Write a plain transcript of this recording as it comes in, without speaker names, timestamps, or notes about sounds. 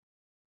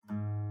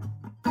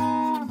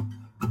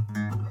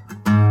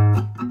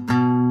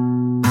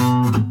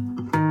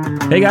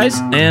Hey guys,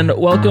 and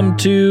welcome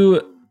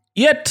to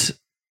yet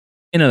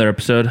another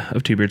episode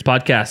of Two Beards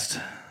Podcast.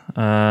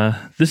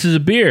 This is a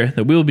beer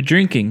that we will be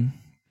drinking.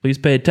 Please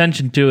pay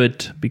attention to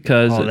it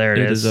because it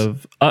is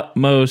of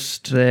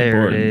utmost There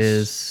importance. it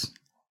is.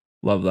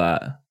 Love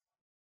that.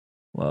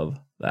 Love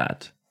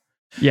that.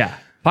 Yeah.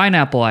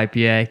 Pineapple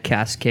IPA,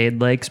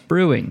 Cascade Lakes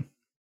Brewing.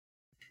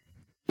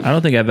 I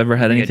don't think I've ever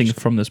had I think I anything just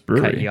from this Cut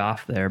brewery. you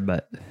off there,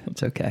 but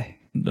it's okay.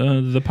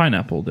 The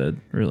pineapple did,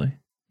 really.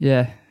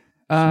 Yeah.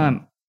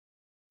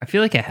 I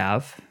feel like I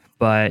have,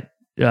 but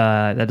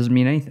that doesn't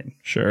mean anything.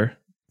 Sure.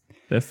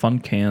 They have fun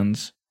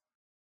cans.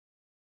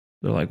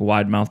 They're like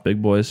wide mouth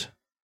big boys.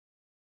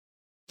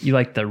 You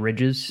like the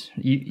ridges?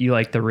 You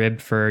like the rib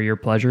for your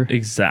pleasure?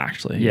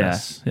 Exactly. Yeah.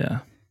 Yes. Yeah.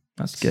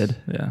 That's good.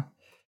 Yeah.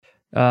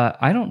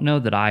 I don't know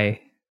that I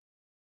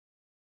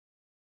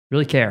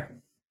really care,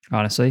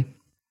 honestly.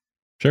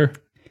 Sure.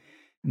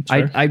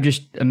 I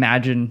just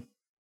imagine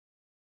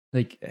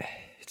like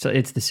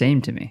it's the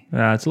same to me.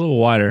 Yeah, it's a little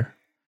wider.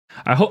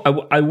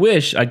 I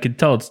wish I could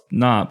tell it's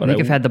not, but I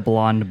think I've had the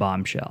blonde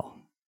bombshell.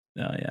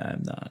 No, yeah,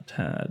 I've not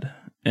had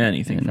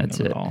anything And from that's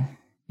them it. at all.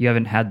 You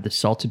haven't had the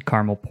salted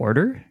caramel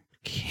porter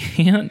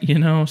Can't,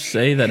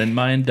 say that in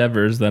my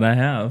endeavors that I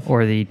have.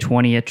 or the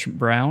 20-inch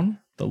brown?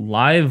 The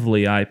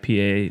Lively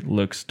IPA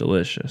looks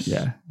delicious.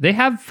 Yeah. They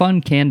have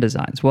fun can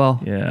designs.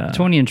 Well, Yeah.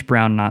 20-inch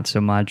brown, not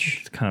so much.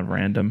 It's kind of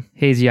random.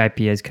 Hazy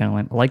IPA is kind of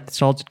lame. I like the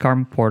salted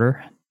caramel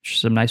porter.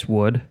 Some nice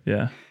wood.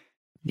 Yeah.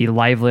 The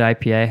Lively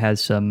IPA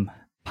has some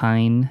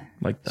pine,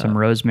 Like that. some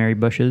rosemary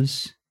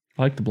bushes.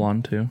 I like the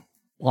blonde too.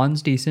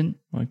 Blonde's decent.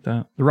 I like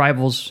that. The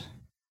Rivals,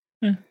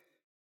 Yeah.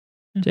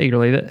 take it or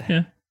leave it.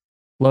 Yeah.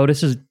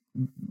 Lotus is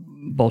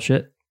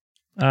bullshit.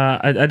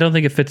 I don't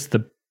think it fits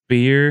the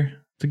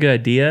beer. It's a good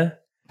idea.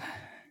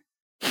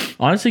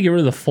 Honestly, get rid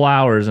of the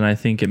flowers and I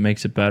think it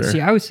makes it better. See,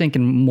 I was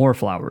thinking more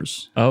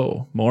flowers.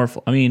 Oh, more.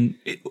 I think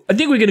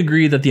we can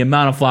agree that the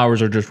amount of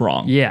flowers are just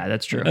wrong. Yeah,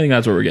 that's true. I think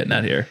that's what we're getting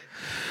at here.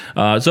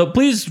 So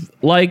please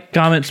like,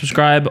 comment,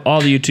 subscribe, all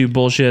the YouTube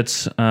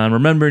bullshits.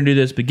 Remember to do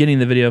this beginning of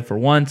the video for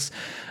once.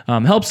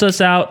 Helps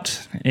us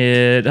out.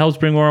 It helps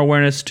bring more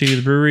awareness to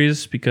the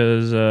breweries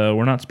because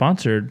we're not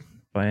sponsored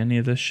by any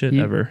of this shit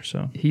ever.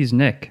 So He's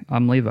Nick.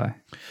 I'm Levi.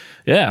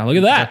 yeah, look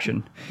at that.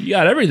 Section. You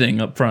got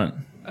everything up front.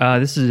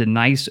 This is a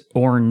nice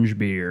orange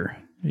beer.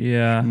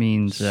 Yeah.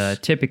 Means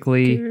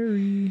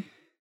typically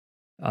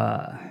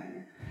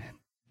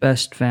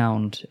best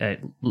found at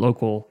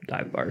local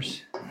dive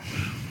bars.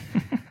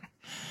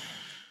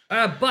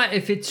 But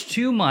if it's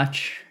too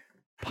much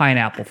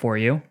pineapple for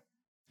you,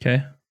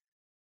 Okay.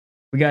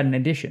 we got an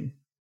addition.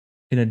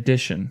 In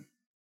addition.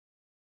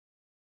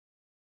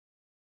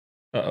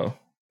 Uh-oh.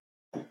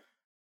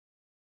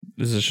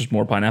 Is this just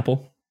more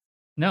pineapple?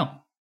 No.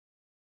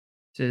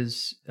 This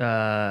is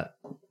the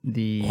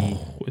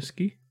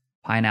Whiskey?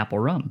 pineapple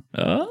rum.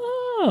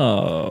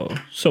 Oh.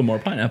 So more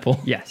pineapple.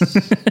 Yes.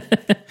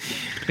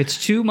 If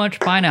it's too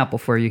much pineapple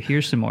for you,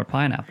 here's some more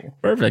pineapple.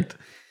 Perfect.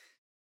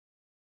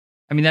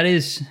 I mean, that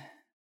is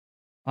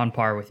on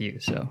par with you,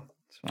 so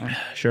it's fine.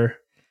 Sure.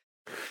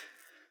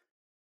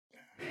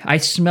 I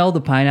smell the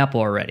pineapple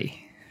already,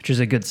 which is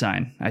a good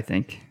sign, I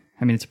think.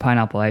 I mean, it's a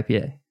pineapple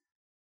IPA.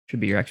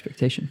 Should be your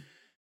expectation.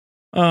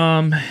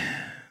 Yeah,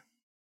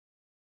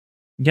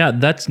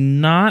 that's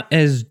not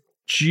as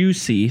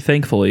juicy,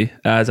 thankfully,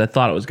 as I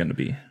thought it was going to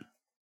be.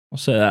 I'll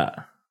say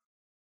that.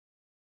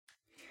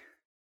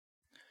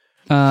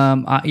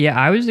 Yeah,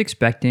 I was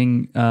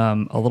expecting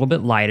a little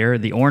bit lighter.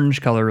 The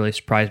orange color really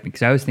surprised me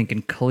because I was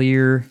thinking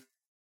clear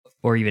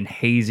or even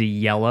hazy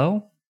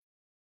yellow.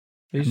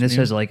 And this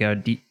has like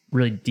a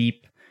really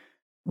deep,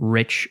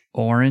 rich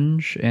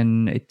orange,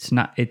 and it's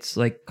not. It's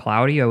like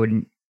cloudy. I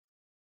wouldn't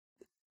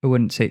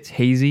say it's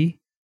hazy.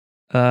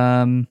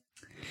 And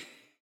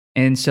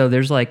so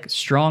there's like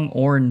strong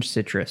orange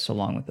citrus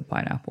along with the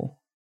pineapple.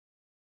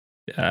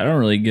 Yeah, I don't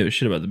really give a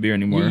shit about the beer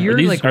anymore. You're are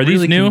these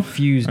really new?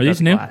 confused Are these about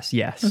the new? glass.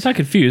 Yes. I'm not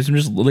confused. I'm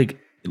just like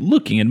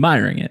looking,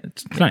 admiring it.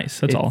 It's nice.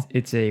 That's all.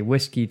 It's a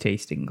whiskey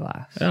tasting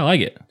glass. I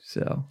like it.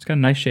 So It's got a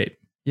nice shape.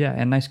 yeah,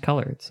 and nice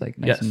color. It's like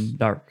nice Yes. and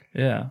dark.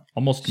 Yeah,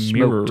 almost Smoked.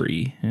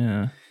 mirrory.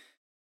 Yeah,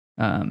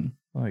 I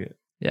like it.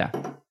 Yeah.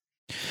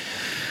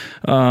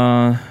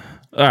 All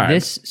right.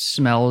 This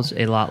smells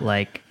a lot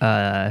like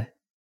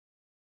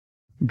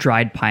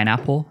dried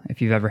pineapple.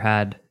 If you've ever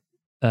had,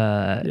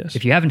 Yes.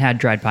 if you haven't had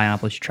dried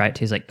pineapple, you should try it. It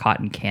tastes like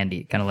cotton candy.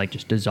 It kind of like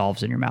just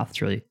dissolves in your mouth.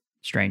 It's really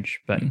strange,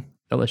 but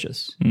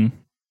delicious.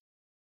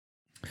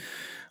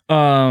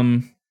 Are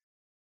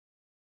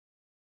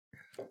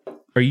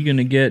you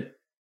gonna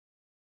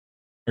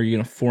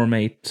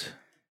formate?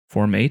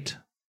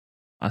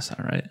 That's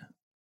not right.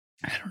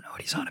 I don't know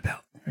what he's on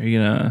about. Are you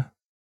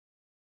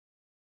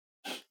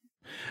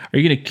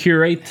gonna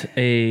curate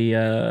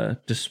a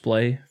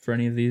display for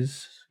any of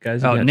these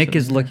guys? Oh, Nick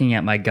is looking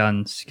at my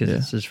guns because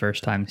it's his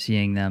first time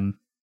seeing them.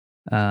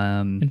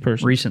 In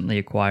person. Recently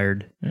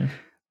acquired. Yeah.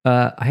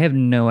 I have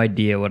no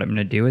idea what I'm going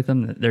to do with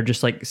them. They're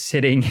just like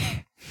sitting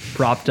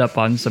propped up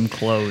on some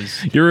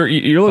clothes.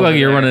 You look like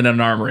you're running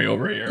an armory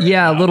over here.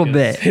 Yeah, a little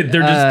bit.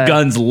 They're just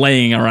guns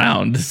laying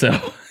around,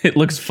 so it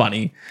looks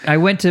funny.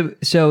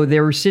 So they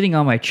were sitting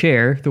on my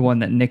chair, the one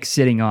that Nick's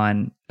sitting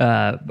on,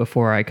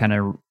 before I kind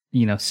of,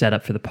 set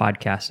up for the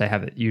podcast. I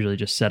have it usually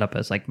just set up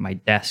as like my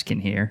desk in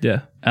here.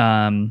 Yeah.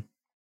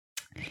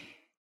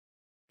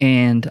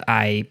 And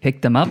I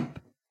picked them up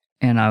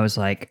and I was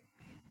like,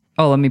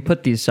 oh, let me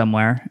put these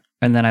somewhere.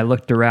 And then I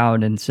looked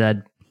around and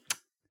said,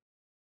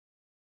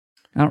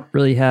 I don't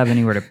really have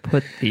anywhere to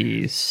put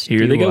these.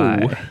 Here they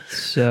go.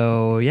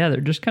 So yeah,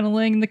 they're just kind of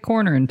laying in the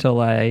corner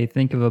until I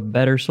think of a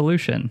better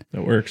solution.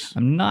 That works.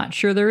 I'm not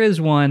sure there is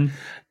one.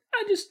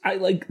 I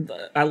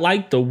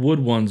like the wood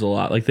ones a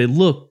lot. Like they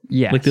look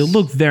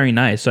very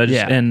nice. So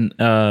and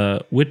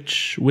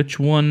which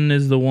one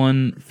is the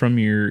one from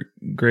your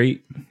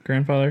great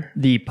grandfather?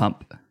 The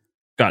pump.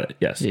 Got it.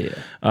 Yes.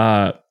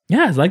 Yeah.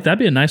 It's like that'd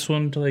be a nice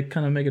one to like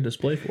kind of make a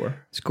display for.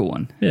 It's a cool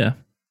one. Yeah.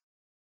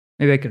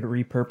 Maybe I could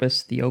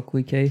repurpose the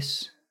Oakley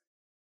case.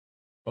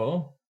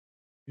 Oh,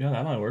 yeah,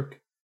 that might work.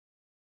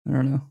 I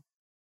don't know.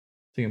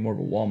 Thinking more of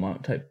a wall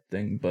mount type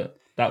thing, but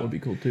that would be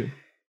cool too.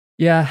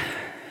 Yeah,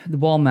 the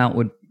wall mount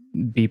would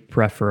be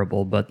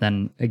preferable, but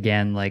then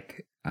again,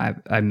 like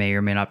I may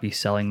or may not be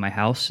selling my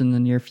house in the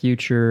near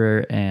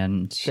future,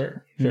 and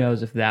who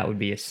knows if that would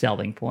be a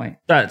selling point.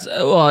 That's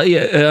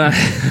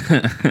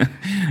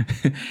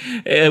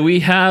we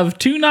have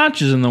 2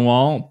 notches in the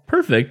wall,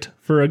 perfect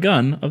for a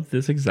gun of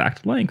this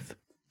exact length.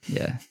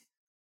 Yeah.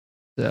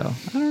 So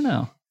I don't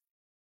know.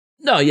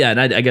 No, yeah, and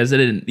I guess I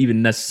didn't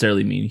even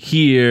necessarily mean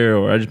here,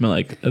 or I just meant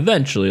like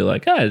eventually,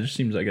 like it just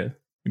seems like a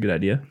good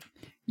idea.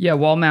 Yeah,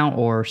 wall mount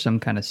or some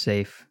kind of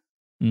safe.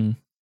 I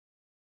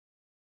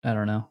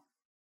don't know.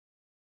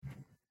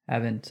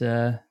 Haven't.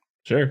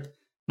 Sure.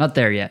 Not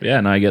there yet.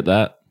 Yeah, no, I get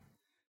that.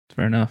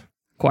 Fair enough.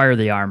 Acquire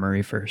the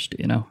armory first,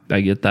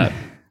 I get that.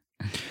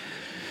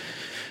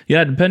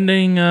 Yeah,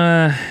 depending.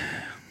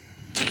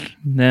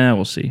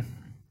 We'll see.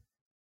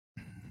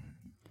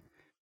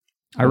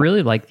 I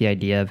really like the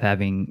idea of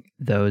having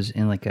those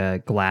in like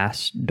a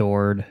glass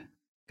doored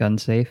gun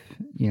safe,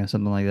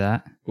 something like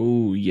that.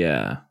 Oh,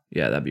 yeah.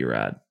 Yeah, that'd be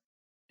rad.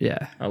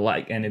 Yeah.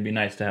 And it'd be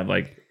nice to have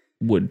like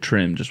wood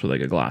trim just with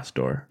like a glass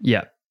door.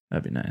 Yeah.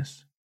 That'd be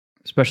nice.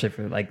 Especially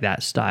for like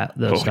that style,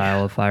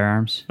 style of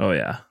firearms. Oh,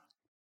 yeah.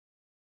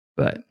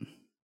 But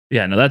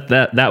yeah, no,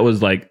 that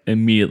was like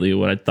immediately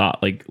what I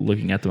thought, like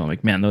looking at them. I'm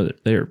like, man,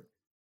 they're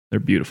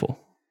beautiful.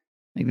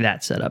 Like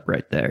that setup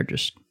right there.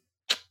 Just.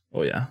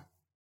 Oh, yeah.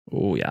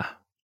 Oh, yeah.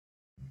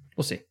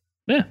 We'll see.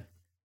 Yeah.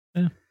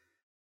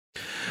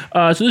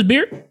 So this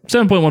beer,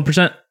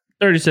 7.1%,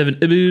 37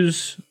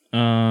 IBUs.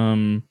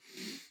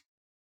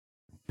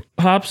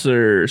 Hops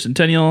are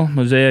Centennial,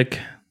 Mosaic,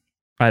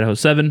 Idaho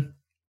 7.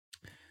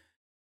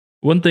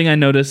 One thing I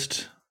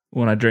noticed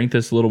when I drank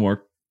this when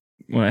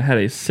I had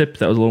a sip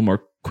that was a little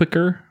more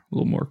quicker, a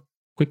little more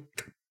quick.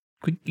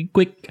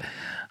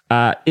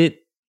 It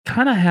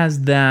kind of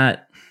has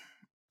that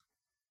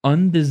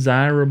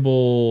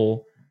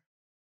undesirable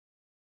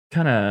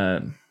kind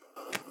of,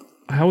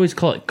 I always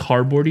call it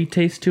cardboardy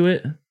taste to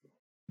it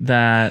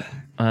that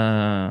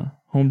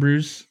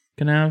homebrews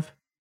can have.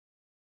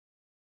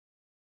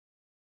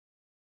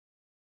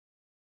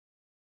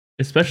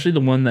 Especially the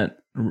one that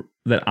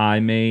I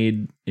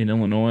made in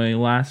Illinois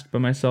last by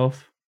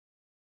myself.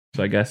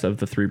 So I guess of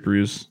the 3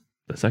 brews,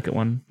 the second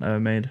one I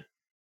made.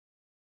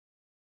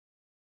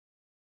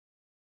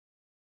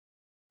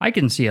 I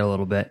can see it a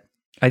little bit.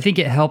 I think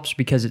it helps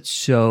because it's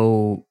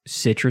so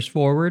citrus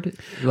forward.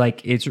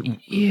 Like it's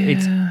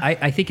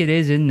I think it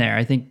is in there.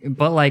 I think,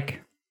 but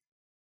like,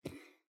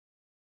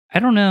 I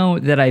don't know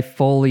that I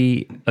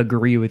fully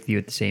agree with you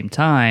at the same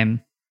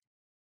time.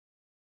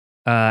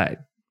 I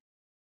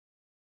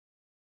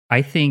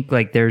think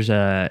like there's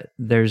a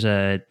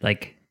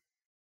like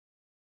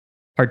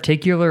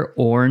particular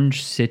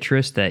orange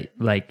citrus that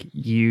like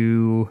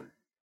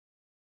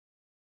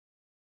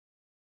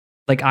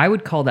I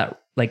would call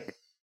that like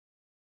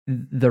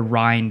the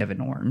rind of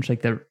an orange,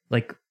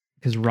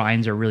 because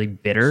rinds are really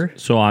bitter.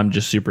 So I'm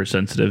just super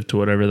sensitive to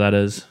whatever that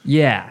is.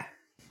 Yeah,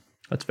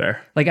 that's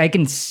fair. Like I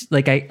can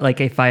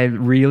if I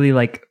really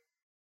like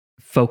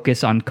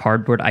focus on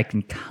cardboard, I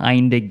can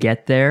kind of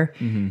get there.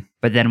 Mm-hmm.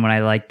 But then when I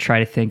like try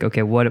to think,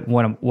 okay, what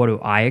do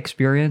I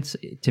experience?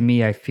 To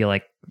me, I feel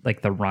like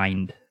the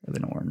rind of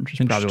an orange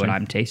is probably what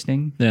I'm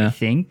tasting. Yeah, I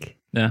think.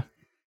 Yeah,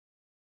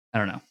 I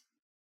don't know.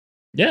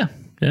 Yeah,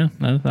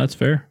 that's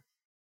fair.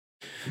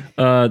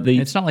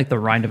 It's not like the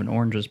rind of an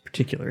orange is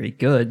particularly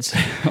good. So.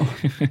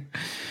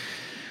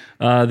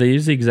 They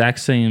use the exact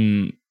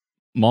same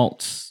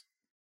malts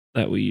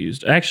that we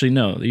used. Actually,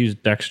 no, they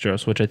used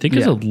dextrose, which I think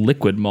is a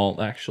liquid malt.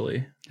 Actually,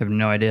 I have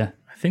no idea.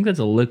 I think that's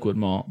a liquid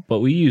malt, but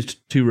we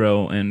used Two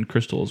Row and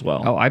Crystal as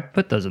well. Oh, I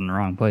put those in the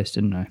wrong place,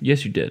 didn't I?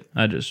 Yes, you did.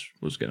 I just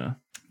was gonna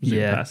zoom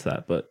past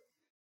that, but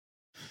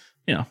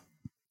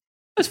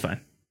that's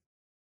fine.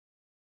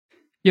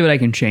 Yeah, but I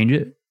can change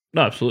it.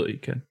 No, absolutely, you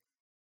can.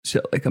 So,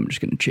 like, I'm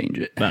just gonna change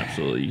it.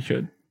 Absolutely, you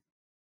should.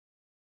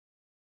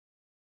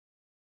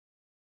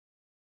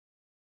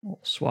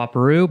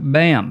 Swapperoo,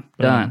 bam,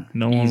 done.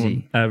 No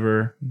Easy.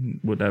 one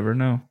would ever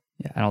know.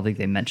 Yeah, I don't think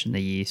they mentioned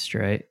the yeast,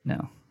 right?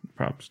 No.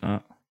 Perhaps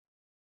not.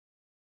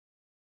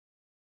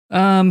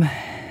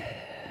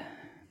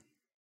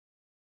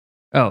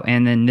 Oh,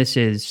 and then this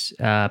is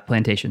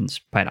Plantation's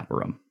pineapple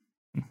rum.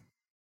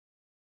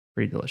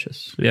 Pretty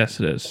delicious. Yes,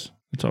 it is.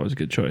 It's always a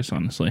good choice,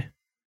 honestly.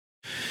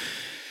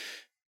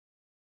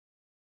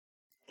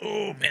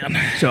 Oh, man.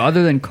 So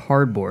other than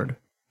cardboard,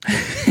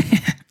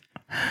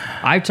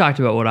 I've talked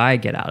about what I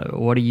get out of it.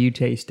 What are you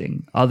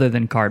tasting other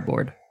than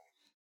cardboard?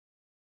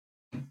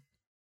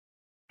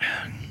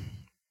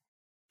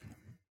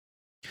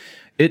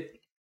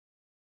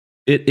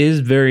 It is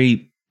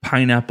very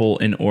pineapple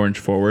and orange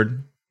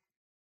forward.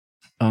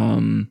 What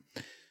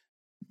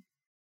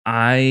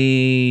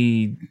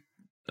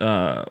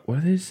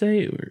did they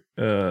say?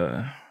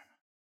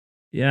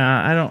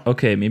 Yeah, I don't.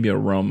 Okay, maybe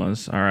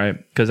aromas. All right,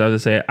 because I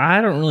was gonna say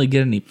I don't really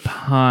get any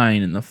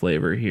pine in the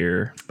flavor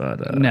here,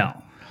 but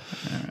No.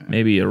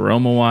 maybe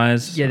aroma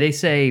wise. Yeah, they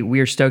say we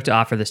are stoked to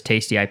offer this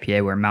tasty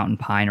IPA where mountain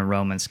pine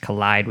aromas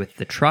collide with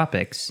the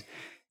tropics.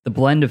 The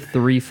blend of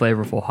 3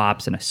 flavorful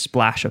hops and a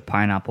splash of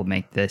pineapple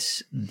make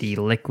this the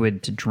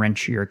liquid to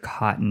drench your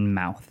cotton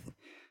mouth.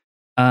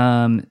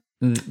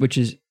 Which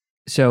is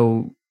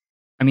so.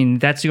 I mean,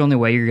 that's the only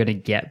way you're going to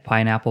get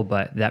pineapple,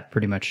 but that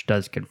pretty much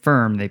does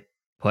confirm they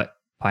put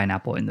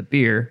pineapple in the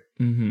beer.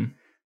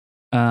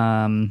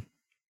 Mm-hmm.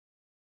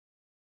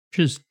 Which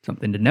is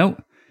something to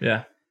note.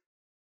 Yeah.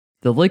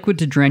 The liquid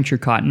to drench your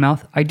cotton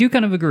mouth, I do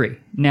kind of agree.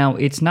 Now,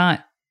 it's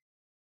not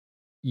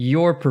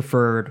your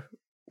preferred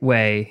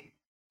way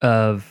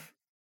of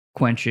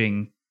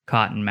quenching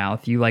cotton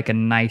mouth. You like a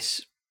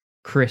nice,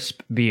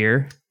 crisp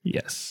beer.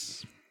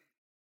 Yes.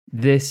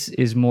 This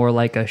is more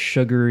like a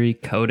sugary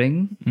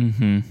coating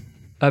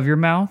of your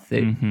mouth.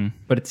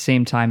 But at the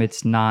same time,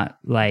 it's not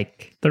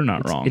like... They're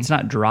not wrong. It's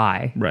not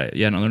dry. Right.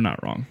 Yeah, no, they're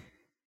not wrong.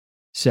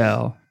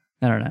 So,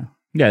 I don't know.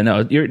 Yeah,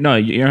 you're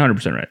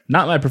 100% right.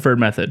 Not my preferred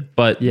method,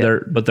 but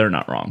they're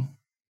not wrong.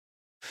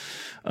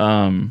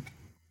 Yeah,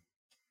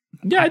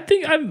 I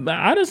think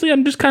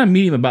I'm just kind of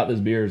medium about this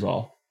beer is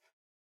all.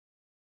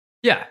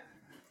 Yeah.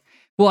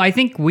 Well, I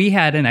think we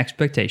had an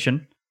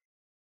expectation.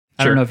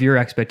 I don't know if your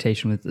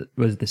expectation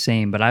was the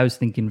same, but I was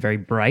thinking very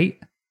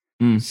bright,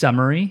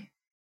 summery.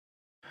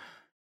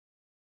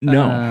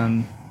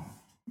 No.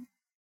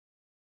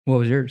 What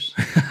was yours?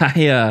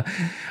 I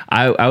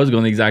was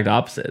going the exact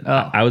opposite.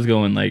 Oh. I was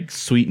going like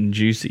sweet and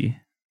juicy.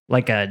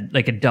 Like a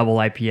double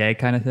IPA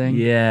kind of thing?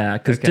 Yeah,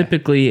 because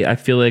typically I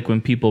feel like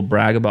when people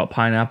brag about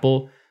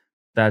pineapple,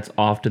 that's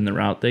often the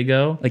route they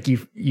go. Like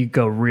you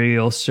go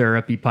real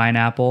syrupy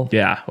pineapple.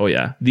 Yeah. Oh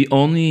yeah. The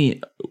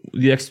only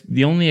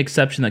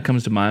exception that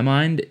comes to my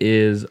mind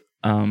is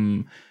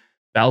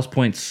Ballast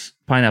Point's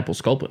pineapple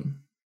sculpin.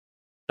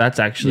 That's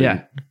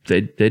actually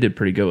they did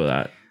pretty good with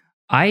that.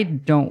 I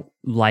don't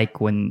like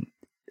when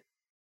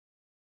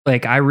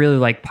I really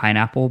like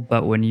pineapple,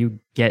 but when you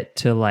get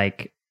to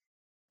like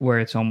where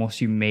it's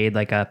almost you made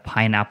like a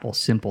pineapple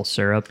simple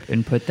syrup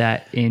and put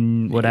that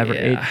in whatever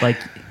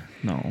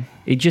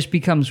it just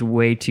becomes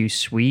way too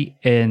sweet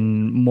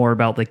and more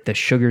about like the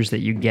sugars that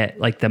you get,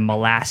 like the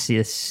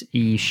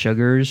molasses-y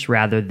sugars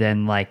rather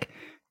than like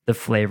the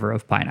flavor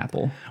of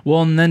pineapple.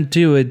 Well, and then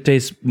too, it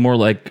tastes more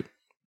like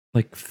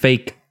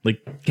fake,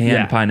 like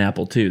canned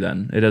pineapple too.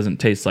 Then it doesn't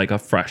taste like a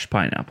fresh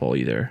pineapple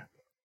either.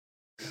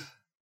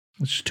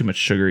 It's just too much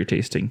sugary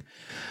tasting.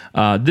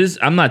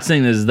 I'm not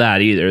saying this is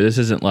that either. This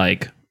isn't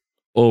like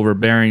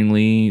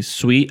overbearingly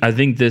sweet. I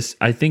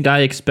think I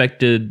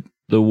expected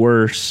the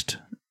worst.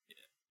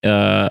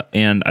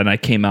 And I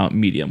came out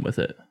medium with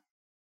it.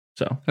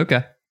 So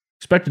okay,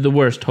 expected the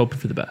worst, hoping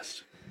for the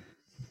best.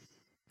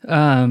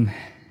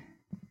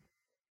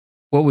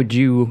 What would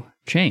you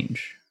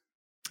change?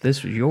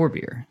 This was your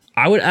beer.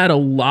 I would add a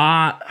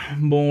lot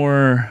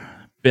more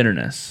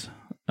bitterness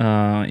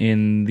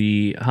in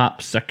the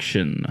hop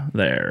section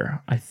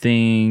there. I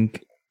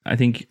think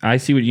I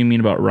see what you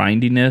mean about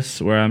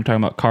rindiness, where I'm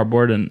talking about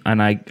cardboard, and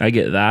I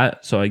get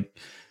that. So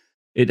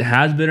it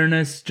has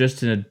bitterness,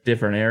 just in a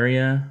different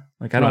area.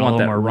 Like I don't want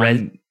that more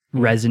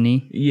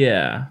resiny.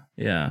 Yeah.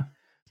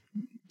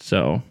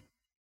 So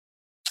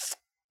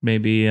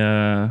maybe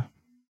I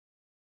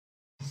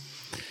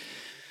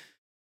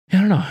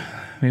don't know.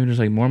 Maybe just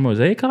like more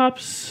mosaic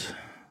hops.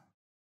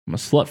 I'm a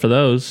slut for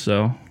those,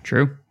 so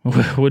true.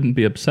 Wouldn't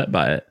be upset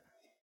by it.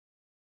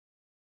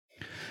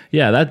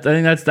 Yeah, I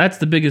think that's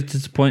the biggest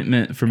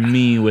disappointment for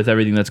me with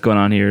everything that's going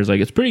on here. Is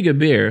like it's pretty good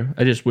beer.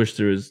 I just wish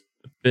there was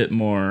bit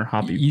more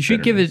hoppy. You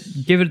should give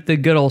it the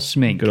good old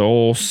smink. Good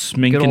old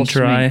smink and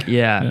try. Smink.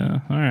 Yeah.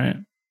 All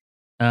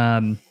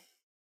right.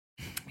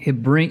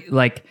 It bring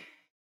and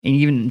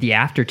even the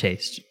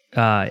aftertaste.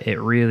 It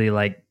really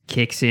like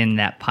kicks in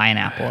that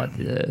pineapple at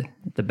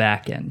the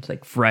back end. It's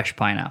like fresh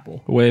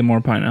pineapple. Way more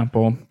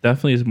pineapple.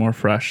 Definitely is more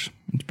fresh.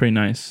 It's pretty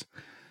nice.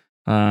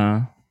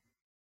 That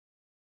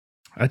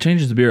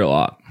changes the beer a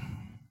lot.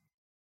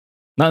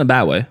 Not in a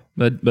bad way,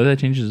 but that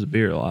changes the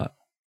beer a lot.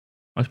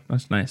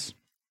 That's nice.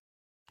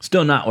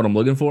 Still not what I'm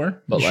looking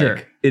for, but sure.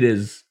 like it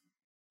is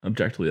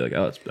objectively like,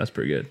 oh, that's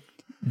pretty good.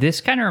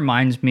 This kind of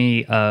reminds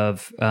me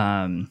of,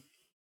 and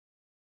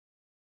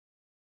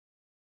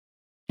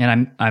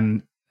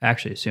I'm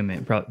actually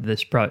assuming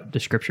this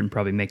description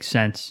probably makes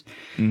sense.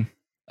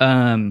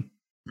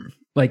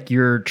 Like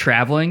you're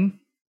traveling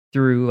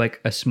through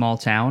like a small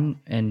town,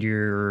 and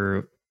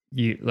you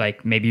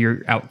like maybe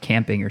you're out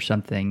camping or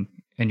something,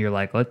 and you're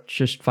like, let's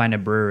just find a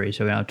brewery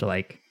so we don't have to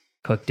like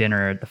cook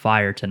dinner at the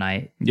fire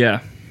tonight.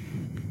 Yeah.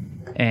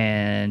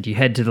 And you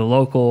head to the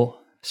local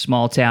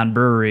small town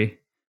brewery,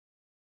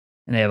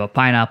 and they have a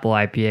pineapple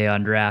IPA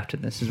on draft,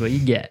 and this is what you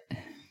get.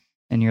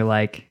 And you're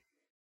like,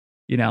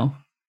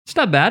 it's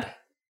not bad.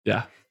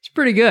 Yeah. It's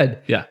pretty good.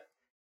 Yeah.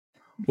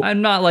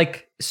 I'm not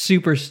like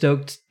super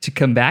stoked to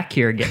come back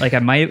here again. Like I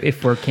might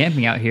if we're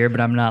camping out here,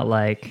 but I'm not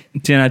like.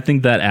 Dan, I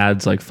think that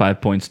adds like 5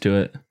 points to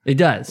it. It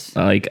does.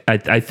 Like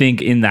I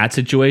think in that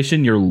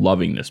situation, you're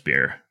loving this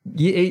beer.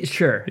 Yeah,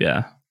 sure.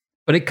 Yeah.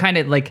 But it kind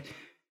of like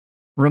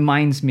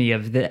reminds me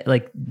of the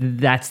like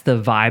that's the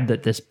vibe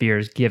that this beer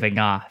is giving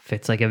off.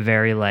 It's like a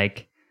very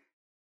like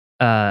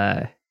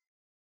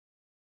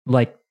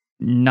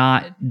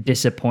not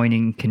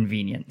disappointing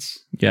convenience.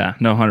 Yeah,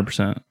 no,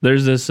 100%.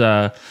 There's this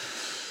a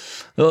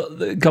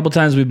couple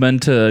times we've been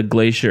to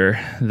Glacier.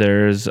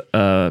 There's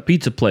a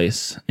pizza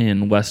place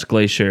in West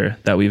Glacier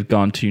that we've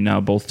gone to now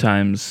both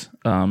times.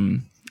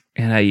 And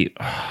I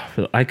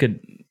could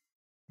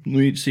let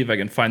me see if I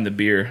can find the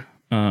beer.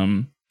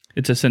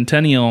 It's a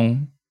Centennial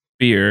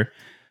beer.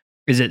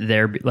 Is it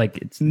there? Like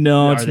it's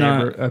no, it's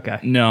not. Okay.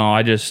 No,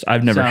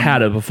 I've never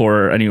had it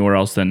before anywhere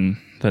else than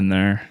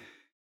there.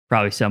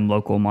 Probably some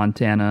local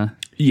Montana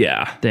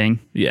thing.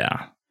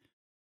 Yeah.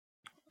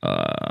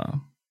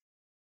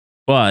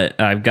 But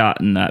I've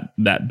gotten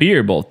that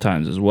beer both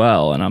times as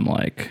well, and I'm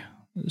like,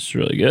 this is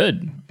really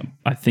good.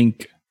 I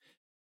think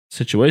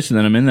situation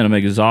that I'm in, that I'm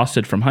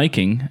exhausted from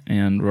hiking,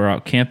 and we're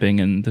out camping,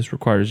 and this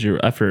requires zero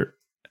effort,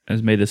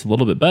 has made this a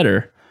little bit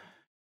better.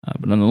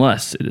 But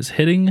nonetheless, it is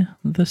hitting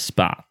the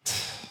spot.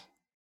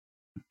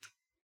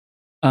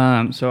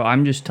 So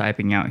I'm just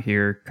typing out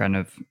here, kind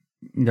of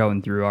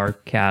going through our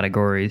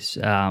categories.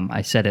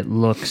 I said it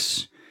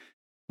looks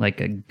like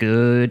a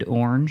good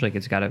orange, like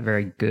it's got a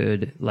very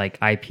good like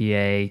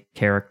IPA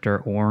character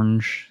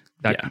orange.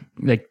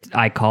 Like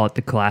I call it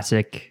the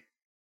classic,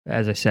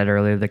 as I said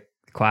earlier, the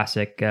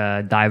classic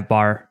dive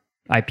bar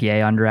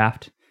IPA on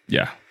draft.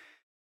 Yeah,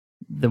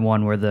 the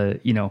one where the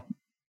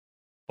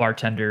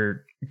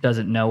bartender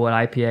doesn't know what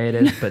IPA it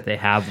is, but they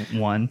have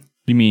one.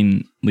 You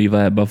mean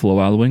Levi at Buffalo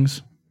Wild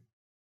Wings?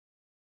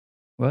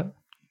 What?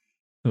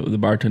 The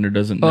bartender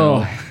doesn't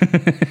know.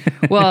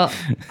 Well,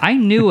 I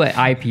knew what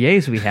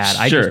IPAs we had.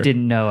 I just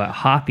didn't know what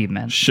hoppy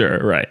meant. Sure,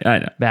 right. I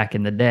know. Back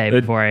in the day,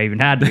 before I even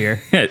had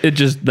beer. It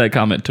just, that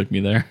comment took me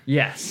there.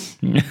 Yes.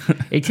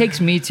 It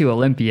takes me to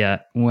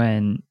Olympia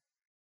when,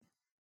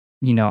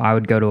 I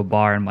would go to a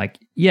bar and I'm like,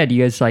 yeah, do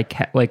you guys like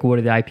what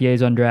are the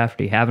IPAs on draft?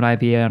 Do you have an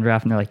IPA on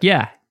draft? And they're like,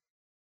 yeah.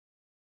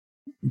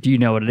 Do you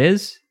know what it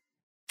is?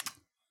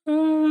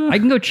 I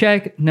can go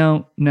check.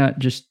 No, I'll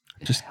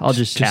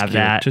just have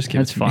that. Just give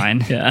That's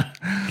fine. Yeah.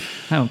 I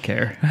don't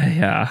care.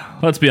 Yeah.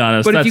 Let's be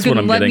honest. But that's if you what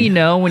can I'm let getting. me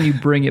know when you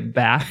bring it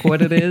back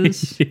what it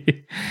is,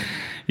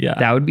 yeah,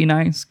 that would be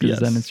nice, because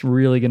then it's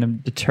really going to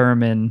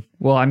determine.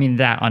 Well, I mean,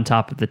 that on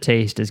top of the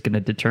taste is going to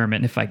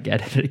determine if I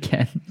get it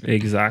again.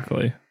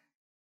 Exactly.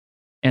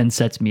 And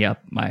sets me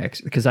up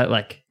because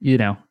I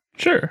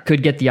sure,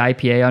 could get the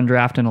IPA on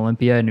draft in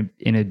Olympia and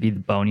it'd be the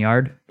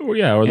Boneyard. Or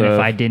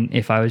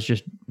if I was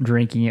just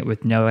drinking it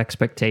with no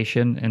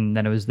expectation and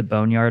then it was the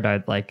Boneyard,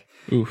 I'd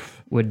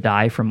would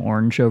die from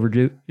orange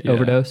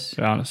overdose.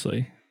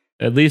 Honestly,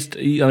 at least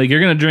like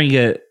you're gonna drink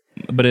it,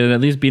 but it'd at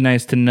least be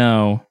nice to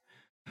know.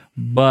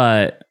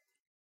 But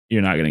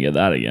you're not gonna get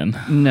that again.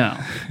 No.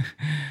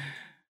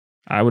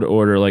 I would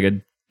order like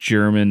a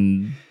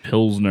German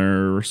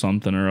Pilsner or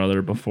something or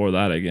other before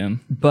that again.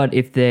 But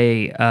if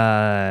they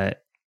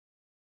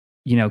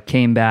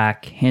came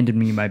back, handed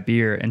me my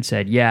beer and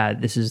said, yeah,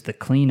 this is the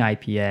clean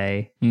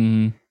IPA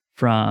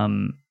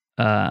from,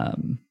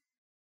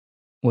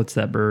 what's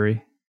that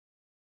brewery?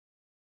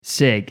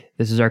 Sig.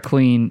 This is our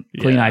clean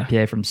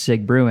IPA from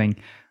Sig Brewing.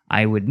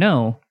 I would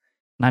know,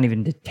 not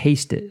even to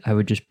taste it. I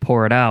would just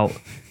pour it out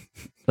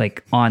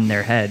like on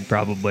their head,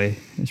 probably.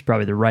 It's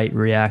probably the right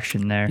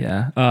reaction there.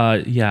 Yeah.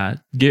 Yeah.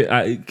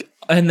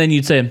 And then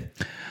you'd say,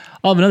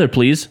 I'll have another,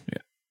 please.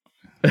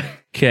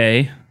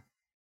 Okay.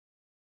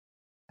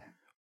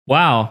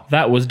 Wow,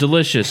 that was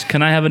delicious.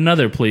 Can I have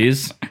another,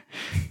 please?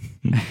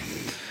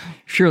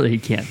 Surely he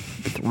can't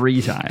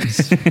 3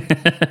 times.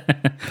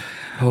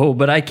 Oh,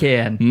 but I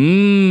can.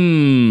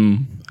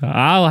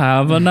 I'll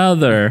have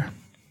another.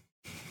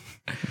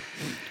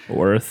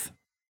 Worth.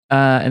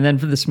 And then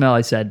for the smell,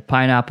 I said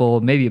pineapple,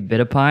 maybe a bit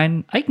of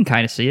pine. I can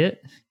kind of see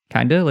it,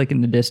 kind of like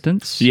in the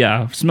distance.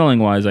 Yeah, smelling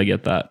wise, I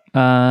get that.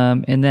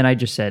 And then I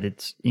just said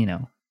it's,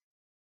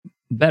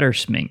 better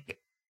smink.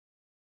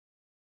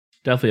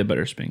 Definitely a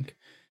better smink.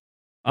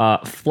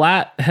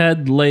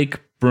 Flathead Lake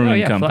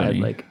Brewing Company.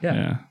 Flathead Lake.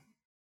 Yeah.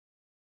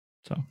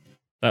 So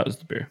that was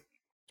the beer.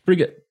 It's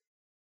pretty good.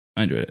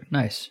 I enjoyed it.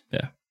 Nice.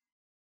 Yeah.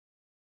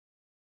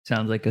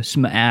 Sounds like a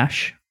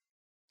smash.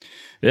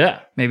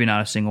 Yeah. Maybe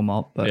not a single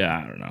malt, but Yeah,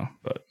 I don't know,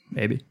 but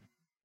maybe.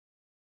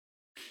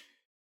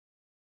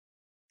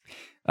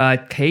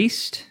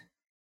 Taste.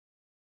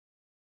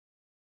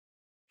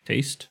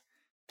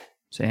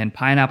 Saying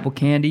pineapple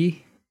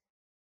candy.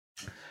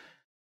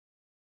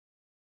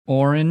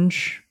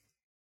 Orange.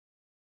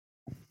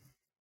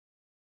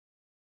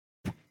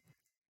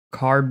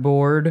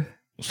 Cardboard.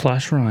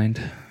 /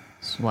 rind.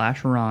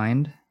 /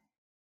 rind.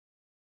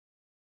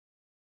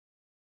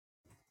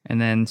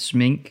 And then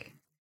smink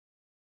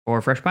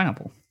or fresh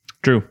pineapple.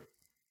 True.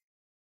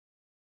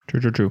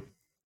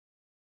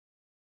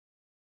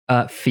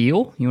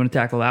 Feel. You want to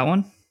tackle that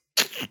one?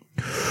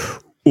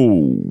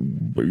 Oh,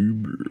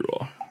 baby.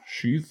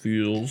 She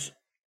feels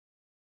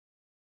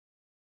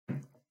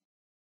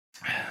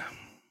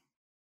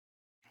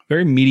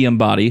very medium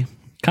body,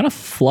 kind of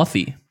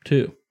fluffy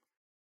too.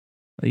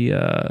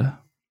 Yeah.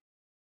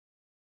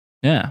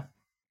 I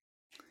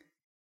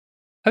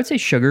would say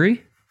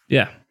sugary.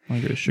 Yeah. I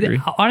agree with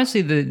sugary.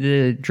 Honestly,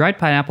 the dried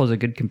pineapple is a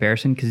good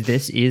comparison because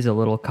this is a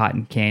little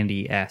cotton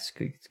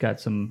candy-esque. It's got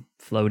some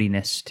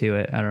floatiness to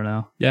it. I don't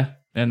know. Yeah.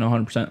 Yeah, no,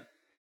 100%.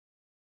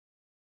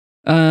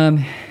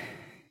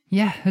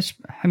 Yeah.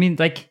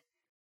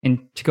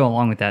 And to go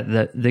along with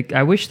that,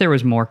 I wish there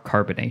was more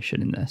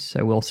carbonation in this.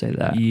 I will say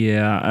that.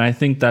 Yeah, and I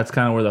think that's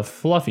kind of where the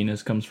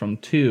fluffiness comes from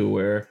too,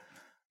 where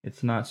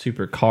it's not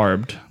super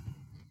carbed.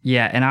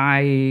 Yeah, and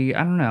I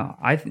don't know.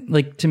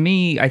 To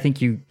me, I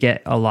think you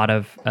get a lot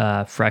of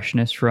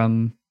freshness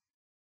from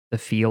the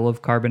feel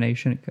of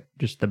carbonation,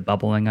 just the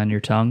bubbling on your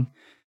tongue.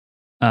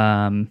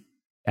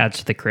 Adds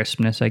to the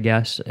crispness, I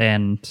guess.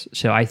 And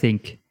so I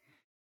think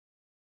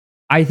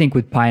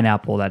with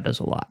pineapple that does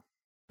a lot,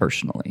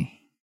 personally.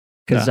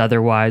 Because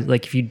otherwise,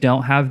 like if you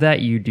don't have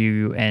that, you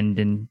do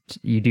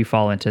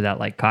fall into that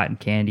like cotton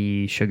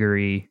candy,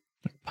 sugary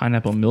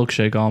pineapple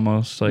milkshake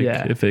almost. Like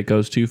if it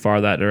goes too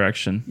far that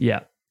direction. Yeah.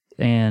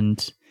 And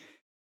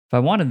if I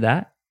wanted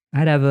that,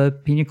 I'd have a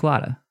pina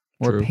colada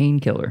or a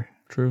painkiller.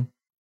 True.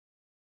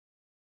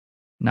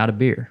 Not a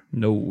beer.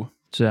 No.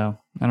 So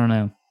I don't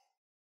know.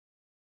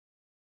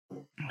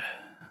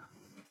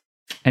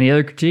 Any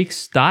other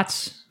critiques?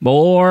 Thoughts?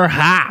 More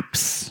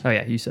hops. Oh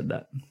yeah, you said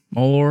that.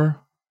 More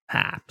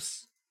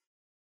hops.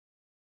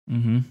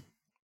 Mm-hmm.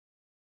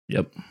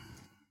 Yep.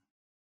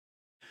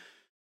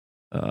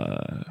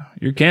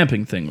 Your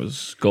camping thing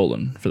was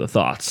golden for the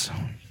thoughts.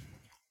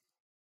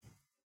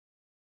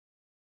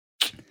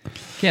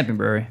 Camping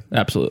brewery.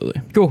 Absolutely.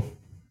 Cool.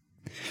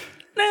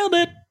 Nailed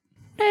it.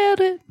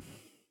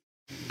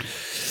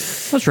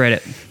 Let's rate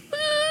it.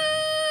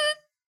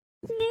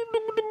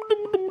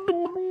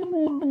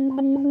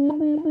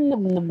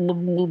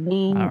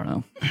 I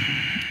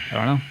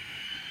don't know.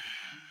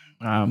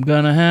 I'm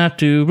gonna have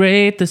to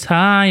rate this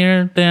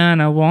higher than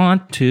I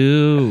want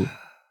to.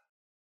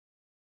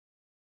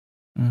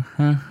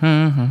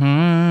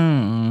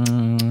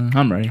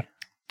 I'm ready.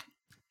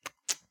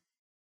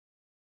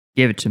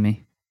 Give it to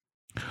me.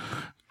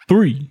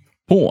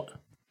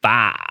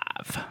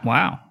 3.5.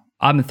 Wow.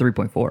 I'm at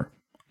 3.4.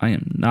 I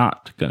am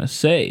not gonna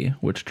say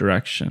which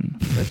direction.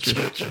 That's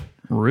just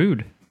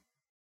rude.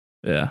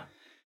 Yeah.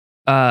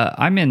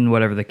 I'm in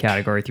whatever the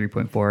category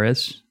 3.4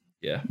 is.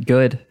 Yeah.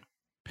 Good.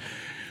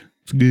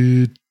 It's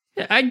good.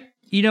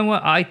 You know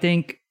what? I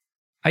think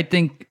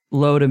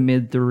low to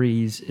mid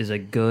threes is a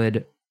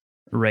good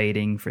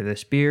rating for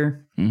this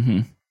beer.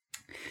 Mm-hmm.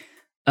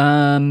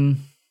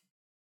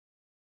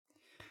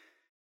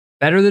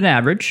 Better than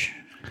average.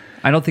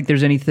 I don't think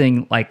there's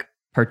anything like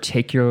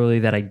particularly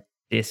that I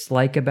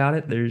dislike about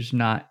it. There's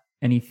not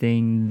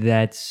anything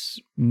that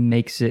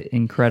makes it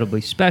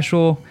incredibly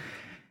special.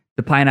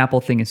 The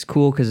pineapple thing is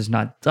cool because it's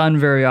not done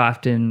very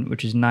often,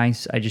 which is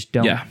nice. I just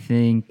don't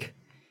think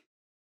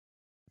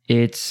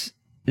it's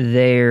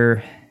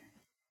there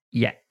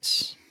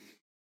yet.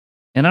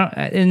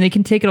 And they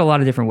can take it a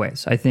lot of different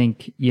ways. I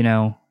think,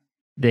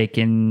 they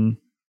can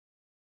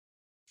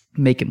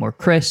make it more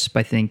crisp.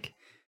 I think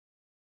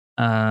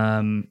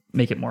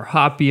make it more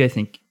hoppy. I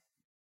think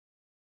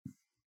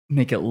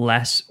make it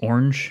less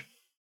orange.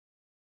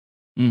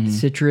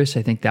 Citrus,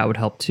 I think that would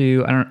help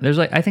too.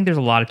 I think there's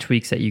a lot of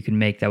tweaks that you can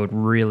make that would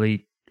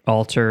really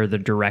alter the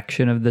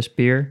direction of this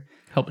beer.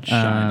 Help it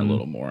shine a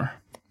little more.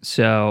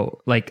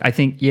 So, I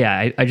think,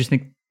 I just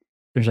think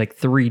there's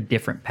 3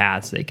 different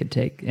paths they could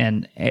take,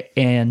 and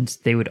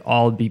they would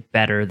all be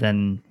better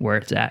than where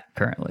it's at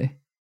currently.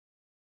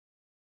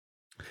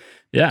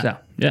 Yeah. So.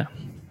 Yeah.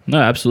 No,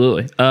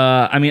 absolutely.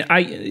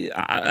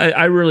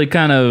 I really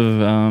kind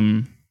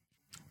of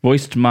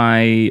voiced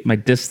my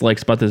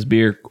dislikes about this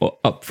beer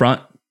up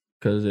front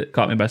because it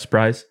caught me by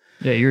surprise.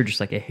 Yeah, you were just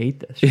like, I hate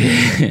this.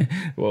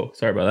 Whoa,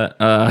 sorry about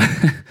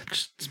that.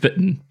 Just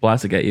spitting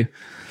plastic at you.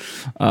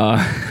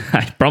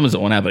 I promise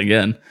it won't happen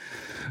again.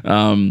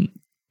 I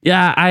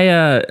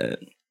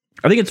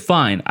think it's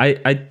fine.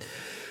 I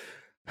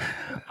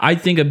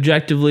think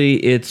objectively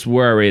it's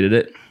where I rated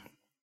it.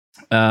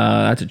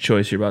 That's a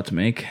choice you're about to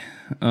make.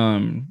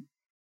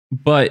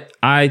 But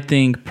I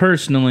think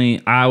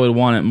personally, I would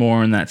want it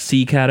more in that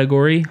C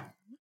category,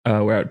 where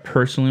I would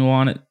personally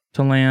want it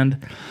to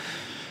land.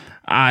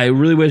 I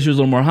really wish it was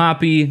a little more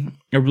hoppy.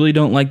 I really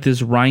don't like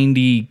this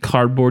rindy,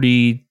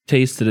 cardboardy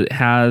taste that it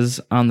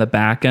has on the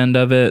back end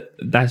of it.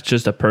 That's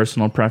just a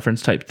personal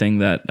preference type thing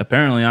that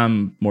apparently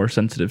I'm more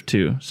sensitive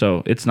to.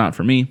 So it's not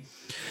for me.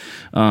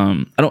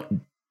 I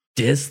don't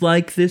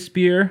dislike this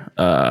beer.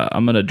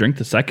 I'm gonna drink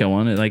the second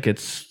one.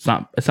 It's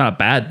not a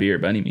bad beer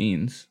by any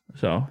means.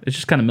 So it's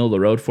just kind of middle of the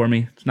road for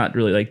me. It's not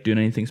really like doing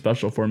anything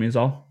special for me is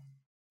all.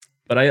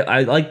 But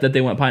I like that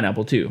they went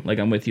pineapple too. Like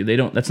I'm with you.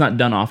 That's not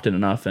done often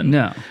enough. And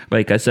No.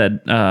 like I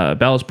said,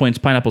 Ballast Point's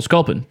pineapple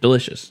sculpin,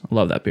 delicious. I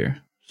love that beer.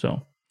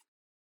 So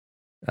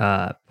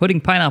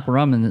Putting pineapple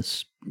rum in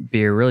this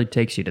beer really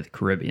takes you to the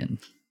Caribbean.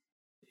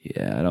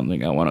 yeah, I don't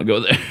think I want to go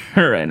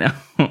there right now.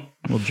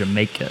 Well,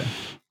 Jamaica.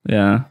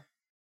 Yeah,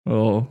 a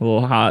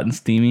little hot and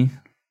steamy.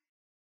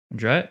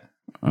 Try it.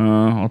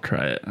 I'll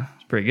try it.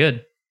 It's pretty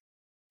good.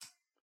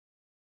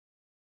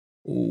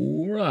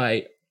 All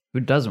right. Who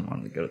doesn't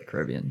want to go to the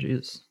Caribbean?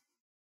 Jesus.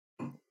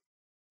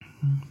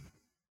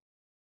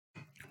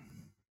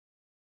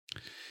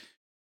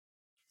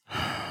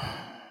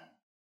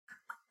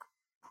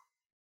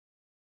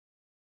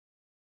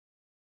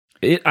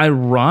 It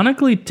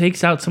ironically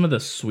takes out some of the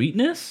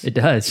sweetness. It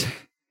does.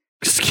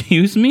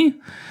 Excuse me?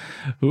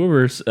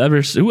 Whoever said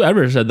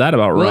that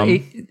about Well,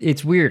 rum?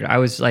 it's weird. I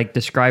was like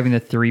describing the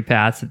 3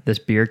 paths that this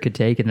beer could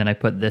take, and then I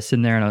put this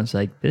in there, and I was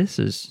like, this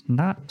is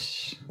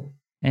not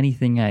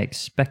anything I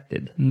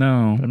expected.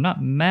 No. But I'm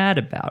not mad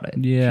about it.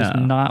 Yeah. It's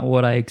just not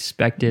what I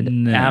expected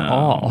at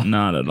all.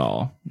 Not at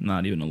all.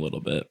 Not even a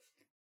little bit.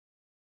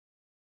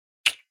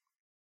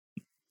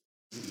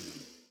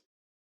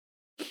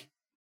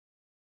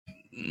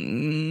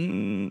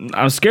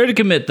 I'm scared to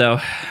commit, though.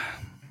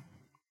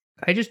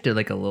 I just did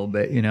like a little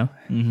bit, you know?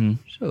 Mm-hmm.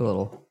 Just a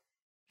little.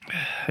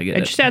 I get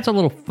It it. just adds a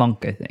little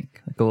funk, I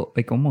think. Like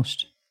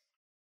almost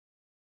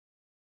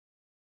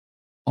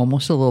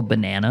a little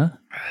banana,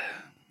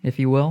 if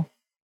you will.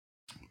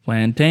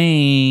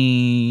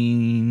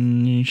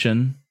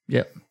 Plantation.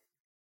 Yep.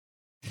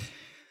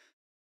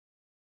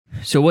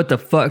 So what the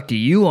fuck do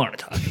you want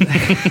to talk about?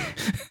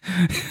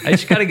 I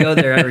just gotta go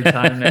there every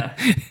time now.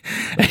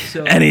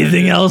 So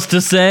Anything else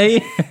to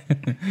say?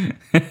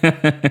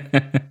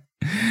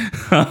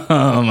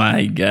 Oh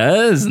my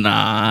guess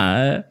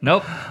not.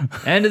 Nope.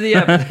 End of the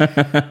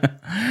episode.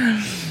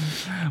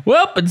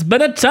 Well, it's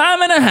been a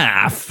time and a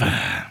half.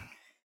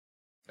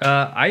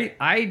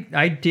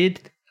 I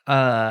did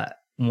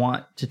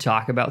want to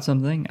talk about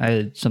something. I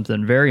had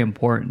something very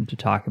important to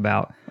talk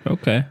about.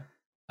 Okay.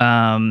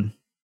 And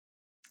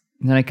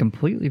then I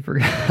completely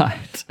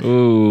forgot.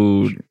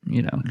 Ooh,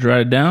 You know,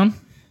 write it down.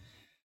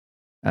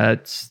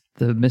 it's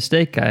the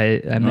mistake I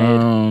made.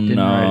 Oh Didn't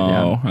write it down.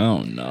 no!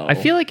 Oh no! I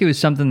feel like it was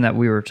something that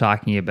we were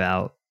talking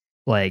about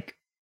like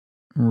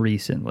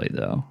recently,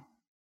 though.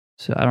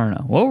 So I don't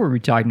know. What were we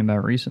talking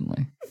about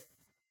recently?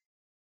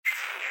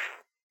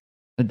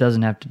 It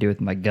doesn't have to do with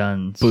my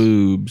guns.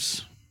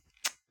 boobs.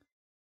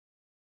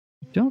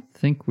 I don't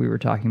think we were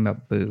talking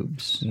about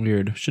boobs.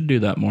 Weird. Should do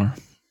that more.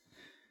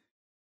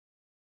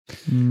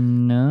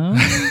 No.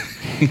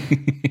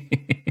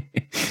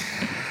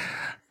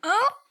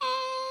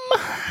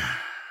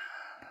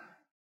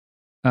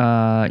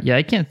 Yeah,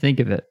 I can't think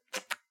of it.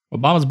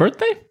 Obama's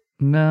birthday?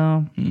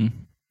 No.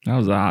 That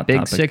was a hot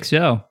Big topic.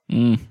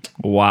 6-0.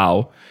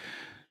 Wow.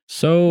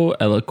 So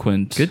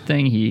eloquent. Good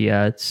thing he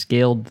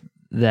scaled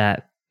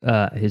that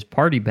his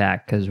party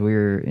back because we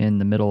were in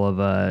the middle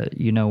of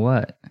you know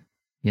what,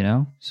 you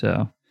know.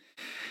 So,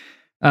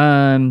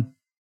 I don't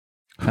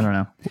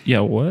know.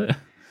 Yeah. What?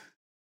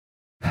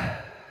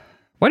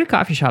 Why do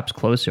coffee shops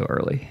close so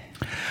early?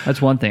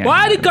 That's one thing.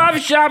 Why did coffee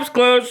shops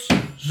close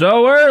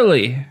so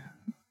early?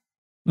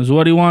 Is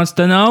what he wants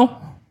to know.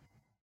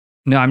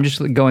 No, I'm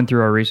just going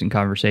through our recent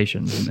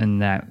conversations,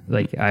 and that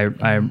like I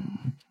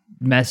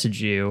messaged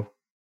you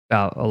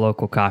about a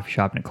local coffee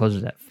shop, and it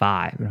closes at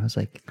 5, and I was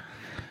like,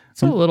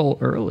 it's a little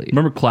early.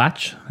 Remember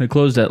Clatch? It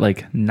closed at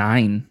like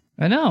 9.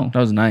 I know. That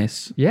was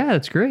nice. Yeah,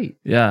 that's great.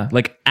 Yeah,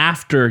 like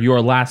after your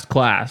last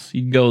class,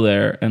 you go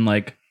there and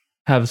like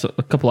have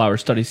a couple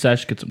hours study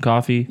sesh, get some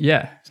coffee.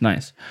 Yeah. It's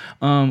nice.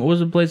 What was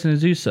the place in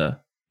Azusa?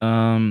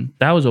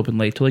 That was open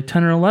late till like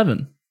 10 or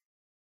 11.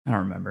 I don't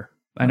remember.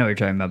 I know what you're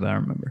talking about, but I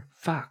don't remember.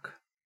 Fuck.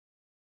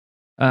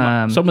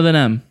 Some with an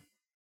M.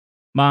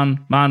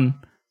 Mom.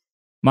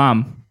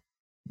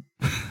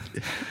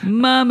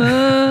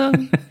 Mama.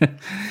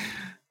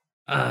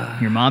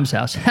 Your mom's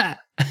house.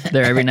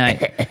 There every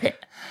night.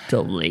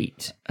 Till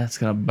late. That's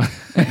gonna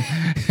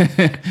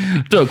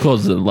still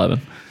closes at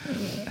 11.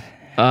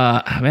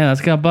 Man, that's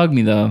gonna bug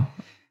me though.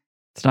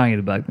 It's not going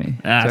to bug me.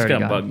 That's already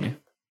gonna gone.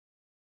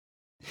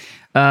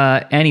 bug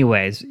me.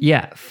 Anyways,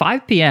 yeah,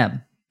 5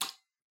 p.m.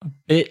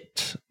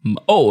 That's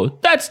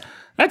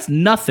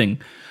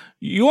nothing.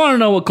 You want to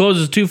know what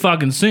closes too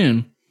fucking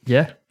soon?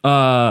 Yeah.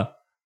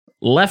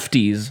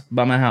 Lefties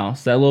by my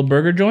house. That little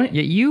burger joint.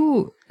 Yeah,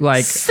 you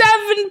like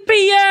 7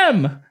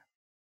 p.m.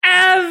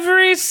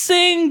 every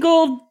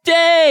single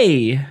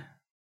day.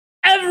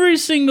 Every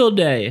single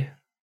day.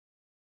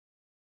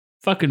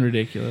 Fucking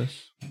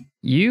ridiculous.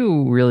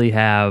 You really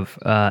have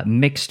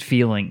mixed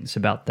feelings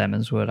about them,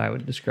 is what I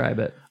would describe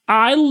it.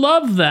 I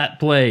love that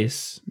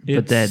place.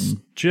 But then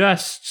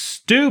just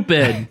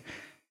stupid.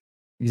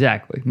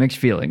 Exactly. Mixed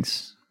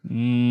feelings.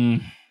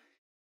 Mm.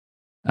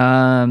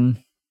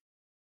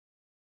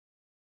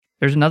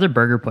 There's another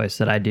burger place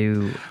that I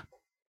do.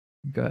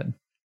 Good.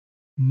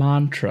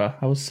 Mantra.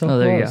 I was so Oh,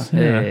 close.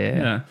 there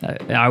you go.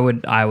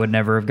 Yeah. I would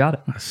never have got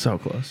it. So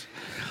close.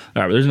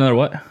 All right, but there's another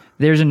what?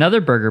 There's another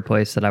burger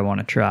place that I want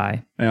to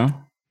try. Yeah.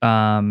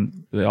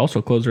 They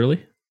also close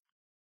early?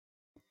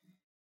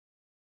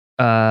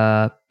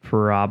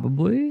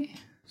 Probably.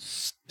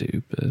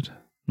 Stupid.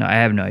 No, I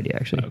have no idea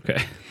actually.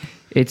 Okay.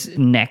 It's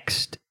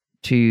next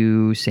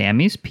to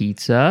Sammy's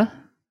Pizza.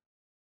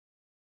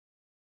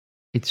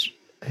 It's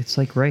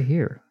like right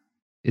here.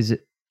 Is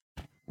it?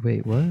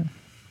 Wait, what?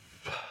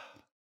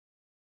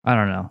 I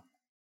don't know.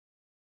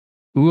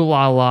 Ooh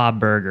La La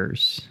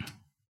Burgers.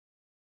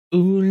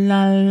 Ooh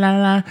la la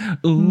la,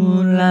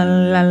 ooh la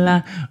la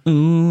la,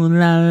 ooh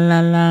la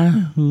la la,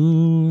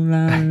 ooh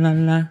la la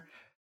la.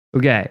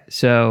 Okay,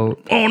 so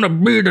Wanna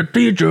be the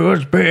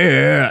teacher's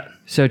pet.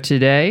 So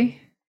today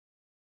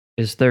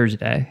is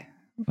Thursday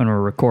when we're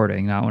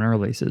recording, not when it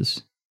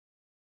releases.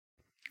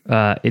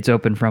 It's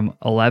open from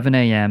 11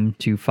 a.m.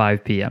 to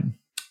 5 p.m.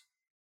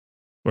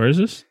 Where is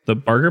this? The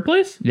burger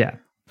place? Yeah.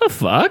 The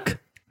fuck?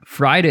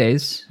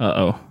 Fridays.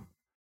 Uh-oh.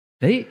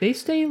 They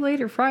stay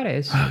later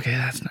Fridays. Okay,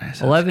 that's nice.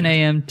 11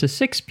 a.m. to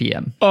 6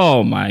 p.m.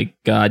 Oh my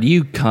god,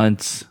 you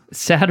cunts.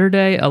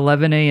 Saturday,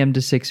 11 a.m.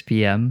 to 6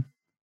 p.m.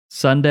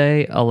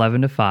 Sunday,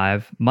 11 to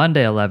 5.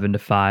 Monday, 11 to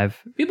 5.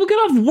 People get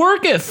off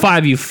work at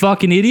 5, you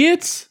fucking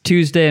idiots.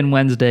 Tuesday and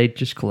Wednesday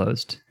just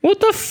closed.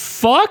 What the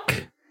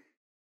fuck?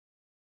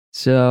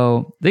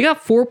 So they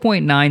got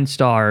 4.9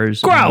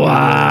 stars. Grow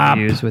up.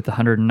 Reviews with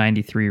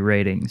 193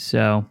 ratings.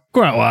 So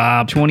Grow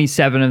up.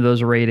 27 of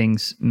those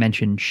ratings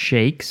mention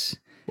shakes.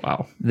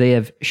 Wow. They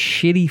have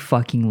shitty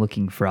fucking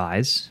looking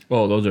fries.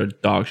 Oh, those are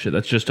dog shit.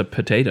 That's just a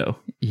potato.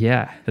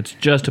 Yeah. That's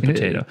just a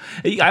potato.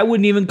 I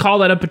wouldn't even call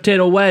that a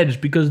potato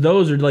wedge because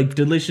those are like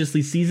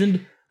deliciously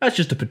seasoned. That's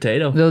just a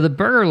potato. Though the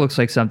burger looks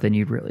like something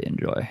you'd really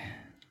enjoy.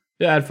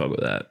 Yeah, I'd fuck with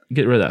that.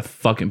 Get rid of that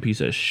fucking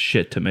piece of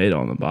shit tomato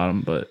on the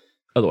bottom, but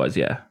otherwise,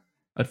 yeah,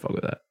 I'd fuck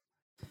with that.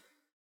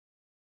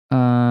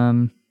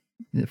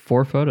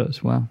 4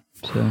 photos. Wow.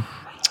 So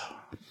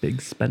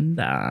big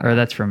spender. or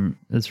that's from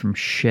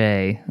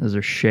Shay. Those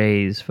are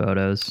Shay's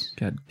photos.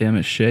 God damn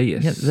it, Shay, you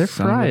Yeah, their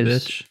son of a fries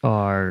bitch.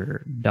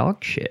 are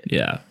dog shit.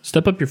 Yeah,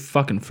 step up your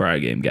fucking fry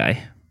game,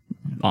 guy.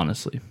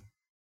 Honestly.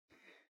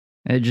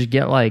 And just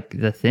get like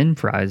the thin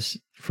fries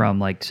from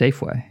like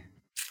Safeway.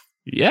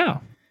 Yeah,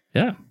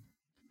 yeah,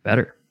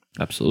 Better.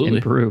 absolutely.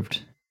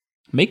 Improved.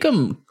 Make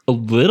them a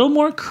little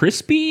more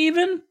crispy,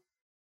 even.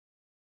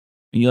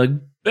 You like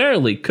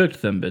barely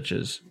cooked them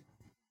bitches.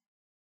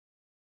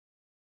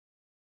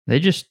 They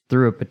just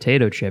threw a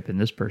potato chip in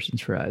this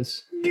person's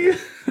fries.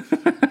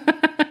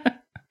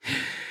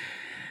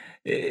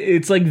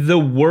 It's like the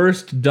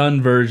worst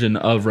done version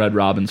of Red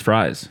Robin's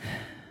fries.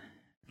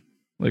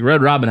 Like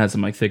Red Robin has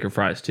some like thicker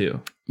fries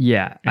too.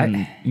 Yeah.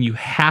 And you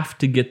have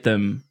to get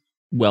them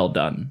well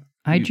done.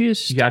 You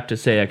have to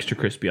say extra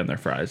crispy on their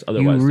fries.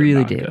 Otherwise, you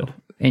really they're not do. good.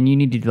 And you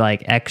need to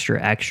like extra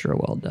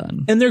well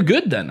done. And they're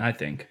good then, I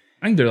think.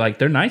 I think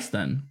they're nice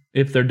then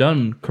if they're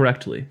done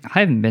correctly. I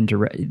haven't been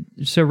to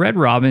so Red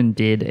Robin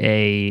did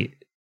a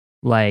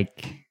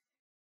like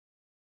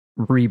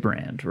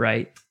rebrand,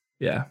 right?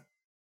 Yeah.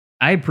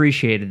 I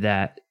appreciated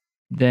that.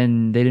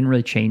 Then they didn't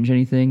really change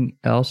anything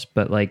else,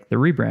 but like the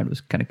rebrand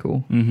was kind of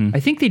cool. Mm-hmm. I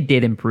think they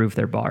did improve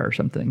their bar or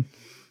something.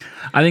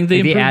 I think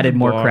they added the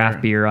more bar.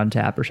 craft beer on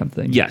tap or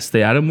something. Yes,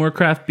 they added more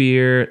craft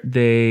beer.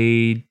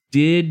 They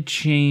did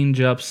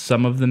change up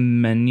some of the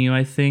menu,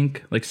 I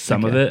think. Like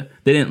some of it.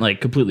 They didn't like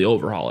completely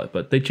overhaul it,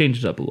 but they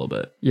changed it up a little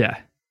bit. Yeah.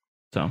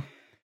 So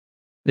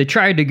they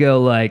tried to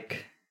go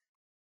like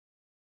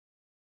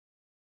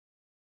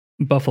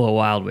Buffalo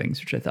Wild Wings,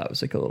 which I thought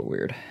was like a little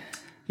weird.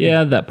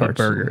 yeah, that But part's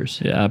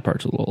burgers. Yeah, that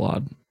part's a little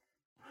odd.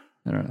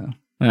 I don't know.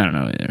 I don't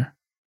know either.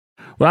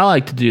 What I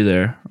like to do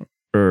there,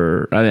 we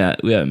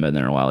haven't been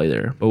there in a while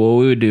either. But what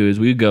we would do is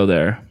we'd go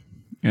there,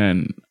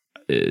 and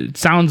it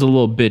sounds a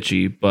little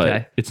bitchy,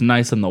 but it's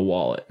nice on the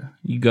wallet.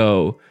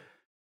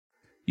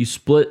 You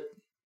split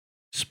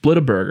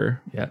a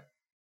burger. Yeah.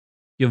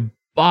 You have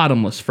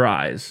bottomless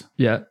fries.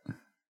 Yeah.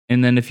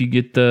 And then if you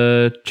get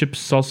the chips,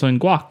 salsa, and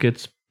guac,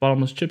 it's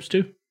bottomless chips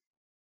too.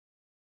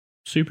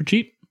 Super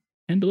cheap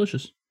and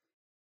delicious.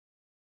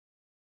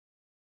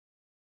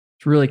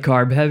 It's really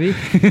carb heavy.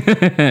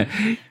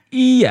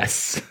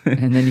 Yes.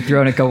 And then you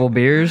throw in a couple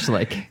beers,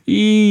 like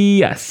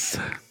Yes.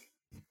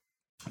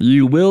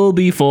 You will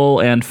be full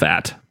and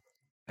fat.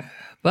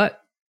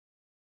 but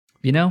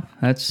you know,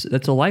 that's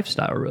a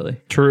lifestyle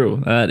really.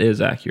 True. That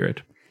is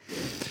accurate.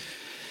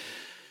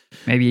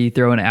 Maybe you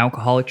throw in an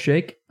alcoholic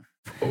shake.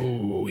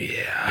 Oh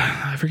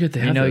yeah, I forget they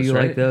have You know those, you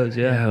right? like those,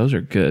 yeah. those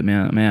are good,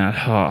 man.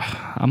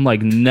 I'm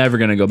like never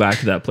gonna go back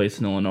to that place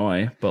in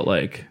Illinois, but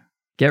like,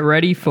 Get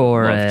ready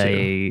for Love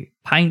a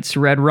Pints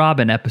Red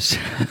Robin episode.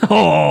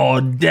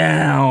 oh,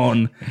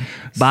 down,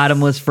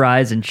 Bottomless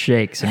fries and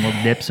shakes, and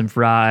we'll dip some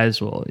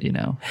fries. We'll,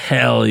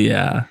 hell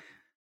yeah,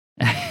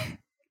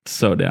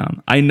 so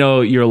down. I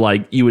know you're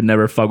like you would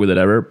never fuck with it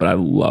ever, but I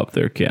love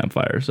their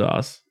campfire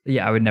sauce.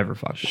 Yeah, I would never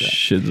fuck with that.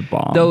 Shit's a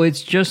bomb. Though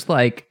it's just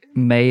like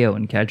mayo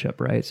and ketchup,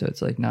 right? So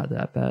it's like not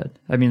that bad.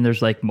 I mean,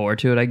 there's like more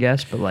to it, I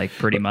guess, but like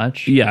pretty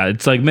much. Yeah,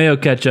 it's like mayo,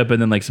 ketchup,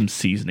 and then like some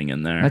seasoning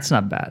in there. That's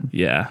not bad.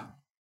 Yeah.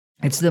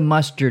 It's the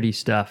mustardy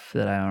stuff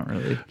that I don't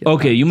really get.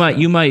 Okay, you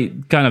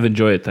might kind of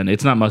enjoy it then.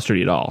 It's not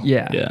mustardy at all.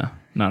 Yeah. Yeah,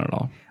 not at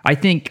all. I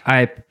think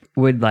I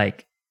would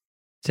like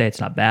say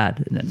it's not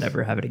bad and then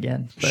never have it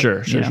again. But,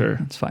 Sure.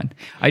 It's fine.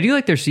 I do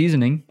like their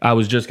seasoning. I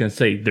was just gonna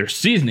say their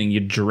seasoning,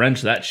 you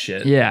drench that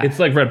shit. Yeah. It's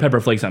like red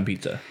pepper flakes on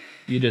pizza.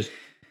 You just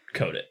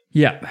coat it.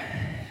 Yeah.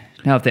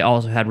 Now, if they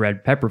also had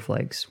red pepper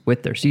flakes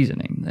with their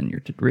seasoning, then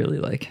you're really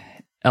like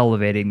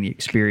elevating the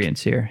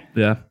experience here.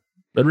 Yeah.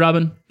 Red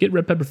Robin, get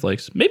red pepper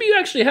flakes. Maybe you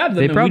actually have them.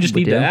 They and we probably just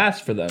need do. to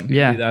ask for them.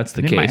 Yeah, Maybe that's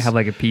the they case. might have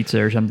like a pizza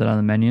or something on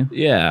the menu.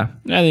 Yeah,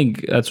 I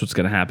think that's what's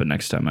gonna happen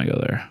next time I go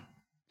there.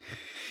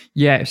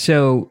 Yeah,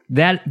 so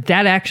that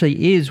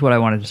actually is what I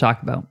wanted to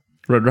talk about.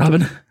 Red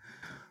Robin.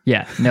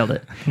 Yeah, nailed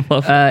it.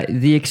 Love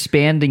The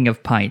expanding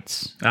of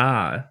pints.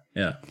 Ah,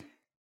 yeah.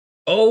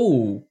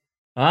 Oh,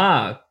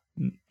 now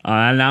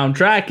I'm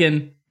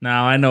tracking.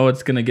 Now I know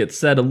it's gonna get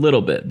said a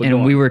little bit. But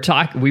And we were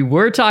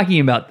talking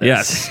about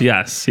this.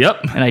 Yes, yep.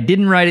 And I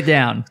didn't write it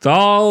down. It's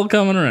all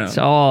coming around. It's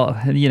all,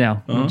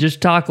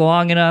 just talk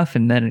long enough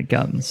and then it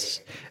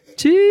comes.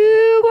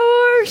 2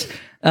 hours.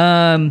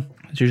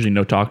 There's usually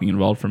no talking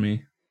involved for me.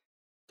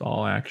 It's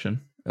all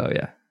action. Oh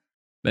yeah.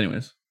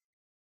 Anyways,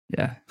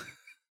 Yeah.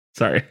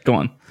 sorry. Go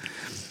on.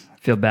 I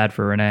feel bad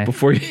for Renee.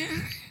 Before you,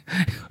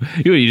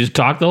 you just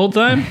talk the whole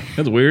time.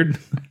 That's weird.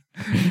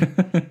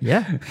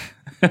 Yeah.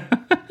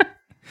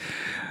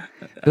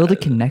 Build a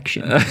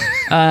connection. It's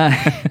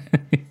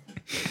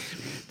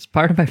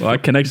part of my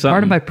connect something.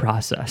 part of my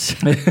process.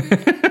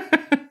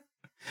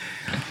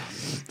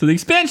 So the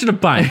expansion of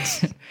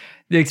pints.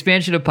 The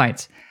expansion of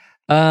pints.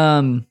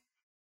 So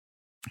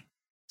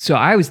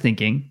I was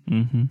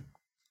thinking,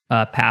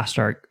 past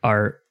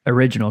our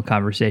original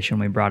conversation,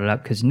 we brought it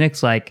up because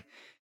Nick's like,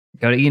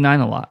 go to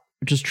E9 a lot,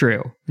 which is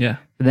true. Yeah.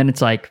 But then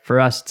it's like, for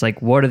us, it's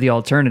like, what are the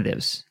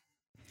alternatives?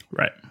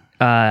 Right.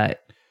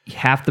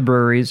 Half the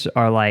breweries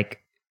are like,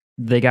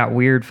 they got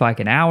weird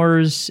fucking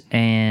hours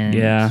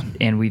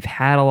and we've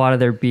had a lot of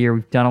their beer.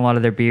 We've done a lot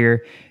of their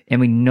beer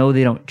and we know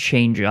they don't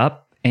change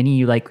up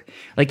any like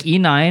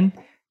E9.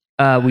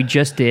 We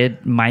just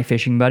did My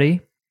Fishing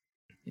Buddy.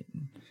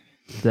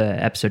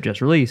 The episode just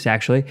released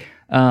actually.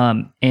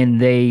 And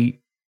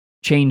they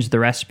changed the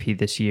recipe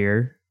this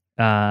year.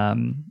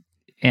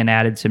 And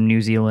added some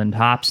New Zealand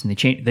hops and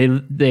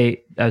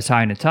I was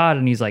talking to Todd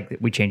and he's like,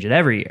 we change it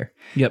every year.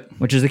 Yep.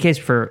 Which is the case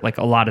for like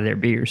a lot of their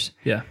beers.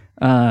 Yeah.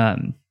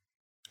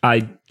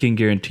 I can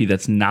guarantee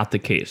that's not the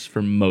case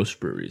for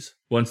most breweries.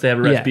 Once they have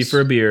a recipe for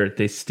a beer,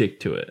 they stick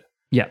to it.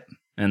 Yeah.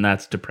 And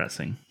that's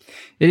depressing.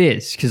 It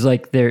is because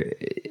like I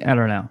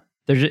don't know.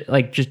 There's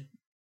like just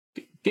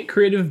get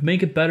creative,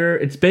 make it better.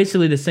 It's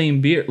basically the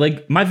same beer.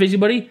 Like My Fishing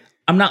Buddy,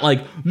 I'm not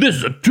like, this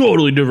is a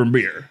totally different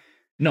beer.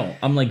 No,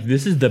 I'm like,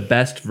 this is the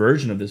best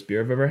version of this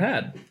beer I've ever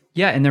had.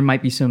 Yeah, and there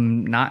might be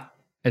some not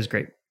as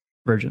great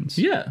versions.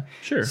 Yeah,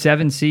 sure.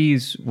 Seven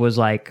Seas was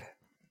like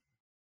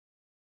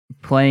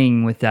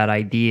playing with that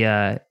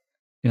idea,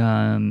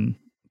 and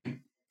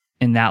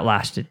that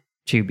lasted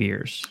 2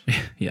 beers.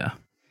 Yeah.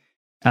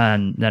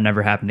 And that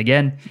never happened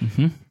again.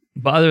 Mm-hmm.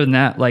 But other than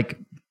that, like,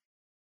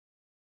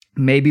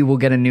 maybe we'll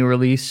get a new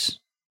release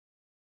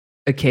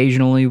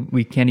occasionally.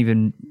 We can't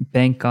even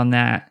bank on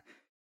that.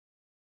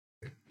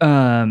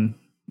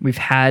 We've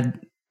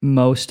had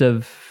most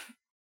of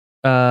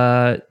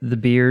the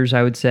beers,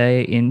 I would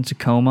say, in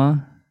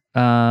Tacoma.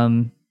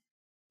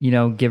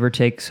 Give or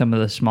take some of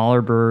the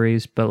smaller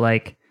breweries, but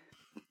like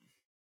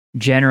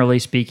generally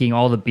speaking,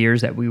 all the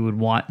beers that we would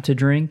want to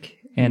drink.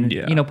 And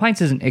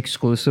pints isn't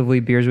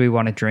exclusively beers we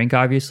want to drink,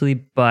 obviously,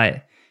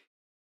 but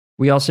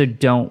we also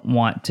don't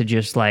want to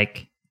just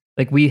like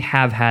we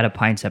have had a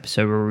pints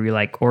episode where we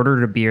like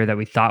ordered a beer that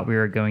we thought we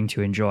were going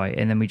to enjoy,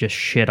 and then we just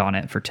shit on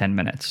it for 10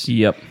 minutes.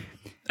 Yep.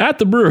 At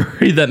the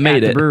brewery that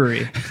made it. At the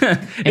brewery.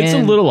 It's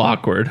a little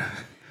awkward.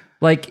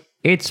 Like,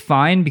 it's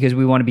fine because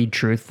we want to be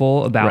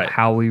truthful about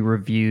how we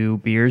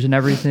review beers and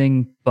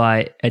everything,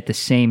 but at the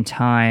same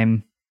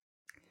time,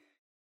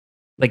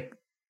 like,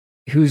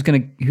 who's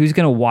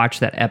gonna watch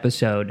that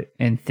episode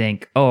and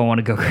think, oh, I want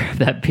to go grab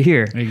that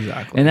beer?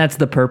 Exactly. And that's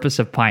the purpose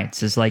of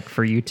pints, is like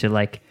for you to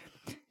like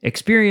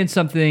experience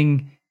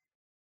something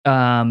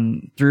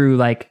through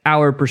like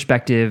our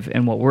perspective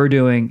and what we're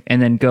doing,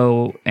 and then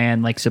go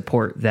and like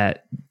support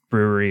that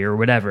brewery or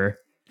whatever.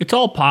 It's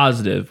all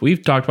positive.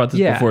 We've talked about this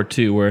before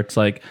too, where it's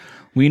like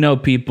we know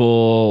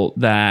people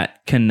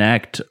that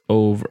connect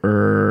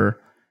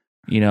over,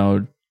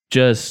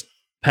 just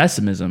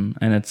pessimism.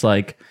 And it's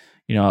like,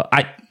 you know,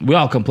 we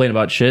all complain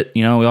about shit.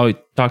 You know, we always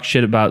talk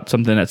shit about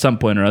something at some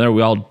point or other.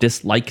 We all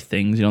dislike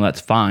things. You know,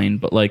 that's fine.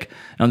 But like,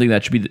 I don't think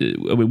that should be.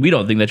 We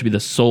don't think that should be the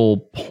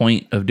sole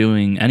point of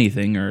doing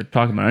anything or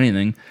talking about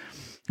anything.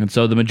 And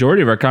so the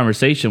majority of our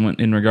conversation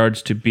in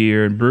regards to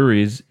beer and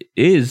breweries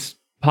is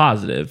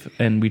positive,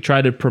 and we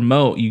try to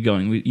promote you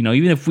going. You know,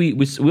 even if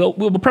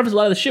we'll preface a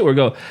lot of the shit where we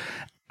go,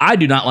 I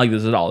do not like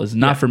this at all. This is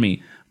not for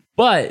me.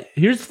 But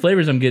here's the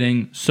flavors I'm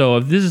getting. So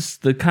if this is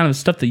the kind of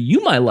stuff that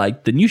you might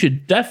like, then you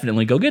should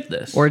definitely go get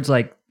this. Or it's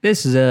like,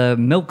 this is a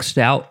milk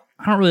stout.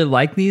 I don't really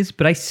like these,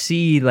 but I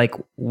see like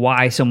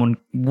why someone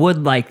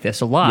would like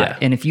this a lot. Yeah.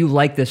 And if you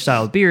like this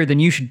style of beer, then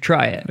you should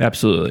try it.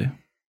 Absolutely.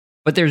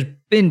 But there's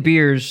been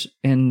beers,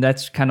 and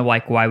that's kind of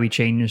like why we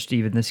changed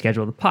even the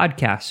schedule of the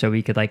podcast, so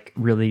we could like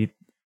really,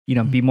 you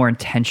know, be more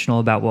intentional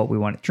about what we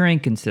want to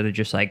drink instead of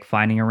just like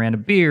finding a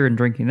random beer and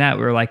drinking that.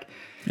 We're like,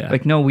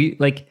 no, we're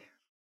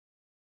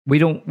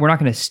not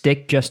going to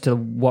stick just to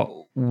what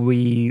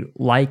we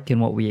like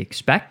and what we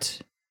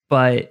expect,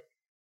 but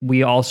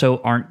we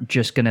also aren't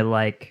just going to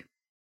like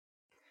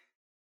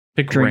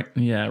drink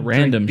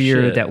random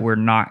beer shit that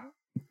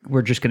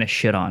we're just going to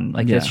shit on.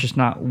 Like, that's just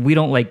not, we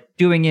don't like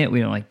doing it. We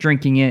don't like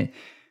drinking it.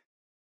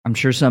 I'm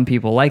sure some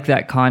people like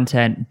that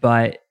content,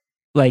 but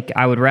like,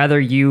 I would rather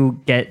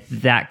you get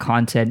that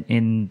content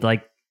in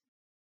like,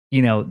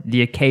 you know,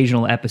 the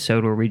occasional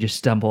episode where we just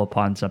stumble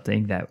upon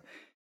something that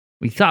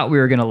we thought we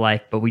were going to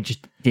like, but we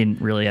just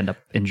didn't really end up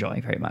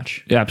enjoying very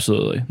much. Yeah,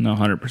 absolutely. No,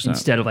 100%.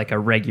 Instead of like a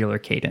regular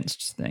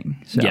cadenced thing.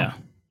 So, yeah.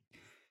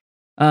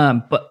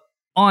 But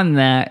on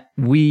that,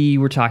 we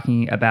were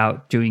talking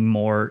about doing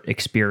more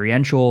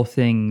experiential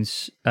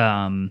things,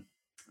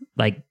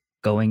 like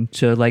going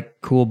to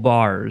like cool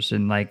bars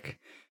and like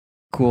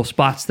cool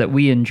spots that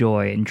we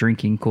enjoy and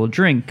drinking cool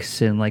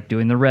drinks and like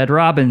doing the Red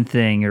Robin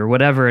thing or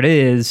whatever it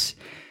is.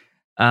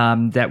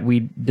 That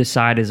we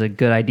decide is a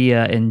good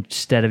idea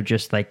instead of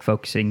just like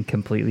focusing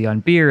completely on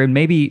beer. And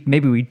maybe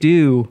we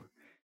do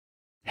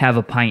have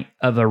a pint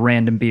of a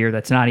random beer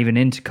that's not even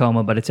in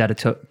Tacoma, but it's at a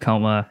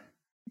Tacoma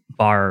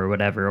bar or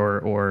whatever,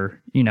 or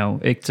you know,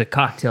 it's a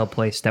cocktail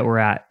place that we're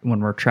at when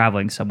we're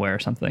traveling somewhere or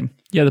something.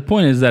 Yeah, the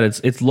point is that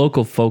it's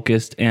local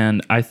focused,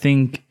 and I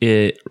think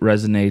it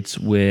resonates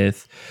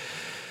with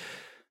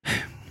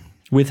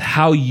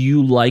how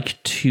you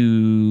like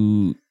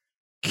to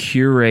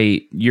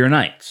curate your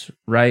nights,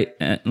 right?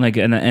 And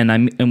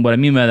what I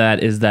mean by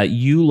that is that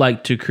you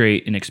like to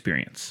create an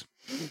experience,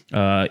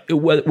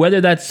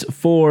 whether that's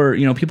for,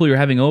 you know, people you're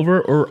having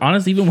over, or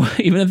honestly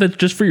even if it's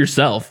just for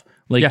yourself.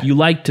 Like, you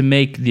like to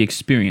make the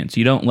experience.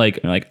 You don't like,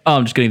 oh,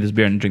 I'm just getting this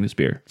beer and drink this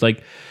beer. It's like,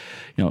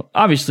 you know,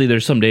 obviously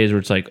there's some days where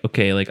it's like,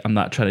 okay, like I'm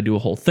not trying to do a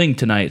whole thing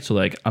tonight, so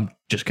like I'm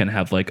just gonna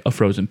have like a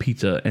frozen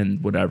pizza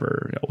and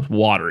whatever, you know,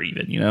 water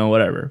even, you know,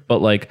 whatever.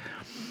 But like,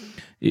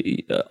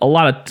 a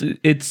lot of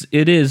it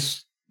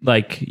is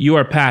like you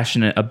are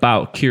passionate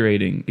about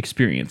curating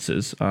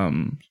experiences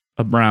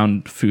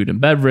around food and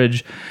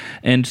beverage,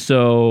 and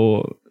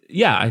so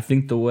yeah, I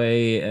think the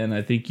way, and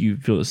I think you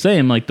feel the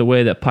same, like the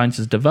way that Pints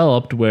has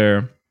developed,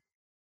 where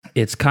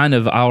it's kind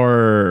of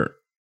our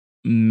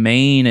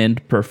main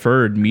and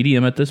preferred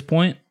medium at this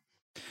point.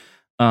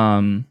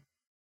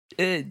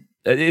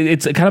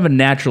 It's a kind of a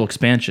natural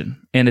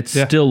expansion, and it's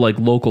still like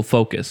local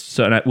focused.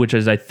 So, which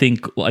is, I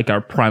think, like our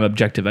prime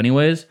objective,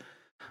 anyways.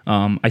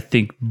 I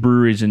think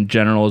breweries in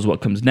general is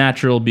what comes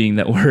natural, being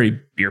that we're a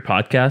beer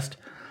podcast.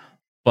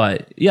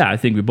 But yeah, I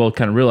think we both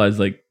kind of realized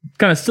like it's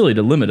kind of silly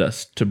to limit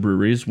us to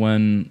breweries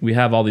when we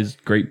have all these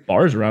great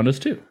bars around us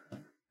too.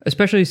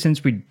 Especially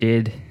since we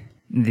did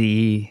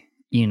the,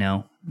 you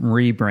know,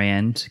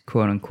 rebrand,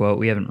 quote unquote.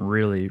 We haven't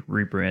really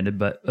rebranded,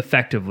 but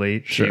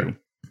effectively, sure.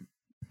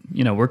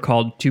 You know, we're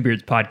called Two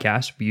Beards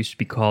Podcast. We used to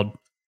be called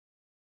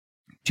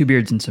Two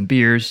Beards and Some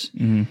Beers.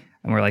 Mm-hmm.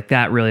 And we're like,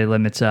 that really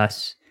limits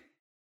us.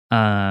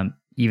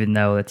 Even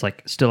though it's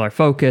like still our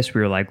focus,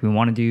 we were like, we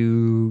want to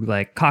do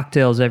like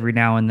cocktails every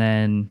now and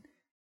then,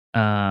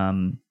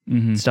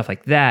 stuff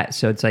like that.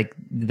 So it's like,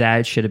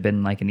 that should have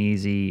been like an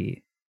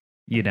easy,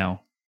 you know,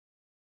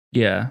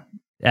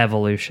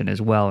 evolution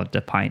as well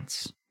into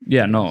Pints.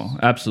 Yeah, no,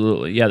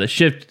 absolutely. Yeah, the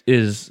shift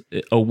is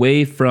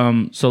away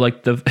from, so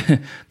like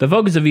the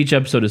focus of each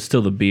episode is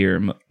still the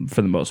beer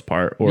for the most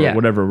part, or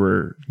whatever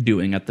we're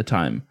doing at the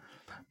time.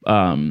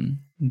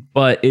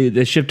 But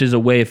the shift is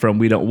away from,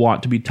 we don't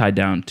want to be tied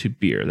down to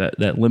beer.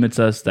 That limits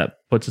us, that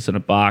puts us in a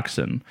box,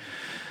 and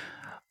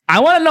I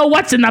want to know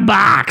what's in the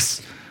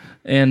box.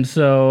 And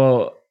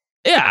so,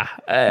 yeah.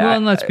 Well,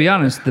 and let's be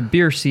honest, the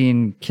beer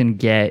scene can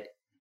get,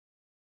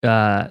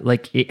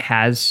 like, it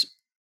has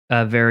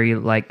a very,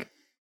 like,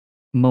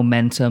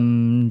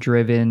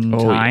 momentum-driven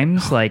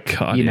times. Yeah. Like,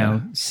 God, you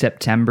know,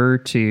 September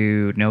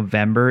to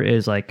November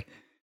is, like,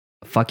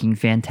 fucking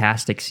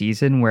fantastic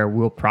season where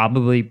we'll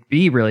probably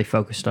be really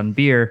focused on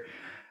beer.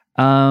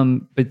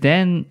 But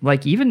then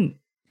like, even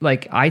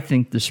like, I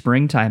think the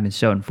springtime is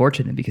so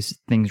unfortunate because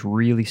things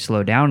really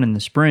slow down in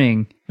the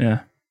spring. Yeah.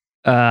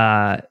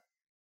 And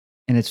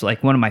it's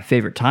like one of my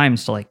favorite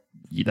times to like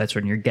that's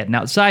when you're getting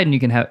outside and you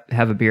can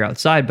have a beer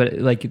outside. But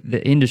like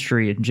the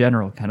industry in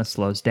general kind of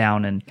slows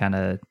down and kind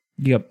of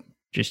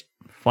just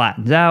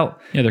flattens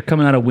out. Yeah, they're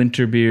coming out of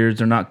winter beers.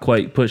 They're not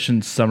quite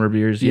pushing summer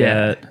beers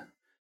yet.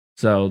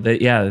 So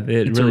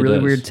it's a really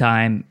weird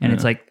time. And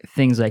it's like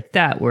things like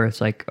that where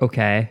it's like,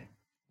 okay,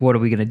 what are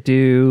we going to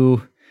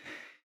do?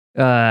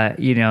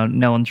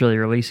 No one's really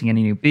releasing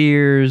any new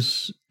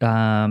beers.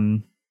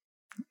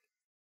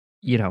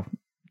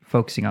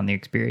 Focusing on the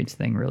experience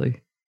thing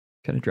really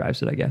kind of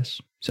drives it, I guess.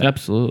 So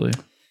Absolutely.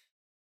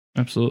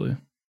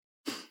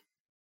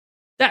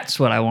 that's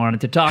what I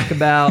wanted to talk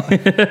about.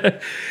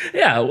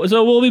 Yeah,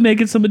 so we'll be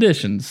making some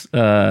additions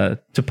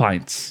to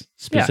pints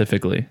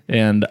specifically,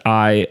 and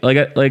I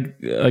said, I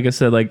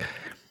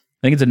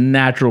think it's a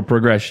natural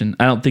progression.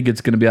 I don't think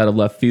it's going to be out of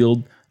left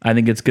field. I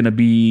think it's going to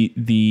be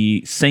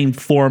the same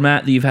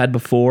format that you've had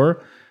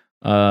before,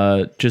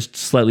 just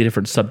slightly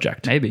different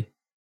subject. Maybe.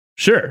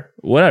 Sure,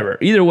 whatever.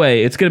 Either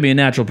way, it's going to be a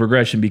natural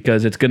progression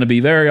because it's going to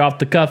be very off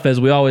the cuff as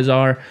we always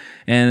are,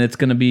 and it's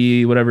going to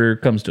be whatever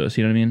comes to us.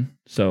 You know what I mean?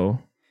 So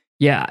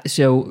yeah.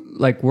 So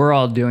like we're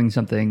all doing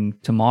something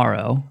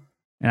tomorrow,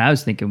 and I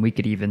was thinking we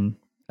could even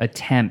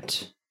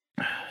attempt,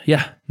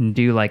 and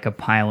do like a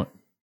pilot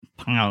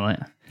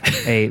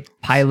pints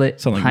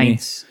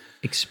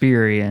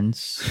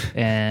experience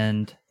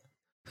and.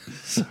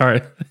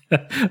 Sorry,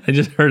 I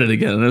just heard it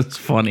again, and it's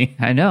funny.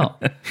 I know.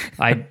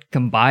 I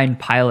combined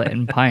pilot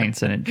and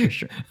pints, and it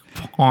just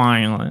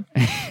pilot.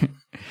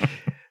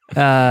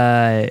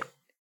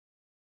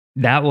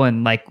 That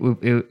one, like,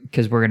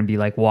 because we're gonna be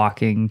like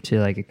walking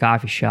to like a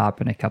coffee shop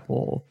and a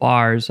couple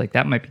bars, like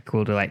that might be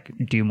cool to like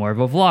do more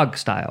of a vlog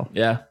style.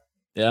 Yeah,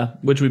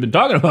 which we've been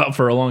talking about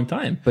for a long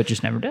time, but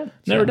just never did.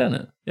 Never done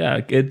it. Yeah,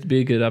 it'd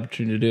be a good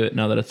opportunity to do it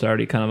now that it's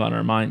already kind of on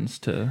our minds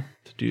to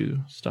do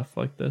stuff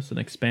like this and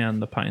expand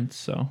the pints.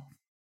 So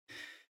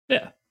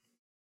yeah,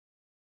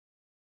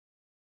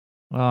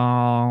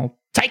 I'll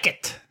take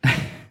it. Do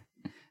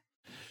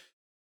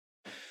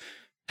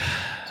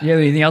you have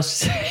anything else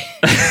to say?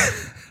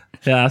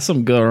 Yeah,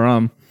 some good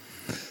rum.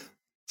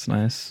 It's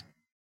nice.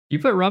 You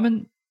put rum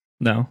in?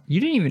 No, you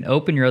didn't even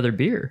open your other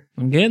beer.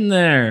 I'm getting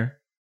there.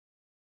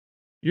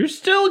 You're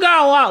still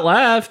got a lot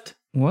left.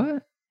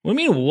 What do you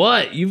mean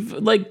what? You've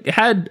like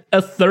had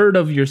a third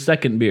of your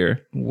second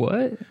beer.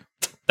 What?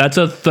 That's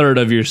a third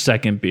of your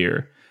second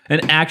beer.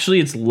 And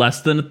actually, it's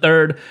less than a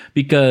third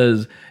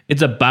because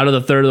it's about a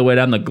third of the way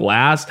down the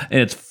glass,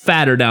 and it's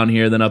fatter down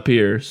here than up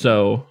here.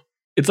 So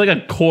it's like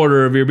a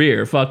quarter of your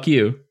beer. Fuck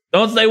you.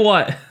 Don't say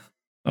what.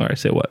 All right,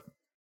 say what?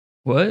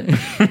 What?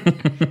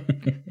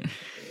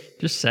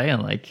 Just saying,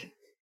 like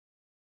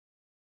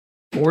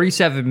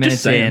 47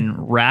 minutes in,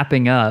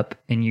 wrapping up,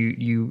 and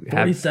you have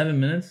 47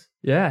 minutes?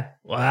 Yeah.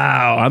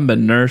 Wow, I've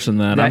been nursing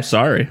that. I'm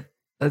sorry.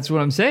 That's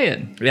what I'm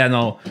saying. Yeah,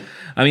 no.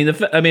 I mean,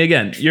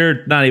 again,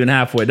 you're not even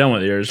halfway done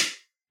with yours,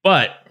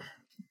 but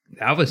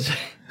that was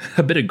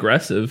a bit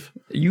aggressive.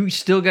 You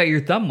still got your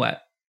thumb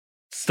wet.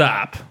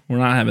 Stop. We're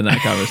not having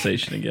that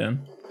conversation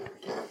again.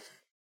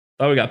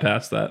 Oh, we got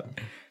past that.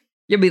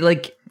 Yeah, but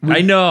like...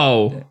 I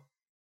know.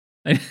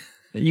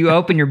 You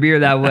open your beer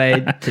that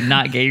way to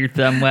not get your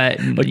thumb wet.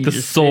 And like the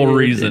sole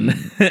reason.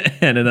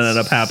 And it ended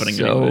up happening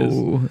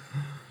anyways.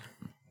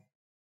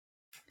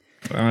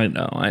 I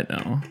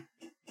know.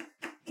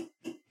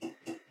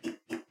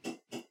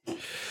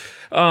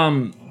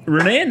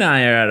 Renee and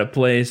I are at a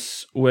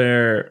place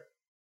where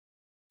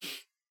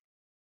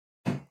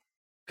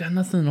got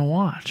nothing to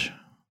watch.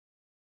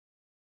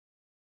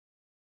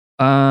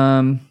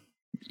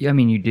 Yeah, I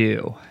mean, you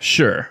do.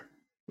 Sure.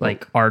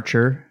 Like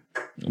Archer.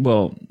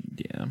 Well,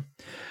 yeah.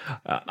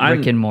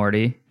 Rick and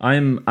Morty.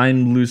 I'm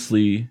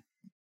loosely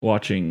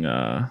watching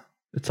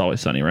It's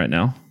Always Sunny right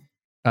now.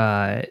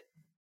 I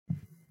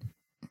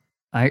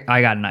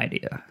got an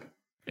idea.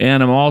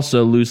 And I'm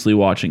also loosely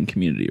watching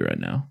Community right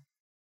now.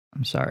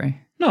 I'm sorry.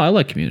 No, I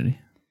like Community.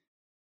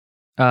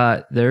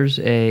 There's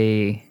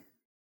a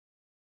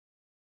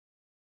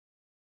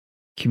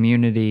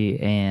Community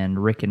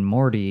and Rick and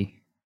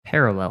Morty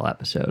parallel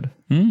episode.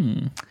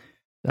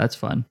 That's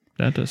fun.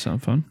 That does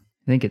sound fun.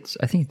 I think it's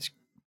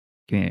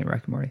Community and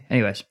Rick and Morty.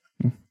 Anyways.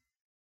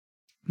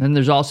 Then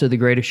there's also the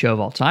greatest show of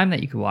all time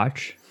that you could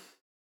watch.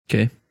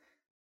 Okay.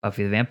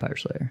 Buffy the Vampire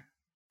Slayer.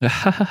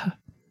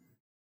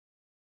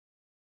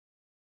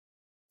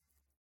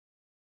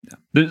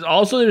 There's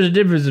a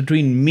difference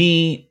between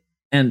me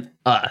and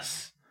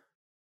us.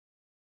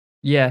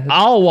 Yeah.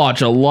 I'll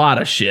watch a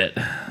lot of shit.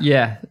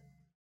 Yeah.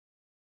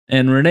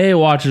 And Renee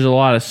watches a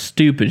lot of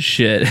stupid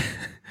shit.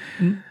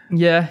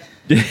 Yeah.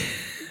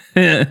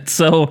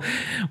 So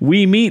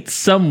we meet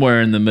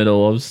somewhere in the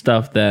middle of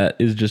stuff that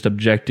is just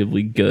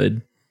objectively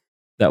good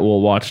that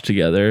we'll watch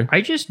together.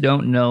 I just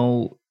don't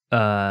know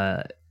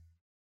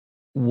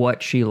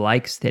what she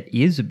likes that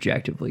is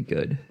objectively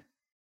good.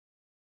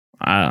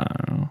 I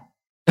don't know.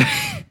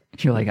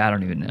 You're like, I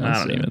don't even know. I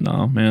don't even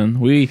know, man.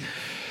 We've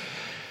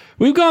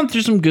gone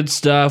through some good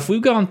stuff.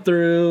 We've gone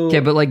through... Okay,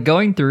 but like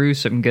going through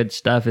some good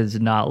stuff is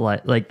not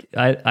like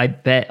I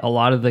bet a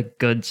lot of the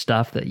good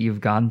stuff that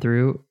you've gone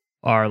through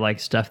are like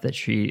stuff that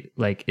she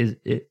like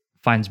it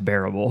finds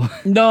bearable.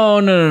 No.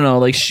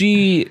 Like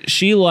she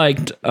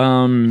liked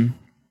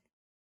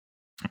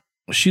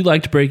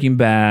Breaking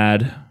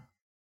Bad.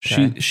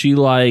 Okay. She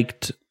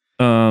liked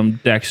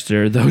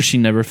Dexter, though she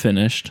never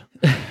finished.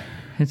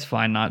 It's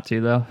fine not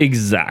to though.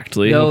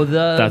 Exactly. No,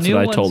 that's new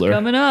what I told her.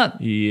 Coming up.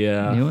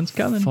 Yeah. New one's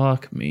coming.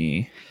 Fuck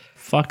me.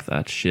 Fuck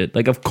that shit.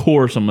 Like, of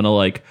course I'm gonna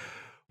like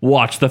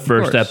watch the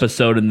first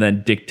episode and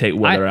then dictate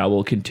whether I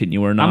will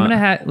continue or not. I'm gonna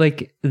have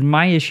like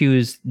my issue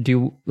is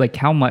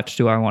how much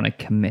do I want to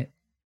commit?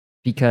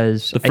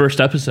 Because the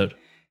first episode.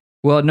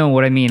 Well, no,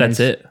 what I mean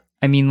that's it.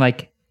 I mean,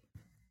 like,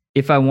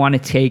 if I want to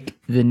take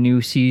the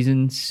new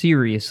season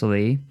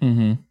seriously,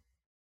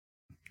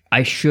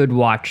 I should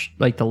watch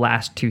like the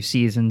last 2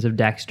 seasons of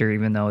Dexter,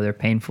 even though they're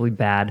painfully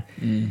bad.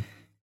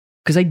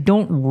 Because I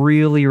don't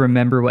really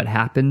remember what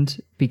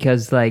happened.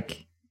 Because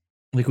like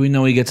we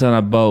know he gets on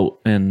a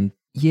boat and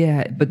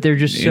yeah, but they're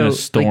just in a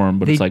storm.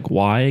 But it's like,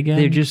 why again?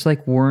 They just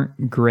like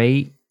weren't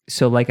great.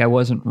 So like I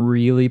wasn't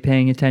really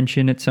paying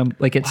attention at some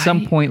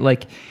point.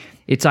 Like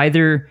it's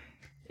either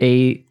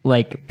a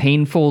like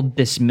painful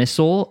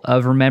dismissal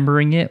of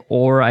remembering it,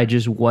 or I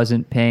just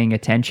wasn't paying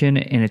attention,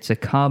 and it's a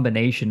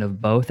combination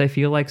of both. I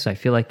feel like so. I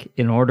feel like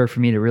in order for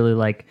me to really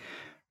like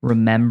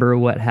remember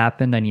what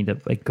happened, I need to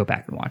like go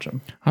back and watch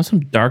them. How's some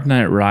Dark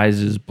Knight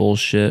Rises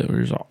bullshit? Where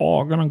he's like,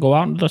 I'm gonna go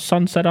out into the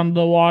sunset under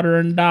the water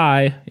and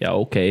die. Yeah,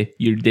 okay,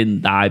 you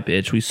didn't die,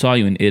 bitch. We saw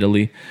you in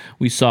Italy.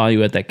 We saw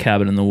you at that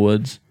cabin in the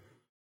woods.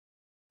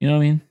 You know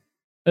what I mean?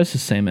 That's the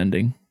same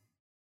ending.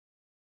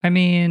 I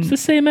mean, it's the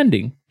same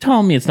ending.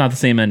 Tell me it's not the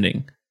same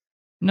ending.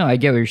 No, I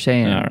get what you're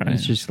saying. All right.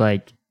 It's just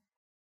like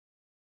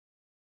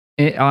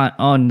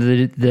on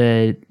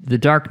the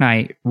Dark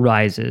Knight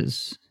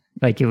Rises.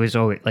 Like it was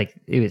always like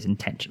it was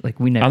intentional. Like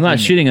we never. I'm not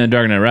shitting on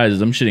Dark Knight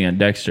Rises. I'm shitting on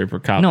Dexter for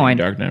copying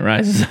Dark Knight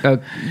Rises.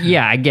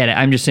 Yeah, I get it.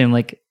 I'm just saying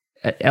like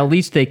at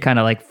least they kind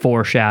of like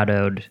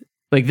foreshadowed.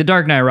 Like the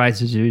Dark Knight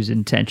Rises was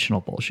intentional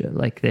bullshit.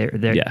 Like they're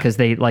because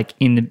they like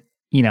in the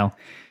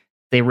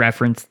they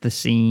referenced the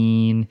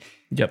scene.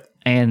 Yep.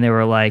 And they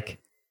were like,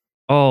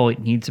 oh, it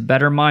needs a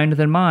better mind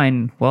than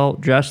mine. Well,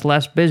 just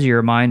less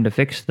busier mind to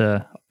fix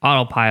the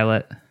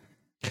autopilot.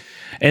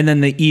 And then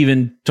they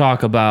even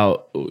talk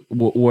about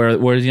where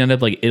does he end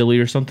up, like Italy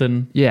or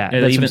something? Yeah,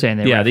 and that's what I'm saying.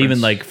 They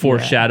even like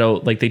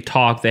foreshadow, like they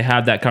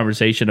have that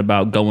conversation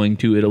about going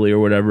to Italy or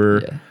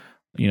whatever.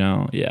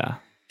 Yeah.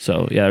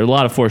 So yeah, there's a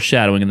lot of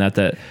foreshadowing in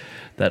that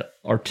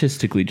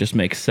artistically just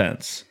makes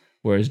sense.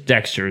 Whereas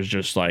Dexter is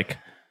just like,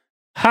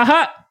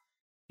 haha,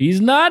 he's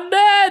not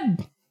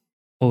dead.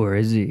 Or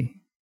is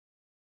he?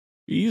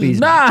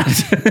 He's not.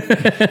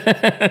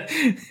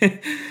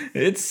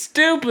 It's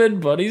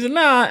stupid, but he's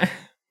not.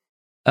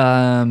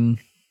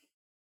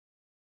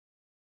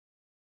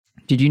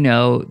 Did you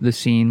know the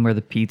scene where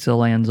the pizza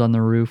lands on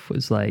the roof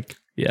was like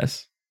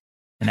yes,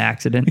 an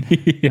accident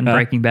in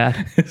Breaking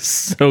Bad? It's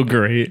so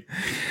great.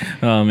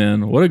 Oh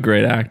man, what a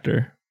great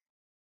actor.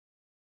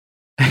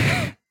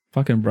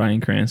 Fucking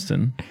Bryan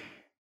Cranston.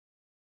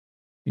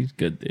 He's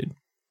good, dude.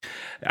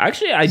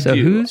 Actually, I do. So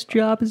whose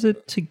job is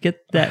it to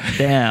get that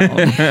down?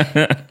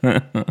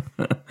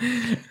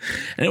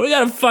 And we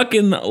got a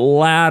fucking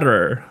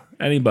ladder.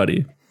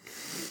 Anybody?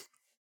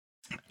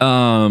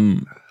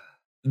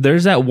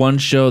 There's that one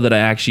show that I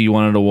actually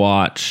wanted to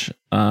watch.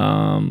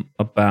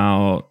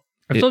 About.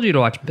 I've told you to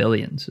watch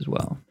Billions as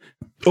well.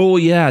 Oh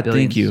yeah,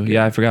 Billions thank you.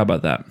 Yeah, I forgot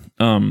about that.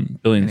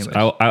 Billions.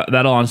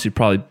 That'll honestly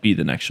probably be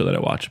the next show that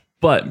I watch.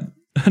 But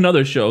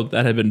another show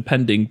that had been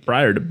pending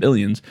prior to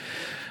Billions,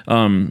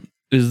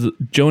 is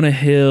Jonah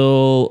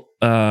Hill,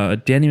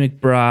 Danny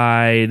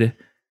McBride,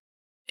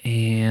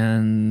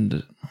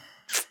 and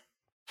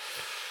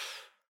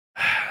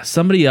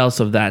somebody else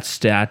of that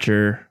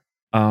stature.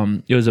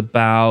 It was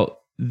about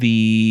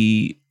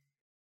they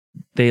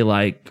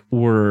like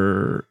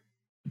were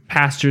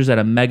pastors at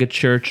a mega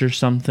church or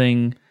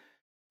something.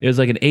 It was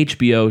like an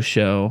HBO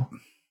show.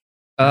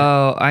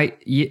 Oh,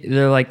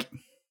 they're like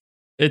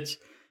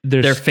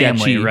their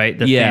family, right?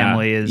 The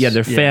family is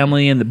their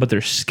family, but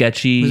they're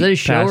sketchy. Was that a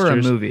show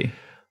pastors. or a movie?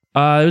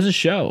 It was a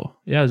show.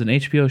 Yeah, it was an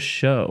HBO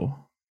show.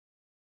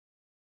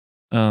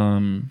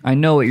 I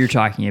know what you're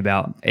talking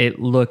about. It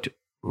looked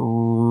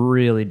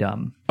really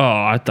dumb. Oh,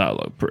 I thought it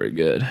looked pretty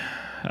good.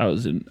 I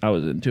was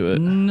into it.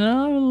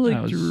 No, it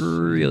looked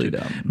really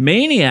dumb.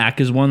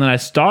 Maniac is one that I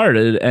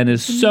started and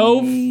is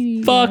so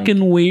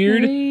fucking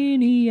weird.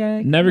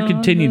 Maniac, Never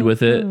continued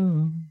with it.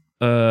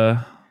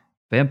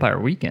 Vampire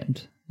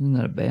Weekend. Isn't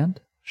that a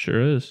band?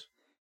 Sure is.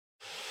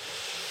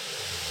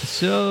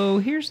 So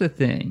here's the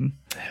thing.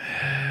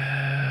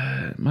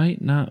 It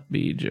might not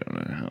be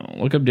Jonah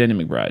Hill. Look up Danny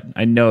McBride.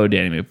 I know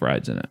Danny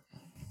McBride's in it.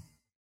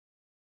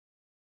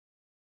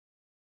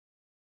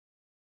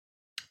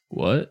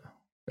 What?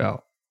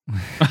 Oh.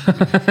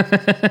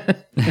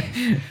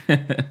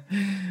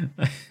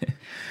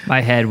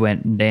 My head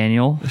went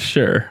Daniel.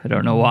 Sure. I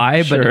don't know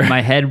why, but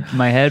my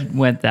head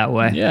went that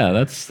way. Yeah,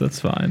 that's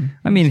fine.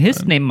 I mean,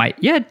 his name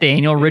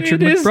Daniel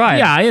Richard McBride.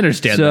 Yeah, I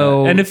understand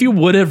that. And if you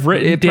would have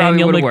written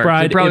Daniel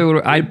McBride, it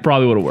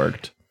probably would have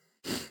worked.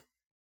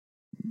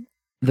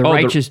 The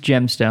Righteous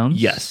Gemstones.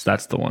 Yes,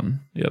 that's the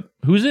one. Yep.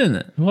 Who's in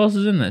it? Who else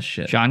is in this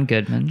shit? John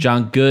Goodman.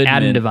 John Goodman.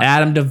 Adam Devine.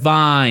 Adam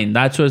Devine.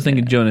 That's what I was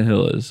thinking Jonah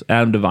Hill is.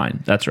 Adam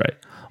Devine. That's right.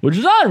 Which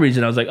is odd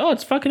reason. I was like, oh,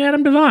 it's fucking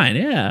Adam Devine.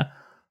 Yeah.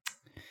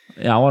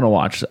 Yeah, I want to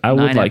watch. I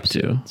would like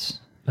to.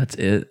 That's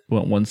it.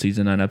 What, 1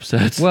 season, 9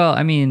 episodes? Well,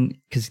 I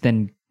mean, because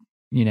then,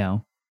 you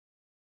know,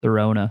 the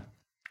Rona.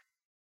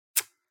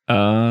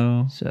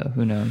 Oh. So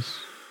who knows?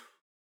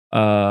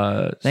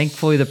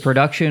 Thankfully, the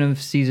production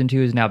of season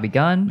 2 has now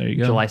begun. There you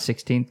go. July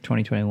 16th,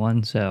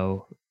 2021.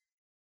 So,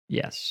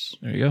 yes.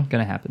 There you go.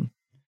 Gonna happen.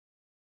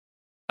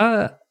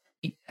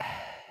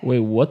 Wait,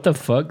 what the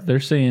fuck? They're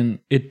saying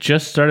it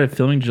just started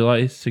filming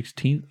July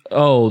 16th?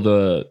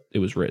 Oh, it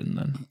was written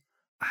then.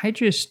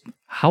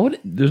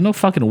 There's no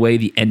fucking way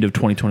the end of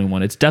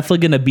 2021. It's definitely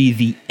going to be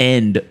the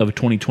end of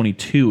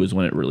 2022 is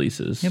when it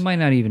releases. It might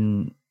not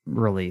even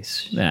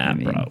release. Nah,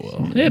 probably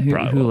will. It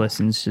probably who will.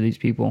 listens to these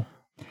people?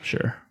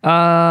 Sure.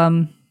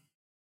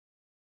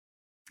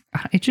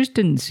 It just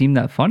didn't seem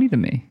that funny to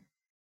me.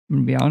 I'm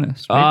gonna be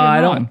honest. Maybe I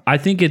I'm don't. I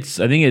think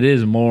it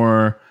is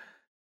more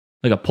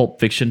like a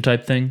Pulp Fiction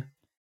type thing.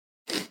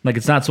 Like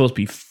it's not supposed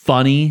to be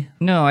funny.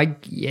 No,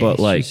 but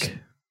like, just,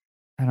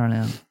 I don't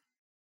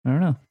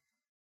know.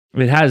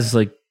 It has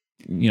like,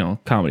 you know,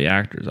 comedy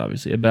actors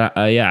obviously, but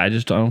yeah, I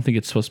don't think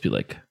it's supposed to be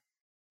like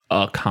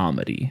a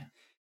comedy.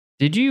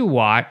 Did you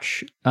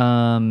watch?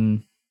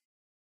 I'm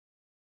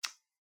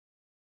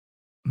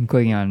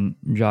clicking on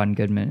John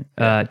Goodman.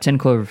 10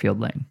 Cloverfield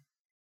Lane.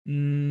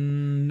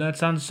 That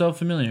sounds so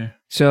familiar.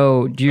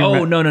 So do you?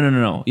 Oh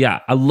no! Yeah,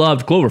 I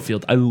loved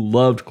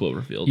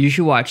Cloverfield. You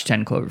should watch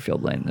 10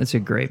 Cloverfield Lane. That's a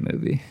great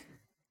movie.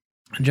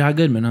 John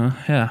Goodman, huh?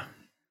 Yeah,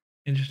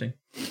 interesting.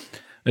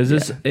 Is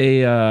this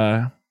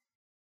a?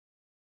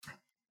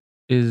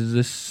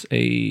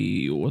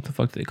 What the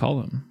fuck do they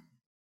call them?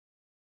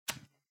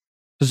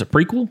 Is this a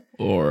prequel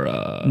or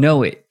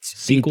no? It's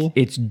sequel.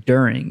 It's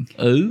during.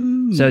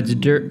 Oh, so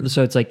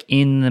it's like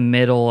in the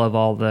middle of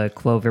all the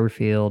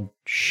Cloverfield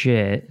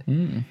shit.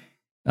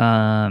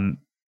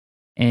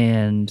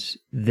 And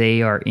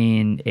they are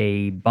in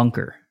a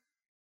bunker.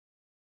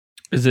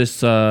 Is this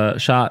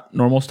shot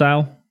normal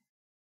style?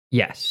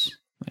 Yes.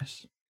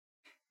 Nice.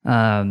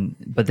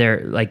 But they're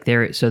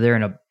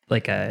in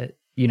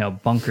a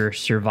bunker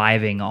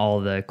surviving all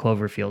the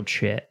Cloverfield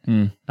shit.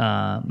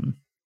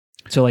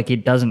 So like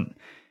it doesn't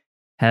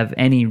have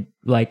any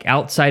like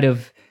outside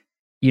of,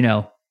 you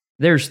know,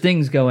 there's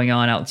things going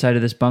on outside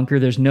of this bunker.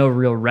 There's no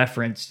real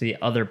reference to the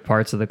other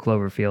parts of the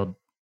Cloverfield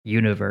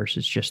universe.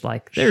 It's just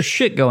like there's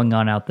shit going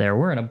on out there.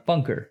 We're in a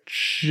bunker.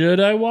 Should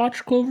I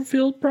watch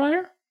Cloverfield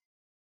prior?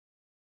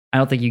 I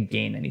don't think you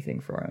gain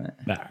anything from it.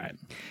 All right.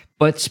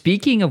 But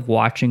speaking of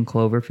watching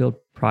Cloverfield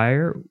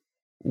prior,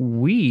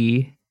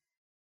 we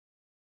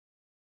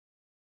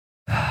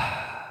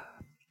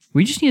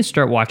just need to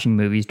start watching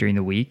movies during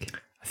the week.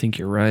 I think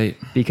you're right.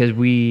 Because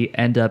we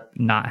end up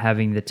not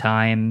having the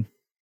time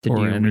to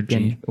do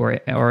energy.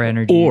 Weekend, or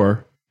energy.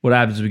 Or what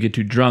happens is we get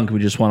too drunk and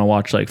we just want to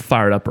watch like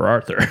Fired Up or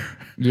Arthur.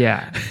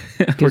 Yeah.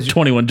 Or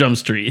 21 Jump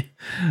Street.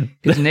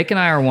 Because Nick and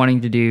I are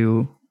wanting to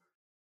do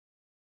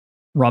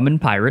Rum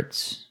and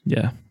Pirates.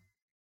 Yeah.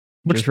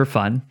 Just for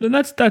fun. And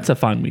that's a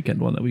fun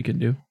weekend one that we can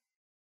do.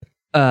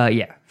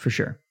 Yeah, for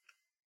sure.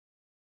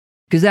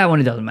 Because that one,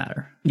 it doesn't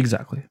matter.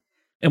 Exactly.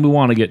 And we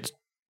want to get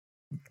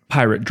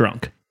pirate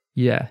drunk.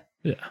 Yeah.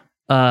 Yeah.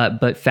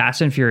 But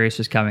Fast and Furious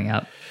is coming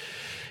up.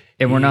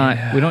 And we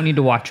don't need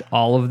to watch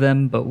all of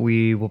them, but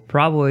we will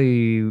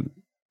probably,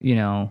 you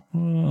know.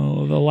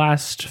 Oh, the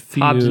last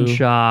few. Hobbs and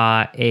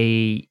Shaw,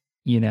 8,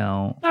 you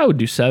know. I would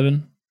do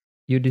 7.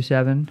 You'd do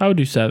 7? I would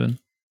do 7.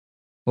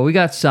 Well, we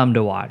got some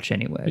to watch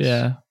anyways.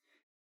 Yeah.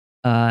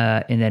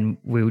 And then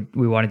we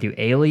want to do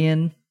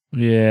Alien.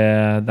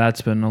 Yeah,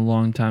 that's been a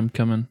long time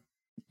coming.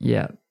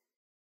 Yeah.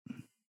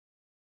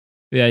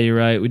 Yeah, you're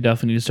right. We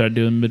definitely need to start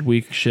doing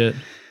midweek shit.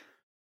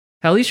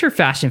 At least for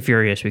Fast and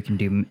Furious, we can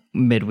do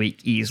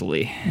midweek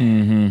easily.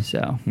 Mm-hmm.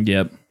 So.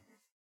 Yep.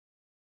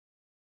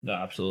 No,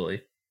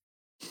 absolutely.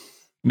 I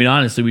mean,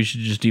 honestly, we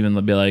should just even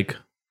be like,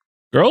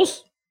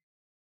 girls,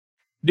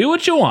 do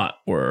what you want.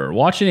 We're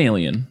watching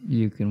Alien.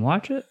 You can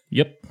watch it.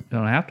 Yep.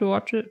 Don't have to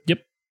watch it. Yep.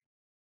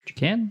 But you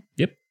can.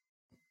 Yep.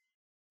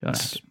 Don't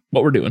have to.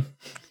 What we're doing.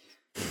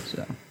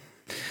 So.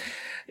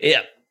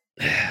 Yeah.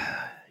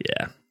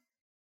 Yeah.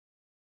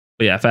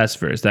 But yeah, Fast and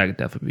Furious, that could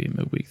definitely be a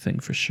midweek thing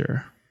for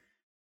sure.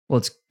 Well,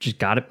 it's just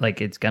got it.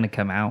 Like, it's going to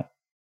come out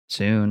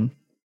soon,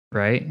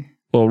 right?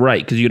 Well,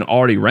 right, because you can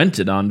already rent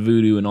it on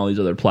Vudu and all these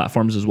other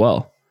platforms as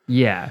well.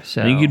 Yeah,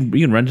 so and you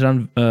can rent it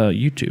on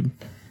YouTube,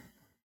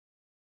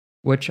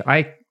 which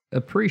I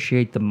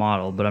appreciate the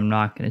model, but I'm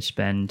not going to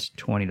spend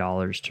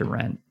 $20 to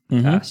rent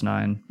Fast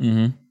 9.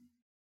 Mm-hmm.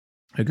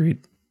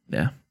 Agreed.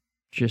 Yeah,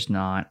 just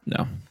not.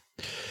 No.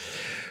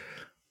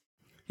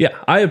 Yeah,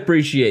 I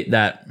appreciate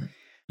that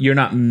you're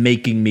not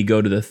making me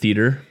go to the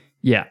theater.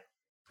 Yeah,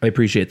 I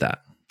appreciate that.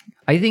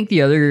 I think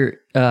the other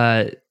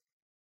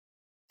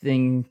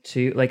thing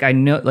too, like I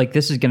know, like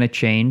this is going to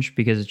change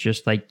because it's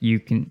just like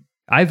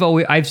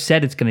I've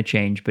said it's going to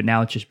change, but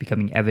now it's just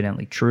becoming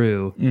evidently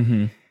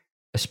true,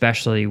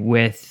 especially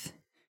with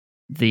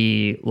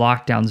the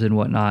lockdowns and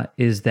whatnot,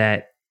 is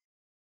that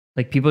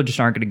like people just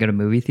aren't going to go to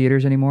movie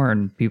theaters anymore.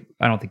 And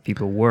I don't think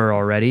people were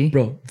already.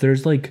 Bro,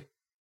 there's like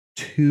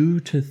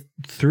 2 to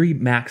 3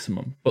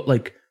 maximum, but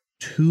like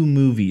 2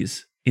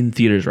 movies in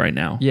theaters right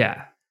now.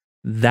 Yeah.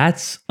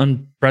 That's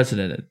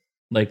unprecedented.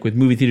 Like with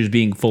movie theaters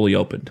being fully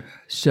opened.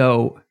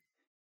 So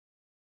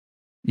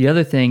the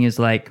other thing is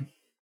like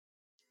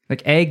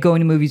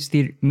going to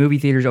movie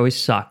theaters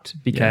always sucked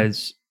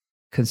because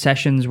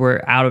concessions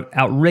were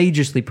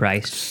outrageously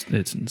priced.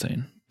 It's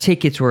insane.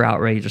 Tickets were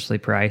outrageously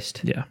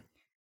priced. Yeah.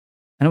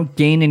 I don't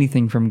gain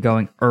anything from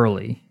going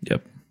early.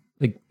 Yep.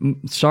 Like,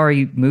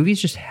 sorry,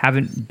 movies just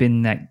haven't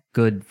been that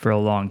good for a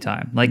long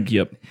time. Like,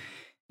 yep.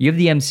 You have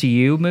the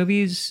MCU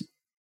movies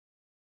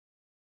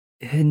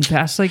in the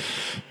past like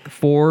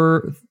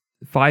 4-5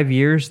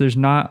 years. There's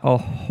not a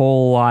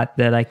whole lot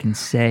that I can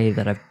say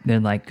that I've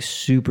been like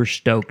super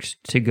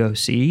stoked to go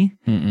see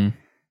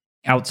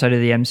outside of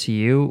the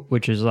MCU,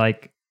 which is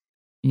like,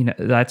 you know,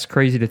 that's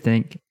crazy to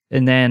think.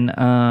 And then,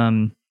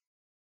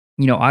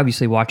 you know,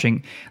 obviously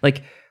watching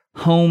like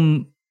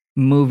home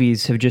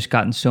movies have just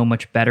gotten so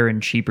much better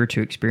and cheaper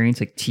to experience.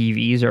 Like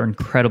TVs are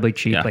incredibly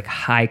cheap. Like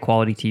high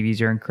quality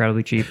TVs are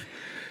incredibly cheap.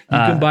 You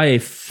can buy a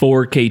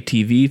 4K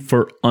TV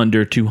for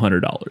under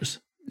 $200.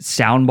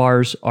 Sound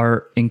bars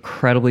are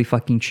incredibly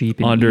fucking cheap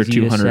and under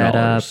easy to set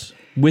up.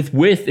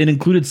 With an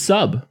included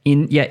sub.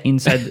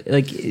 Inside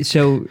like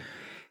so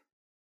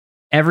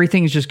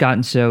everything's just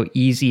gotten so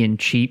easy and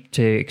cheap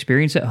to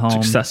experience at home.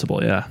 It's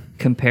accessible, yeah.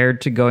 Compared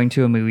to going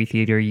to a movie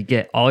theater, you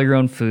get all your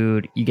own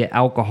food, you get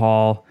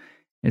alcohol.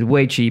 It's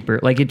way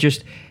cheaper. Like it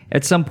just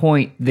at some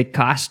point the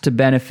cost to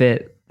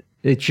benefit,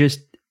 it's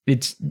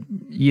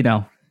you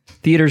know,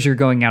 theaters are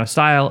going out of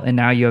style, and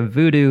now you have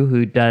Vudu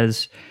who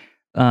does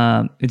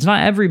it's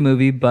not every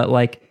movie, but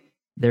like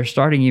they're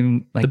starting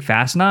even like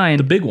Fast 9.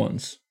 The big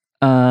ones.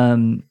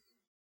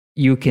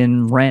 You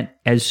can rent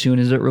as soon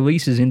as it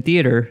releases in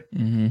theater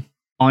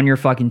on your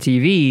fucking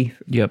TV.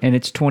 Yep. And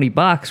it's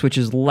 $20, which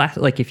is less.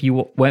 Like if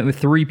you went with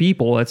 3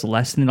 people, that's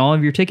less than all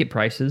of your ticket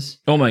prices.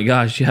 Oh my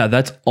gosh, yeah,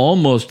 that's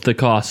almost the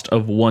cost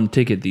of one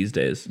ticket these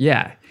days.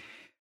 Yeah.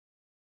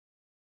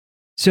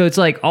 So it's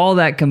like all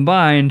that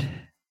combined,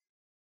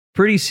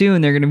 pretty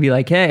soon they're going to be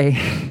like, hey,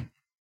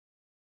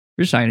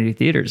 we're just not going to do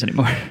theaters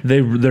anymore.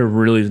 They're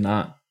really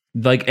not.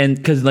 Like, and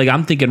because like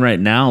I'm thinking right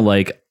now,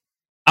 like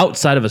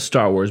outside of a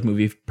Star Wars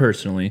movie,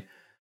 personally,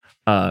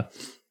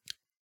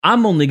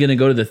 I'm only going to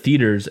go to the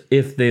theaters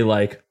if they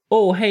like,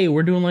 oh, hey,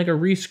 we're doing like a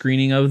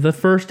rescreening of the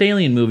first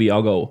Alien movie.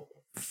 I'll go,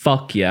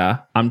 fuck yeah.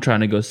 I'm trying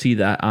to go see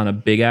that on a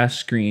big ass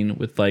screen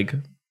with like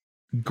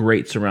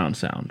great surround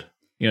sound.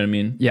 You know what I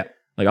mean? Yeah.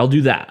 Like I'll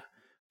do that.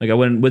 Like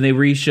when they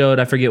re-showed,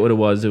 I forget what it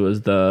was. It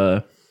was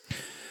probably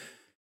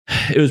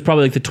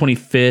like the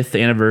 25th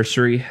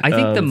anniversary. I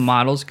think the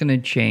model's going to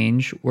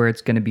change where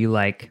it's going to be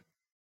like,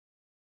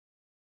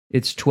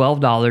 it's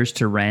 $12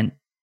 to rent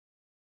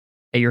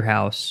at your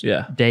house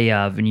day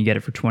of, and you get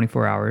it for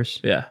 24 hours.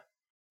 Yeah.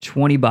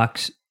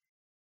 $20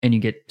 and you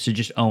get to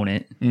just own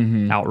it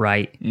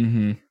outright.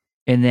 And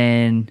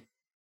then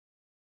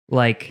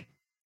like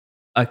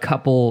a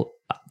couple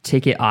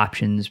ticket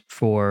options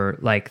for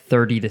like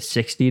 $30 to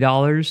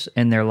 $60,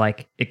 and they're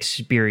like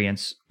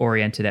experience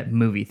oriented at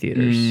movie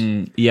theaters.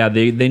 Yeah,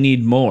 they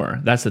need more.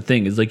 That's the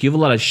thing, is like you have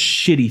a lot of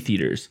shitty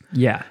theaters.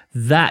 Yeah.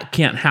 That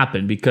can't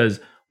happen,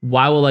 because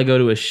why will I go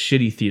to a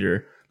shitty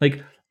theater?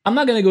 Like, I'm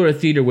not going to go to a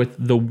theater with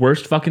the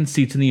worst fucking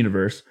seats in the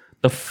universe.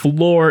 The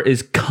floor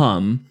is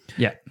cum.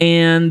 Yeah.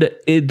 And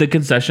the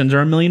concessions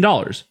are $1 million.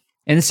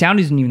 And the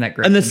sound isn't even that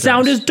great. And the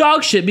sound is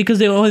dog shit because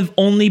they have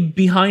only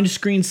behind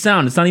screen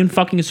sound. It's not even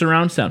fucking a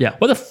surround sound. Yeah.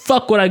 Why the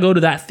fuck would I go to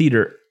that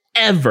theater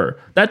ever?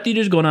 That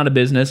theater's going out of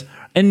business.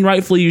 And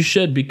rightfully you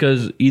should,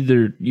 because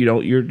either, you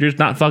know, you're just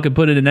not fucking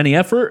putting in any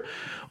effort,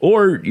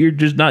 or you're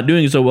just not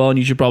doing so well and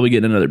you should probably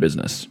get in another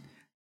business.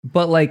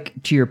 But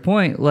like, to your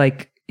point,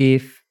 like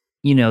if,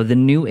 you know, the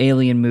new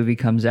Alien movie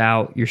comes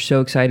out, you're so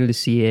excited to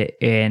see it,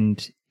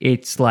 and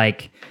it's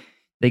like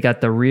they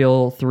got the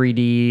real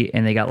 3D,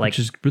 and they got like, which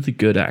is really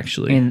good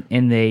actually.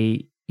 And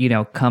they, you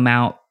know, come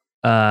out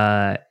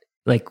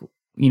like,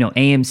 you know,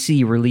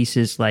 AMC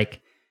releases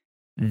like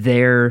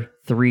their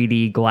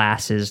 3D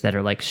glasses that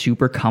are like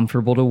super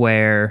comfortable to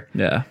wear.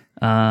 Yeah.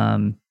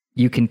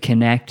 You can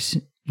connect,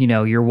 you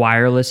know, your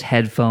wireless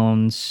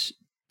headphones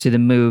to the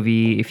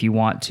movie if you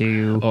want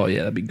to. Oh yeah,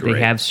 that'd be great. They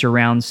have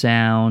surround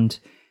sound.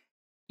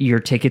 Your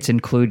tickets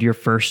include your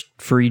first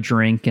free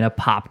drink and a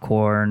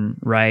popcorn,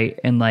 right?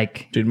 And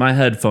like, dude, my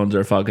headphones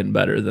are fucking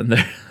better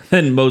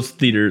than most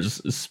theaters'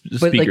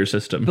 speaker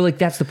system. But like,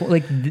 that's the point.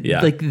 Like,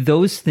 like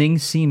those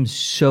things seem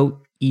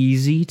so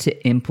easy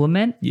to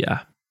implement.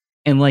 Yeah,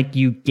 and like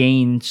you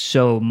gain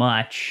so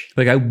much.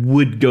 Like I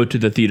would go to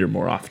the theater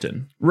more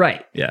often.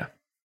 Right. Yeah.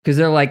 Because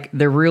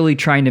they're really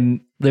trying to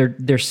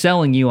they're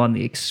selling you on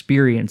the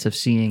experience of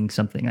seeing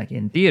something like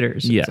in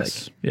theaters. Yes.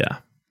 Like, yeah.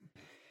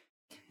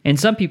 And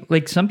some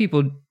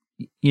people,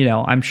 you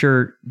know, I'm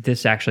sure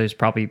this actually is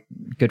probably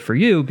good for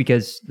you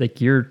because like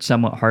you're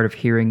somewhat hard of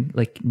hearing,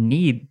 like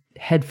need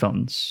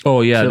headphones.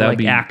 Oh yeah, to that would like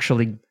be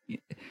actually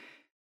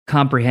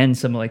comprehend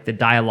some of like the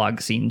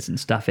dialogue scenes and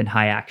stuff in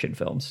high action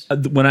films.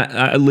 when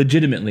I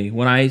legitimately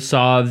when I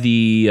saw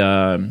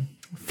the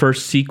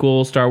first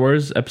sequel, Star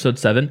Wars Episode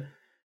 7,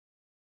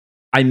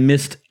 I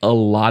missed a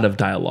lot of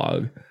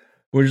dialogue.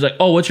 We're just like,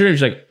 oh, what's your name?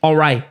 She's like, all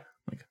right.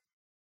 Like,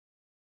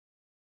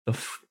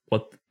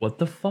 what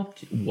the fuck?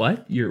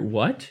 What? You're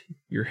what?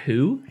 You're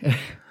who? I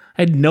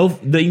had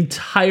the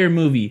entire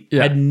movie, I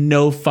had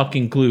no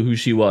fucking clue who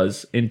she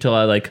was until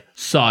I like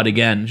saw it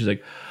again. She's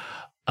like,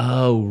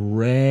 oh,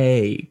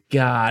 Ray,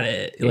 got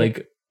it.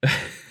 Like,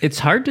 it's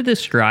hard to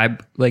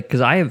describe, like, because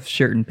I have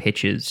certain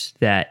pitches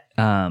that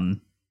I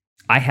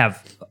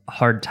have a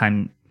hard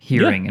time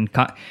hearing, and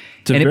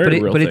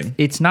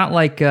it's not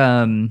like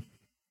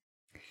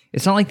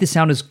it's not like the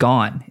sound is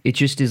gone. It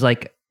just is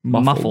like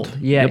muffled.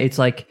 Yeah,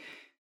 Yep.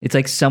 It's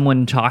like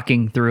someone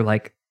talking through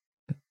like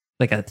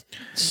a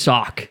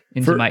sock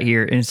into my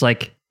ear, and it's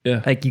like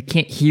you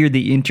can't hear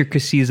the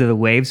intricacies of the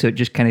waves, so it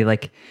just kind of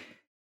like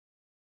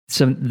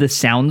the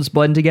sounds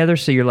blend together.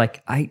 So you're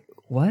like,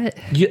 what?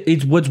 Yeah,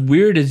 it's what's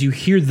weird is you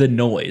hear the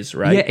noise,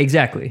 right? Yeah,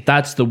 exactly.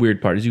 That's the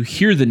weird part is you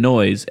hear the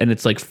noise, and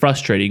it's like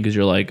frustrating because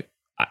you're like,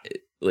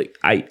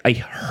 I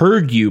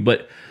heard you,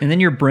 but and then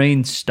your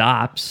brain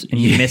stops and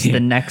you miss the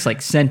next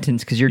like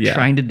sentence because you're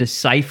trying to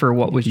decipher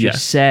what was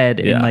just said,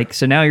 and like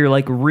so now you're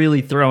like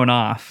really thrown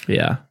off.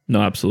 Yeah,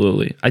 no,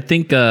 absolutely. I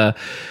think for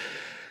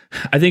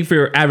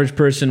your average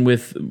person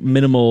with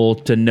minimal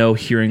to no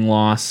hearing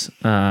loss,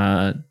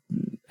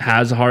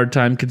 has a hard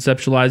time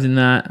conceptualizing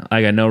that.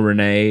 Like I know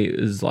Renee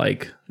is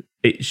like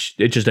it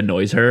just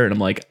annoys her, and I'm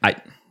like I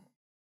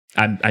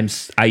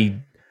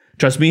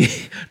trust me,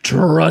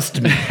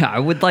 I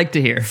would like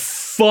to hear.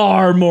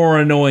 Far more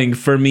annoying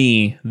for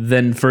me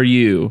than for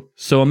you.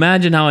 So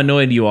imagine how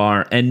annoyed you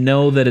are and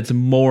know that it's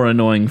more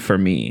annoying for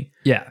me.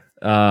 Yeah.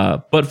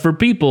 But for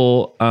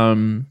people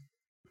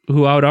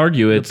who I would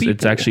argue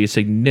it's actually a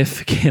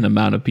significant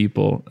amount of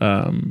people.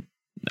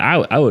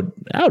 I would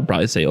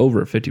probably say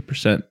over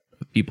 50%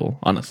 of people,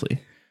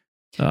 honestly,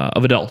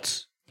 of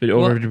adults.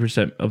 Over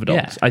 50% of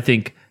adults, I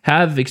think,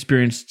 have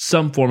experienced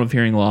some form of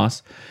hearing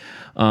loss.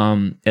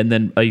 And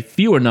then a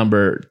fewer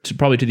number,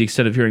 probably to the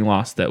extent of hearing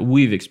loss that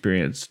we've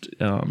experienced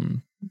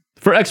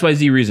for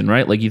XYZ reason,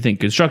 right? Like you think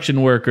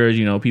construction workers,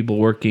 people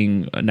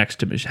working next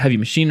to heavy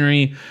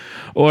machinery,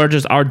 or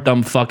just our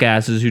dumb fuck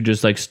asses who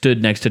just like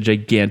stood next to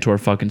gigantor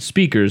fucking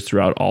speakers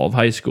throughout all of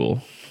high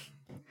school.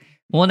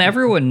 Well, and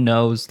everyone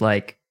knows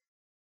like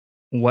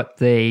what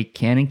they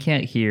can and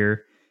can't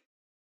hear,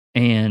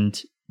 and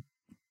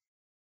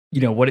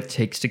what it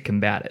takes to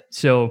combat it.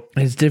 So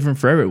it's different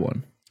for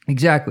everyone.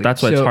 Exactly.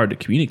 That's why it's hard to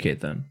communicate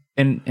then.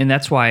 And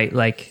that's why,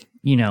 like,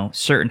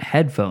 certain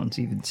headphones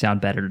even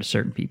sound better to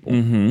certain people.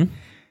 Mm-hmm.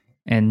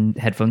 And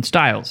headphone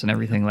styles and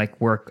everything, like,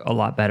 work a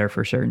lot better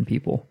for certain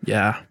people.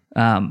 Yeah.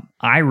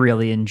 I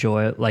really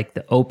enjoy, like,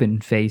 the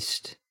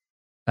open-faced,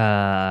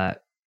 like,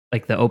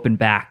 the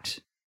open-backed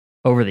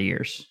over the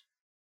ears.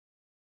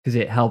 Because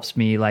it helps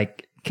me,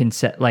 like,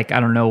 I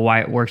don't know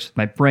why it works with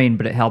my brain,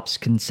 but it helps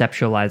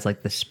conceptualize,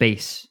 like, the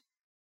space.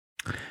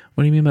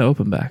 What do you mean by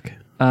open back?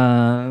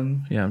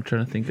 Yeah, I'm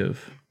trying to think of.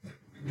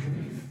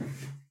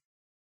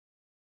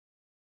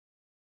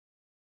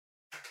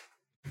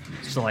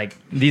 So like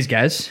these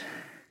guys.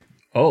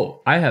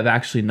 Oh, I have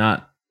actually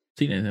not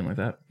seen anything like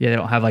that. Yeah, they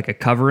don't have like a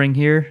covering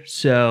here,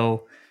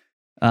 so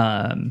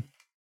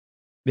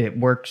it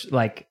works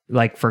like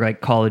for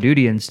like Call of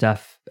Duty and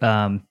stuff.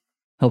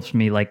 Helps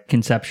me like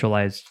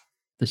conceptualize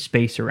the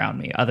space around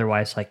me.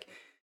 Otherwise, like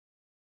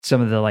some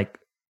of the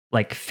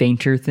like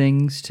fainter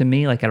things to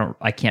me, like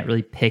I can't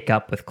really pick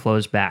up with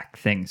closed back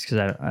things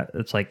because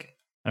it's like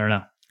I don't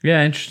know.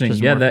 Yeah, interesting.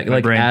 Yeah, that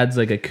like adds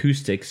like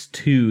acoustics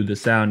to the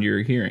sound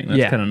you're hearing.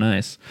 That's kind of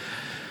nice.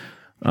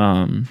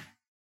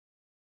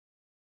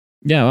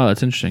 Yeah, wow,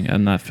 that's interesting.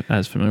 I'm not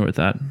as familiar with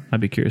that.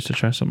 I'd be curious to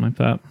try something like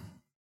that.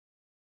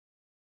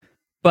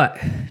 But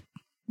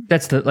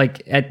that's the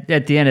like at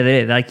the end of the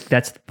day, like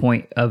that's the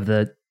point of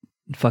the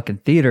fucking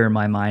theater in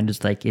my mind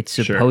is like it's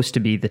supposed to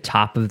be the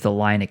top of the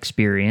line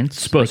experience.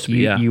 It's supposed to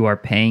be, you are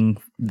paying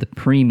the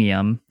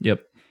premium.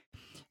 Yep.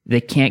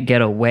 They can't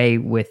get away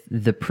with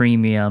the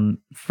premium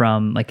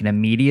from like an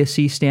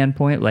immediacy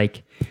standpoint.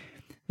 Like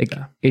it's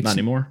not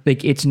anymore.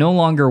 Like it's no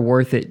longer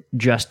worth it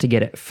just to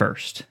get it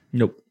first.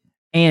 Nope.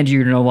 And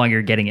you're no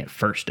longer getting it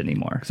first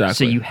anymore. Exactly.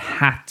 So you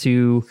have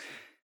to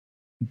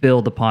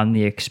build upon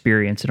the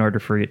experience in order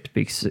for it to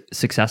be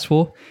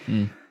successful.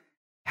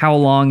 How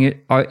long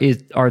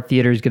are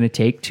theaters going to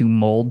take to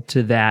mold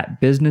to that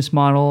business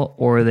model,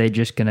 or are they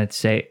just going to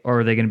say,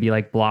 or are they going to be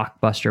like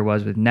Blockbuster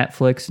was with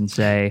Netflix and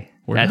say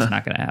that's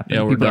not going to happen?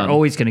 Yeah, people are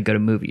always going to go to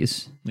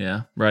movies.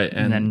 Yeah, right,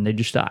 and then they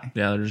just die.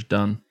 Yeah, they're just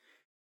done.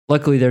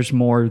 Luckily, there's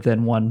more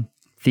than one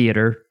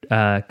theater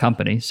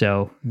company,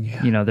 so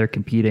they're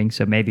competing.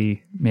 So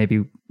maybe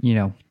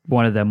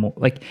one of them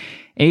like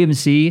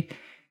AMC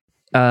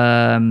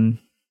in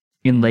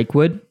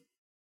Lakewood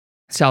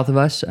south of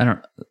us. I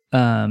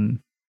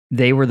don't.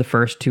 They were the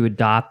first to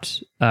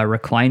adopt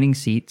reclining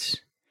seats.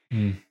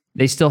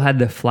 They still had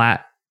the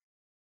flat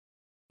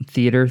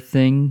theater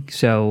thing,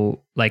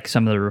 so like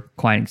some of the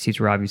reclining seats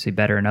were obviously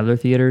better in other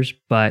theaters.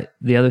 But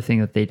the other thing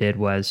that they did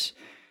was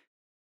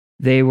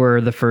they were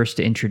the first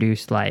to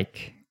introduce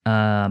like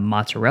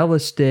mozzarella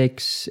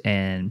sticks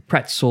and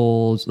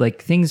pretzels,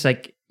 like things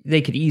like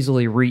they could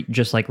easily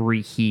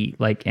reheat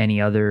like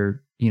any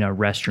other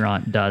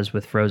restaurant does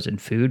with frozen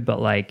food, but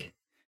like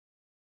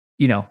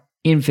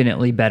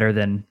infinitely better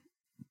than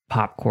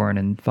popcorn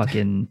and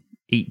fucking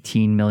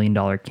 $18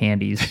 million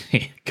candies.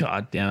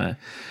 God damn it.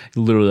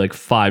 Literally like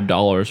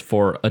 $5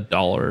 for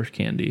 $1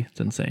 candy. It's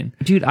insane.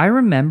 Dude, I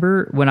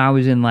remember when I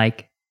was in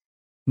like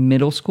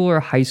middle school or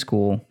high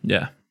school.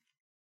 Yeah.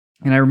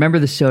 And I remember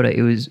the soda.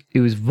 It was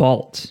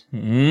Vault,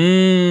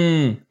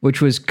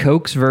 which was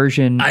Coke's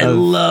version. I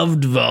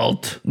loved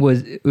Vault.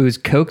 It was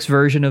Coke's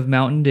version of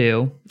Mountain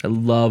Dew. I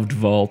loved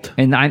Vault.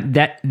 And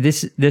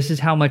this is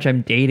how much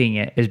I'm dating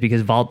it, is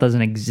because Vault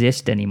doesn't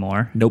exist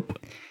anymore. Nope.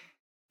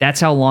 That's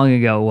how long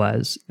ago it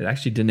was. It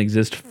actually didn't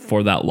exist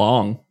for that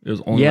long. It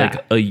was only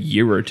like a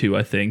year or two,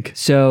 I think.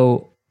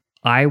 So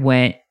I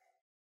went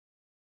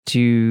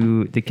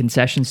to the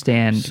concession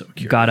stand,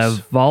 got a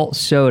Vault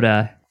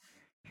soda,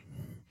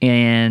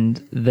 and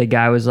the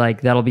guy was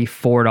like, "That'll be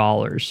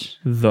 $4."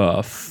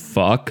 The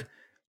fuck?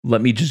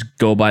 Let me just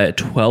go buy a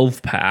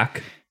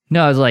 12-pack.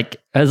 No, I was like,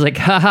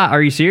 haha,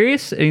 are you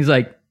serious? And he's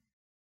like,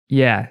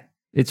 yeah,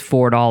 it's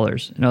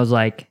 $4. And I was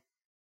like,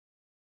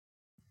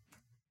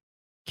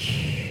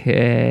 okay.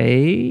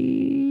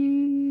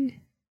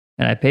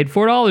 And I paid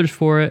 $4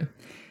 for it.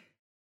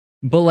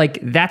 But like,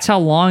 that's how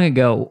long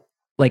ago,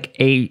 like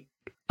a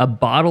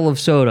bottle of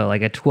soda,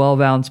 like a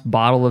 12-ounce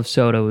bottle of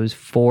soda was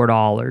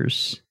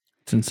 $4.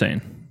 It's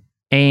insane.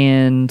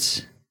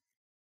 And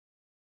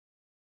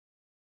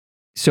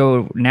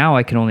so now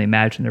I can only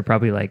imagine they're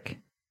probably like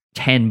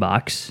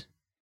 $10,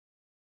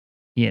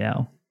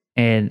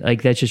 and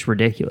like that's just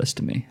ridiculous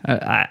to me.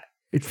 I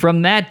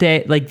from that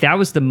day, like that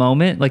was the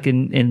moment, like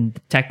in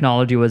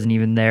technology wasn't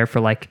even there for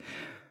like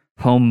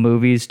home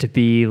movies to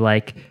be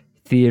like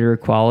theater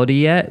quality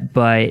yet,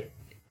 but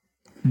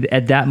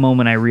at that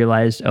moment I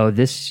realized, oh,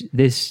 this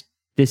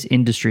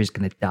industry is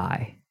going to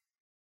die.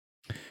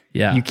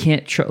 Yeah. You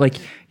can't like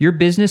your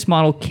business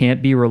model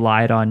can't be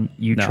relied on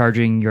you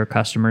charging your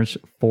customers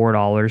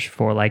 $4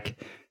 for like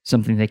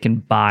something they can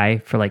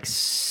buy for like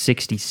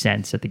 60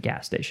 cents at the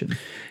gas station.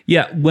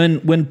 Yeah,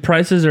 when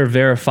prices are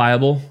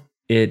verifiable,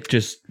 it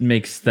just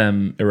makes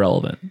them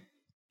irrelevant.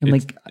 And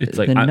it's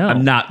like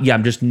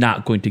I'm just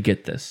not going to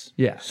get this.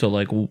 Yeah. So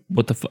like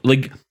what the fuck?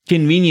 Like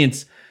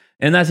convenience,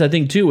 and that's the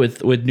thing too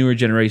with newer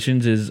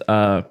generations is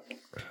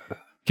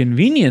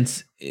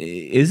convenience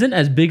isn't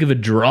as big of a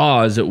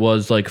draw as it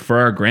was like for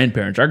our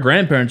grandparents. Our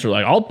grandparents are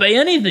like, I'll pay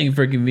anything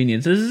for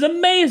convenience. This is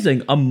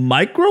amazing. A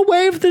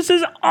microwave? This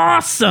is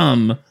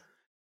awesome.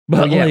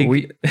 But yeah,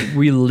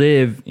 we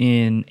live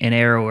in an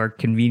era where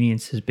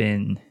convenience has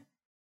been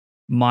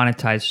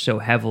monetized so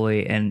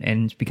heavily and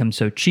it's become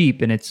so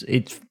cheap, and it's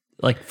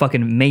like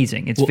fucking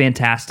amazing. It's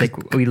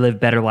fantastic. We live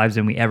better lives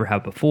than we ever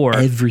have before.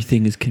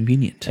 Everything is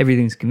convenient.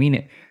 Everything's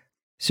convenient.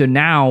 So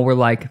now we're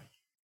like,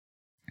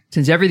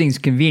 since everything's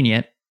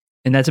convenient,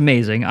 and that's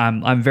amazing.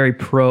 I'm very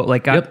pro.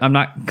 Like I'm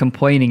not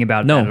complaining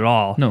about that at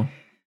all. No,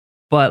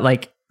 but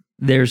like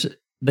there's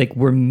like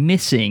we're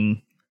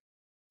missing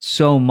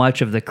so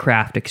much of the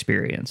craft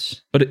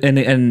experience. But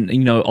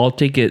and I'll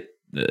take it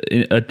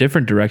in a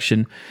different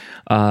direction.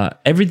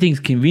 Everything's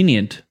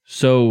convenient,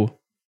 so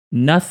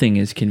nothing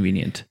is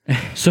convenient.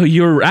 So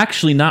you're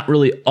actually not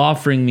really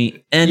offering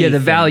me anything. Yeah, the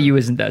value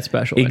isn't that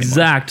special.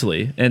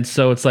 Exactly, anymore. And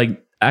so it's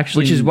like.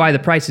 Actually, which is why the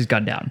price has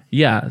gone down.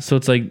 Yeah, so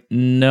it's like,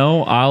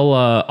 no,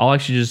 I'll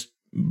actually just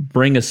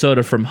bring a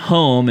soda from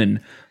home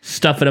and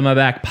stuff it in my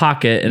back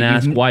pocket and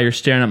ask why you're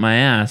staring at my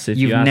ass. If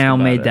you've now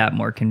made that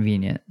more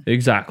convenient.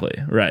 Exactly,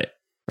 right.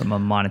 From a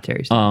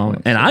monetary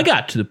standpoint. And I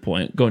got to the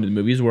point going to the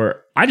movies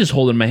where I just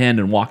hold it in my hand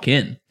and walk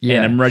in. Yeah,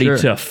 and I'm ready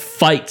to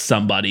fight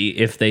somebody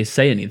if they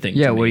say anything to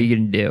me. What are you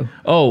going to do?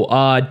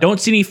 Oh, don't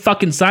see any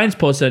fucking signs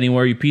posted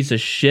anywhere, you piece of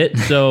shit.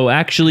 So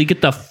actually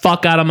get the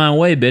fuck out of my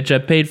way, bitch. I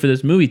paid for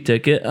this movie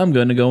ticket. I'm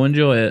going to go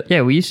enjoy it.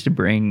 Yeah, we used to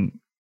bring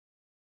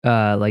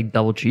like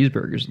double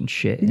cheeseburgers and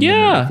shit in the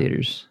movie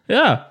theaters.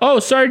 Yeah. Oh,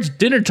 sorry, it's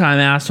dinner time,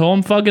 asshole.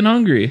 I'm fucking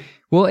hungry.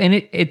 Well, and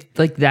it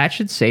like that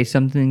should say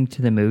something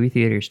to the movie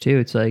theaters too.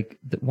 It's like,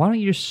 why don't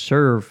you just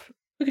serve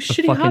like a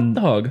shitty hot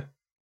dog,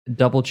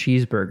 double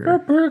cheeseburger, or a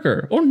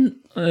burger? Or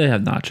they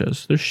have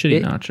nachos. They're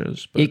shitty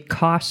nachos. But. It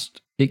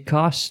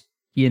costs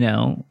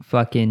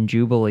fucking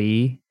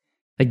Jubilee.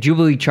 Like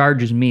Jubilee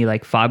charges me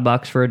like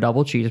 $5 for a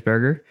double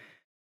cheeseburger.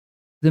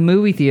 The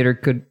movie theater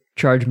could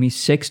charge me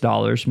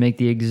 $6, make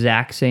the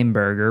exact same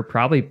burger,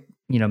 probably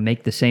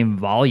make the same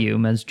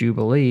volume as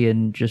Jubilee,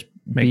 and just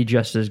be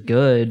just as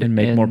good and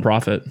make more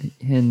profit.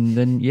 And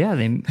then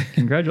they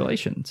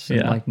congratulations.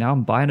 Yeah. And like now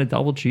I'm buying a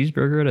double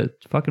cheeseburger at a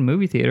fucking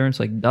movie theater, and it's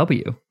like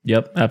W.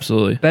 Yep,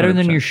 absolutely. Better 100%.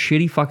 than your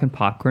shitty fucking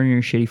popcorn and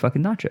your shitty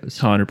fucking nachos.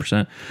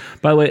 100%.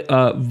 By the way,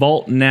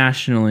 Vault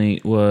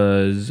nationally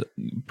was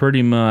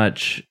pretty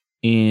much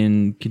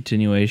in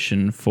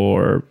continuation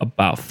for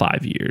about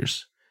 5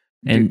 years.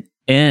 And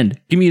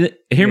hear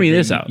me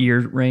this out. Year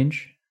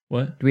range?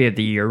 What? Do we have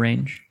the year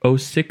range?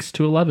 06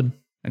 to 11.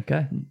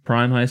 Okay.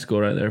 Prime high school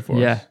right there for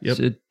us. Yep.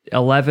 So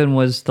 11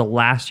 was the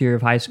last year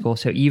of high school.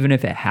 So even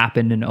if it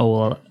happened in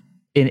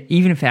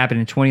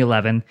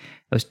 2011, it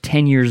was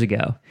 10 years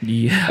ago.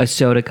 Yeah. A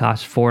soda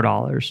cost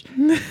 $4.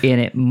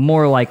 And it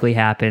more likely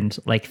happened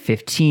like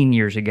 15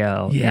 years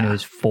ago. Yeah. And it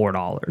was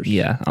 $4.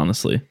 Yeah,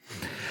 honestly.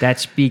 That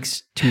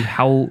speaks to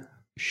how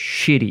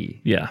shitty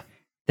Yeah.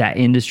 that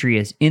industry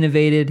has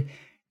innovated.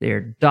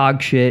 They're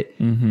dog shit.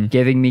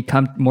 Giving me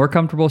more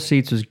comfortable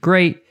seats was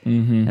great.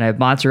 And I have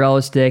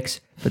mozzarella sticks.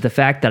 But the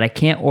fact that I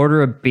can't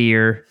order a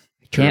beer,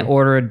 can't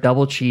order a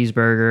double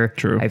cheeseburger.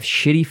 True. I have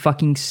shitty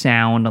fucking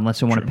sound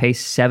unless I want to pay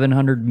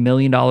 $700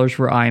 million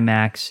for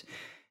IMAX.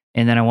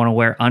 And then I want to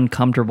wear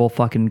uncomfortable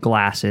fucking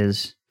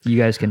glasses. You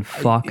guys can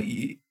fuck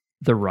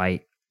the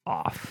right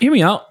off. Hear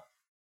me out.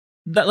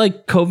 That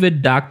like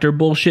COVID doctor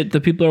bullshit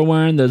that people are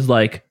wearing, those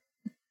like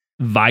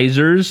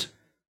visors.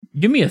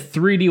 Give me a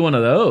 3D one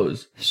of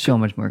those. So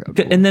much more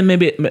comfortable. And then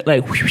maybe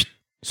like,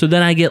 so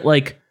then I get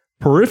like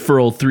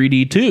peripheral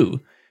 3D too.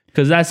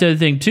 Because that's the other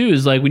thing too,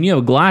 is like when you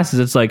have glasses,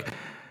 it's like,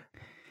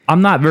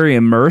 I'm not very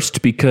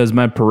immersed because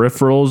my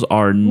peripherals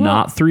are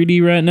not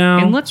 3D right now.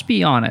 And let's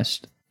be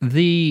honest,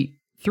 the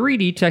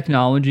 3D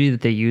technology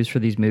that they use for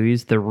these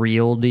movies, the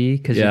Real D,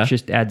 because it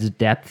just adds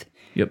depth.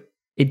 Yep.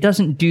 It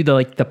doesn't do the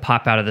like the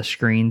pop out of the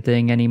screen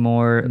thing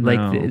anymore. No.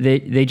 Like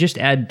they just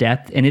add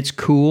depth, and it's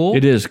cool.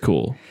 It is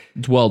cool.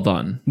 It's well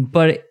done.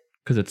 But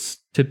because it's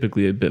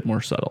typically a bit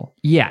more subtle.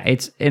 Yeah,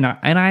 it's and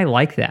I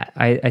like that.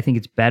 I think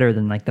it's better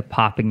than like the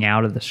popping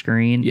out of the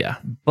screen. Yeah.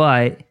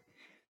 But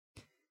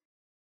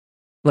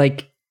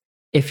like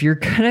if you're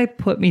gonna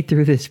put me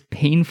through this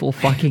painful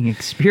fucking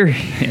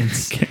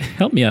experience,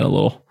 help me out a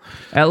little.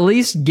 At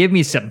least give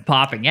me some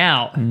popping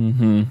out.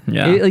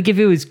 Yeah. Like if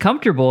it was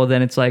comfortable,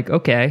 then it's like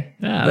okay.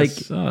 Yeah. Like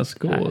that's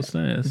cool. It's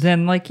nice.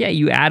 Then like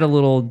you add a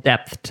little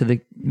depth to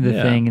the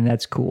thing, and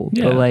that's cool.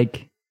 Yeah. But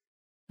like,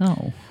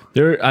 no.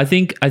 I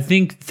think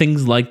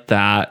things like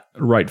that,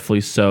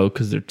 rightfully so,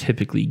 because they're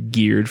typically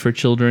geared for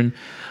children.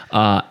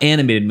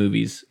 Animated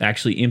movies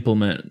actually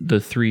implement the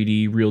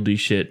 3D Real D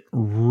shit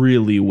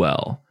really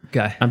well.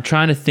 Okay. I'm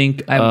trying to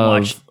think. I haven't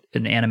watched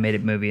an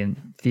animated movie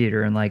in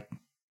theater in like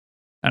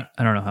I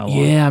don't know how long.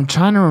 Yeah, I'm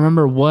trying to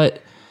remember what.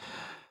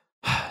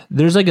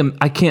 There's like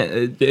I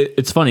can't.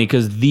 It's funny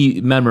because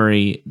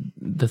the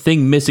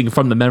thing missing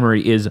from the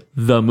memory is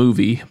the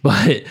movie,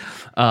 but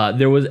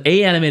there was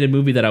a animated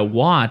movie that I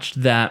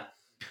watched that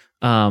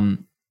I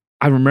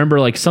remember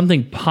like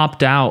something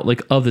popped out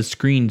like of the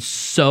screen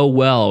so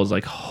well. I was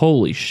like,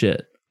 holy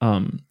shit.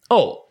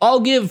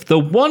 I'll give the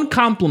one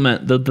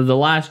compliment that The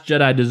Last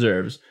Jedi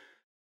deserves.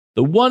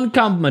 The one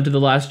compliment to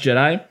The Last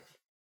Jedi.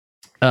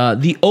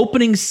 The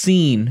opening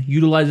scene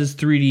utilizes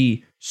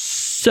 3D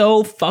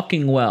so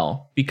fucking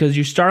well because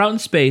you start out in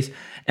space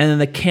and then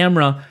the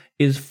camera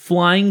is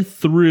flying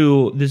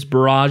through this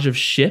barrage of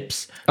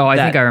ships. Oh, I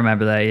think I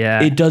remember that.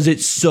 Yeah. It does it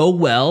so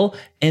well.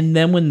 And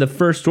then when the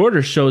First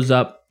Order shows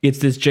up, it's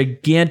this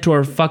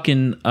gigantor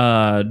fucking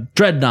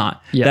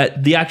dreadnought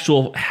that the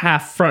actual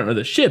half front of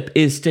the ship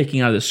is sticking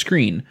out of the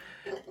screen.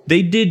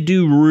 They did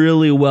do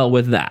really well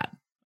with that.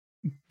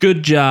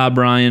 Good job,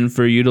 Ryan,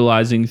 for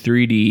utilizing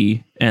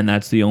 3D. And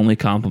that's the only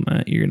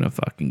compliment you're going to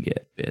fucking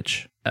get,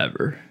 bitch.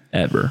 Ever.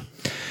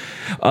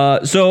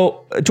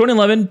 So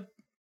 2011,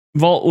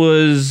 Vault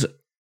was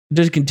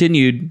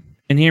discontinued,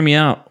 and hear me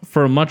out,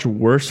 for a much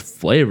worse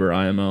flavor,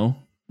 IMO.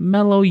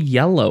 Mellow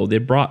Yellow.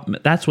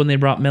 That's when they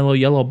brought Mellow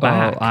Yellow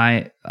back.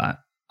 Oh,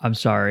 I'm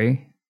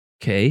sorry.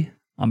 Okay.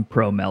 I'm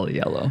pro Mellow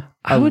Yellow.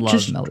 I would love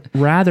just Mellow.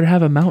 rather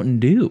have a Mountain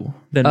Dew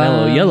than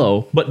Mellow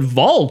Yellow. But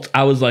Vault,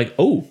 I was like,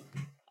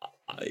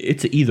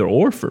 it's an either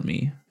or for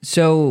me.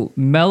 So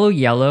Mellow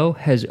Yellow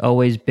has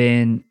always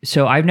been...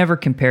 So I've never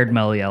compared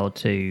Mellow Yellow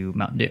to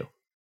Mountain Dew.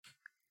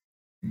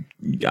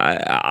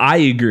 I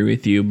agree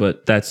with you,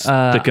 but that's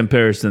the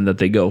comparison that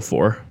they go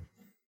for.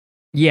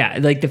 Yeah,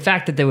 like the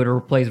fact that they would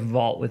replace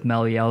Vault with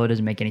Mellow Yellow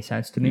doesn't make any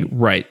sense to me.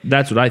 Right.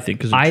 That's what I think,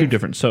 because they're two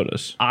different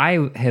sodas.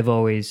 I have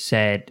always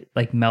said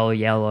like Mellow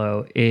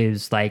Yellow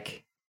is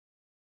like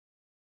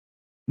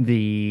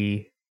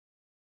the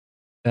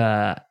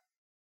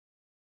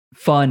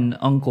fun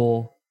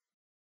uncle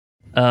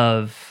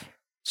of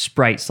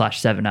Sprite /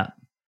 7-Up.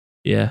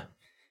 Yeah.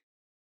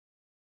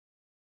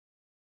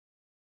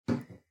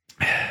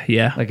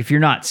 Yeah. Like if you're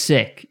not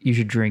sick, you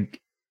should drink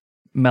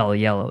Mellow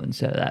Yellow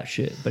instead of that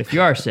shit. But if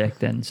you are sick,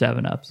 then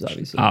 7-Up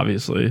is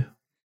obviously.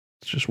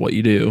 It's just what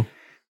you do.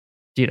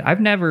 Dude, I've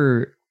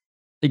never,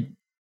 like,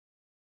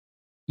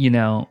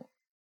 I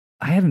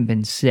haven't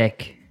been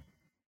sick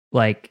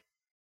like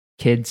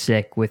kid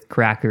sick with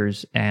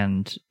crackers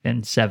and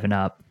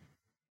 7-Up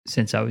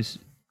since I was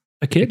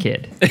a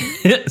kid.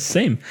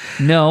 Same.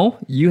 No,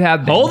 you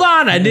have been. Hold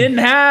on, I didn't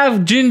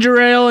have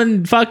ginger ale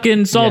and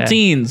fucking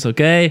saltines,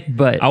 okay?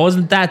 But I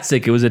wasn't that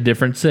sick. It was a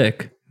different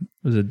sick. It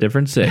was a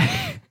different sick.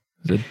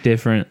 It was a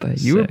different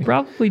But you were sick.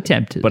 probably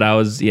tempted. But I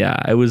was,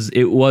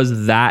 it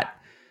was that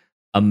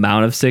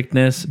amount of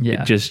sickness.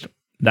 Yeah. It just,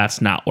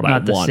 that's not what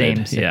Not I the wanted.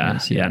 same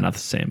sickness, yeah, not the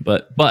same.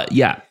 But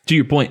yeah, to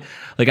your point,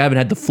 like I haven't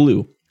had the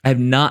flu. I have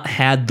not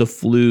had the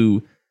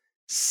flu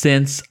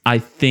since I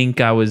think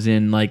I was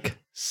in like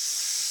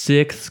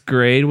 6th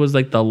grade was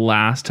like the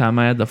last time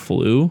I had the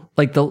flu.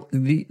 like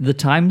the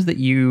times that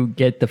you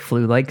get the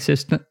flu-like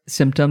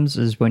symptoms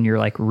is when you're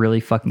like really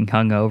fucking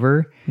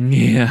hungover.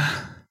 Yeah.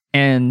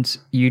 And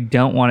you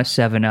don't want a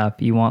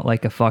 7-Up. You want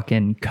like a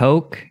fucking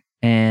Coke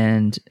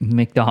and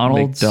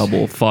McDonald's.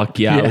 McDouble. Fuck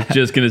yeah. I was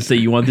just going to say,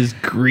 you want this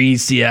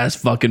greasy ass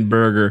fucking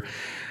burger.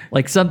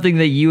 Like something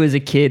that you as a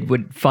kid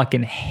would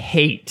fucking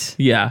hate.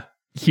 Yeah.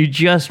 You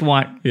just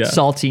want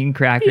saltine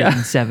crackers and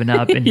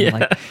 7-Up. And you're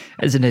like,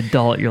 as an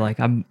adult, you're like,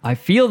 I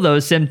feel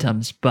those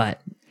symptoms,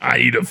 but I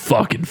eat a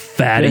fucking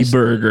fatty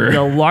burger.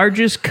 The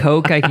largest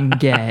Coke I can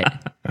get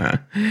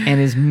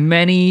and as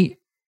many,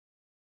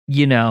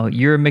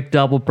 you're a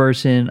McDouble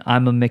person,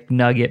 I'm a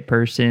McNugget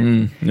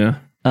person. Yeah.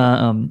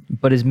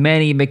 But as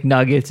many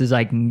McNuggets as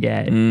I can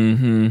get.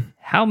 Mm-hmm.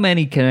 How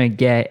many can I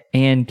get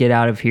and get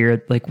out of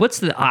here? Like, what's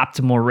the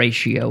optimal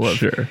ratio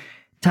of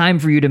time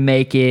for you to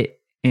make it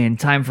and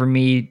time for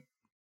me,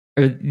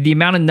 or the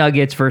amount of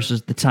nuggets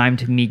versus the time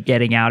to me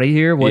getting out of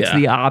here? What's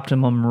the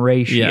optimum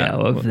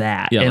ratio of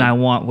that? Yeah. And I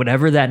want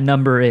whatever that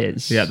number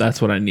is. Yeah,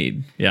 that's what I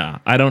need. Yeah.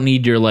 I don't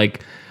need your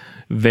like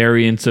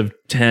variance of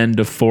 10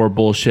 to 4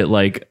 bullshit.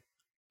 Like,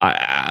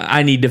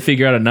 I need to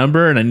figure out a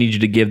number, and I need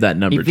you to give that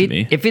number to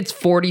me. If it's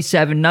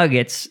 47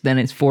 nuggets, then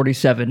it's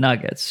 47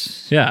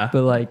 nuggets. Yeah.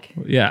 But like,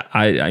 yeah,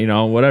 I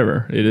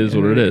whatever. It is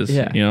what it is.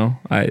 Yeah.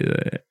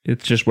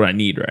 It's just what I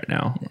need right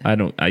now. I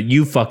don't,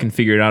 you fucking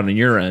figure it out on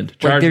your end.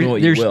 Charge me what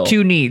you will. There's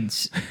 2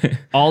 needs.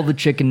 All the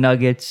chicken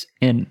nuggets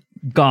and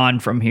gone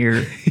from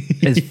here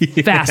as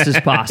fast as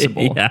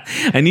possible. Yeah.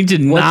 I need to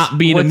not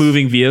be in a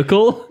moving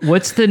vehicle.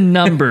 What's the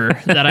number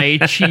that I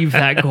achieve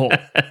that goal?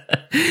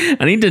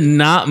 I need to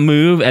not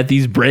move at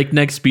these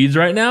breakneck speeds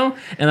right now.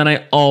 And then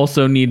I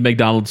also need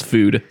McDonald's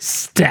food.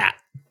 Stat.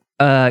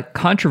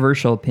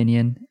 Controversial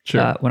opinion.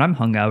 Sure. When I'm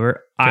hungover,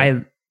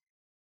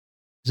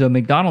 so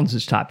McDonald's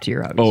is top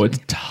tier, obviously. Oh, it's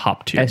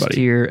top tier,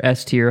 buddy.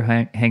 S tier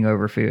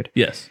hangover food.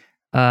 Yes.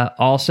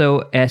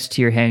 Also, S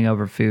tier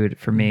hangover food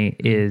for me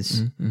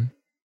is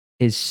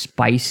as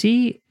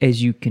spicy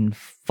as you can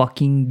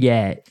fucking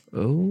get.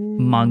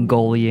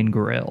 Mongolian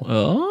Grill.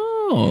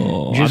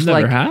 Oh, I've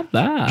never had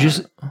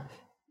that.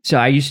 So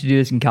I used to do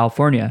this in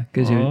California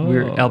because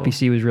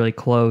LPC was really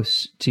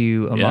close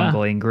to a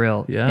Mongolian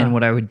Grill. Yeah. And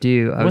what I would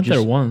do, I went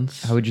there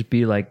once. I would just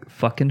be like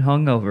fucking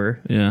hungover.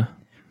 Yeah.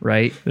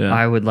 Right? Yeah.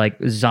 I would like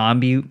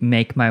zombie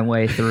make my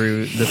way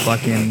through the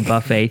fucking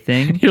buffet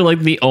thing. You're like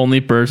the only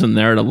person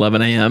there at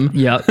 11 a.m.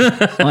 Yep.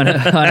 on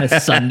a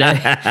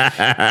Sunday.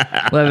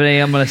 11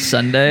 a.m. on a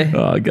Sunday.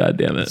 Oh, God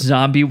damn it.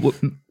 Zombie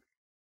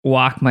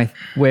walk my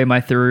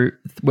way through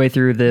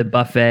the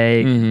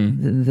buffet.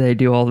 Mm-hmm. They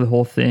do all the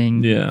whole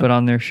thing. Yeah. Put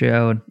on their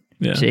show and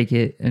take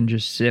it and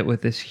just sit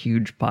with this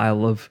huge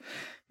pile of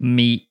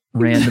meat,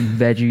 random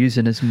veggies,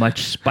 and as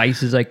much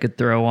spice as I could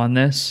throw on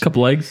this.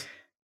 Couple eggs.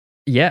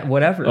 Yeah,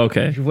 whatever.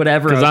 Okay.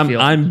 Whatever. Because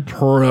I'm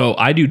pro.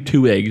 I do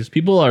 2 eggs.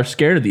 People are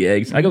scared of the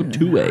eggs. I go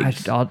 2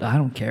 eggs. I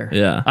don't care.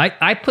 Yeah.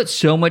 I put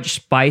so much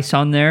spice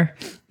on there,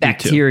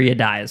 bacteria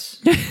dies.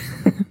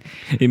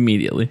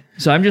 Immediately.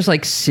 So I'm just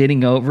like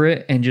sitting over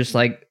it and just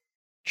like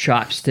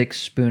chopsticks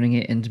spooning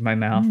it into my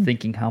mouth,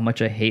 thinking how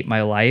much I hate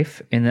my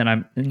life. And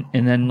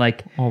then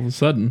like all of a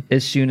sudden,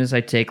 as soon as I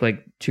take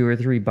like 2 or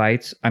 3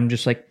 bites, I'm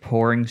just like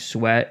pouring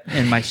sweat,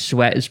 and my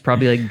sweat is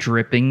probably like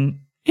dripping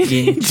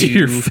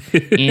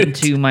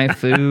into my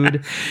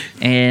food.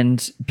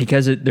 And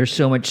because there's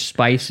so much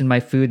spice in my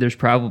food, there's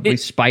probably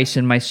spice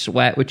in my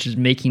sweat, which is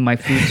making my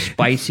food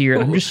spicier.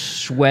 I'm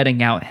just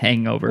sweating out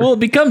hangover. Well, it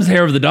becomes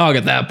hair of the dog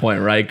at that point,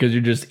 right? Because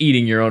you're just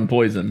eating your own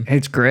poison.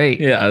 It's great.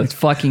 Yeah, it's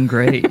fucking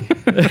great.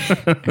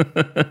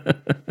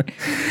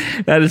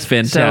 That is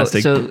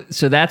fantastic.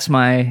 So that's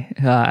my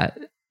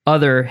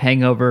other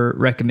hangover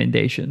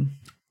recommendation.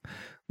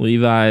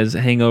 Levi's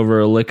Hangover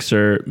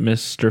Elixir,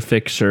 Mr.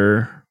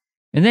 Fixer.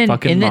 And then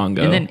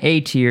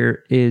A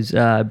tier is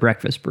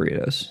breakfast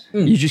burritos.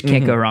 You just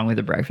can't go wrong with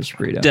a breakfast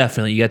burrito.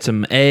 Definitely. You got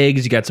some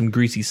eggs, you got some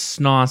greasy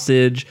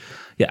sausage.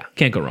 Yeah,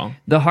 can't go wrong.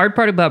 The hard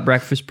part about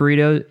breakfast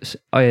burritos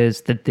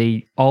is that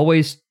they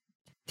always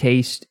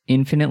taste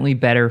infinitely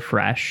better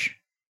fresh.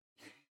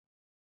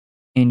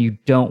 And you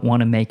don't want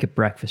to make a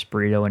breakfast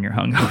burrito when you're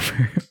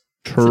hungover.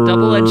 It's a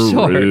double-edged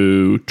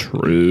sword.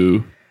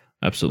 True.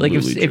 Absolutely.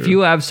 Like if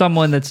you have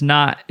someone that's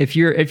not, if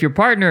your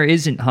partner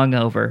isn't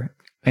hungover,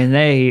 and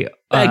they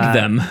beg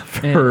them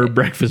for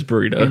breakfast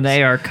burritos, and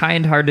they are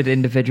kind-hearted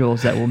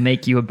individuals that will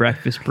make you a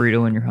breakfast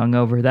burrito when you're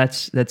hungover,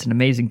 that's an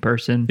amazing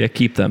person. Yeah,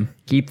 keep them.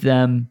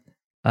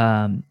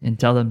 and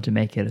tell them to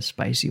make it a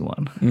spicy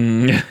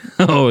one.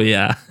 Oh,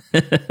 yeah.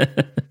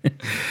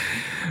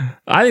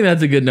 I think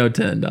that's a good note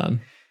to end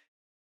on.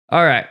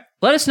 All right.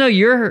 Let us know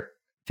your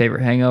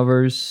favorite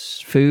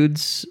hangovers,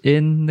 foods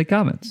in the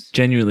comments.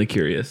 Genuinely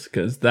curious,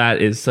 because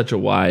that is such a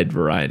wide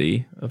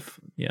variety of,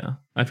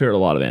 I've heard a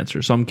lot of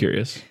answers, so I'm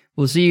curious.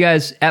 We'll see you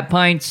guys at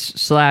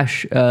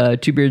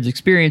Pints/Two Beards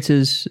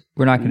Experiences.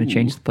 We're not going to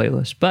change the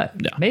playlist, but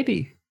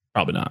maybe.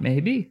 Probably not.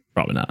 Maybe.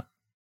 Probably not.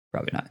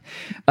 Probably not.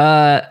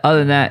 Other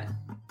than that,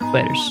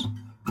 laters.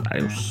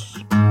 Adios.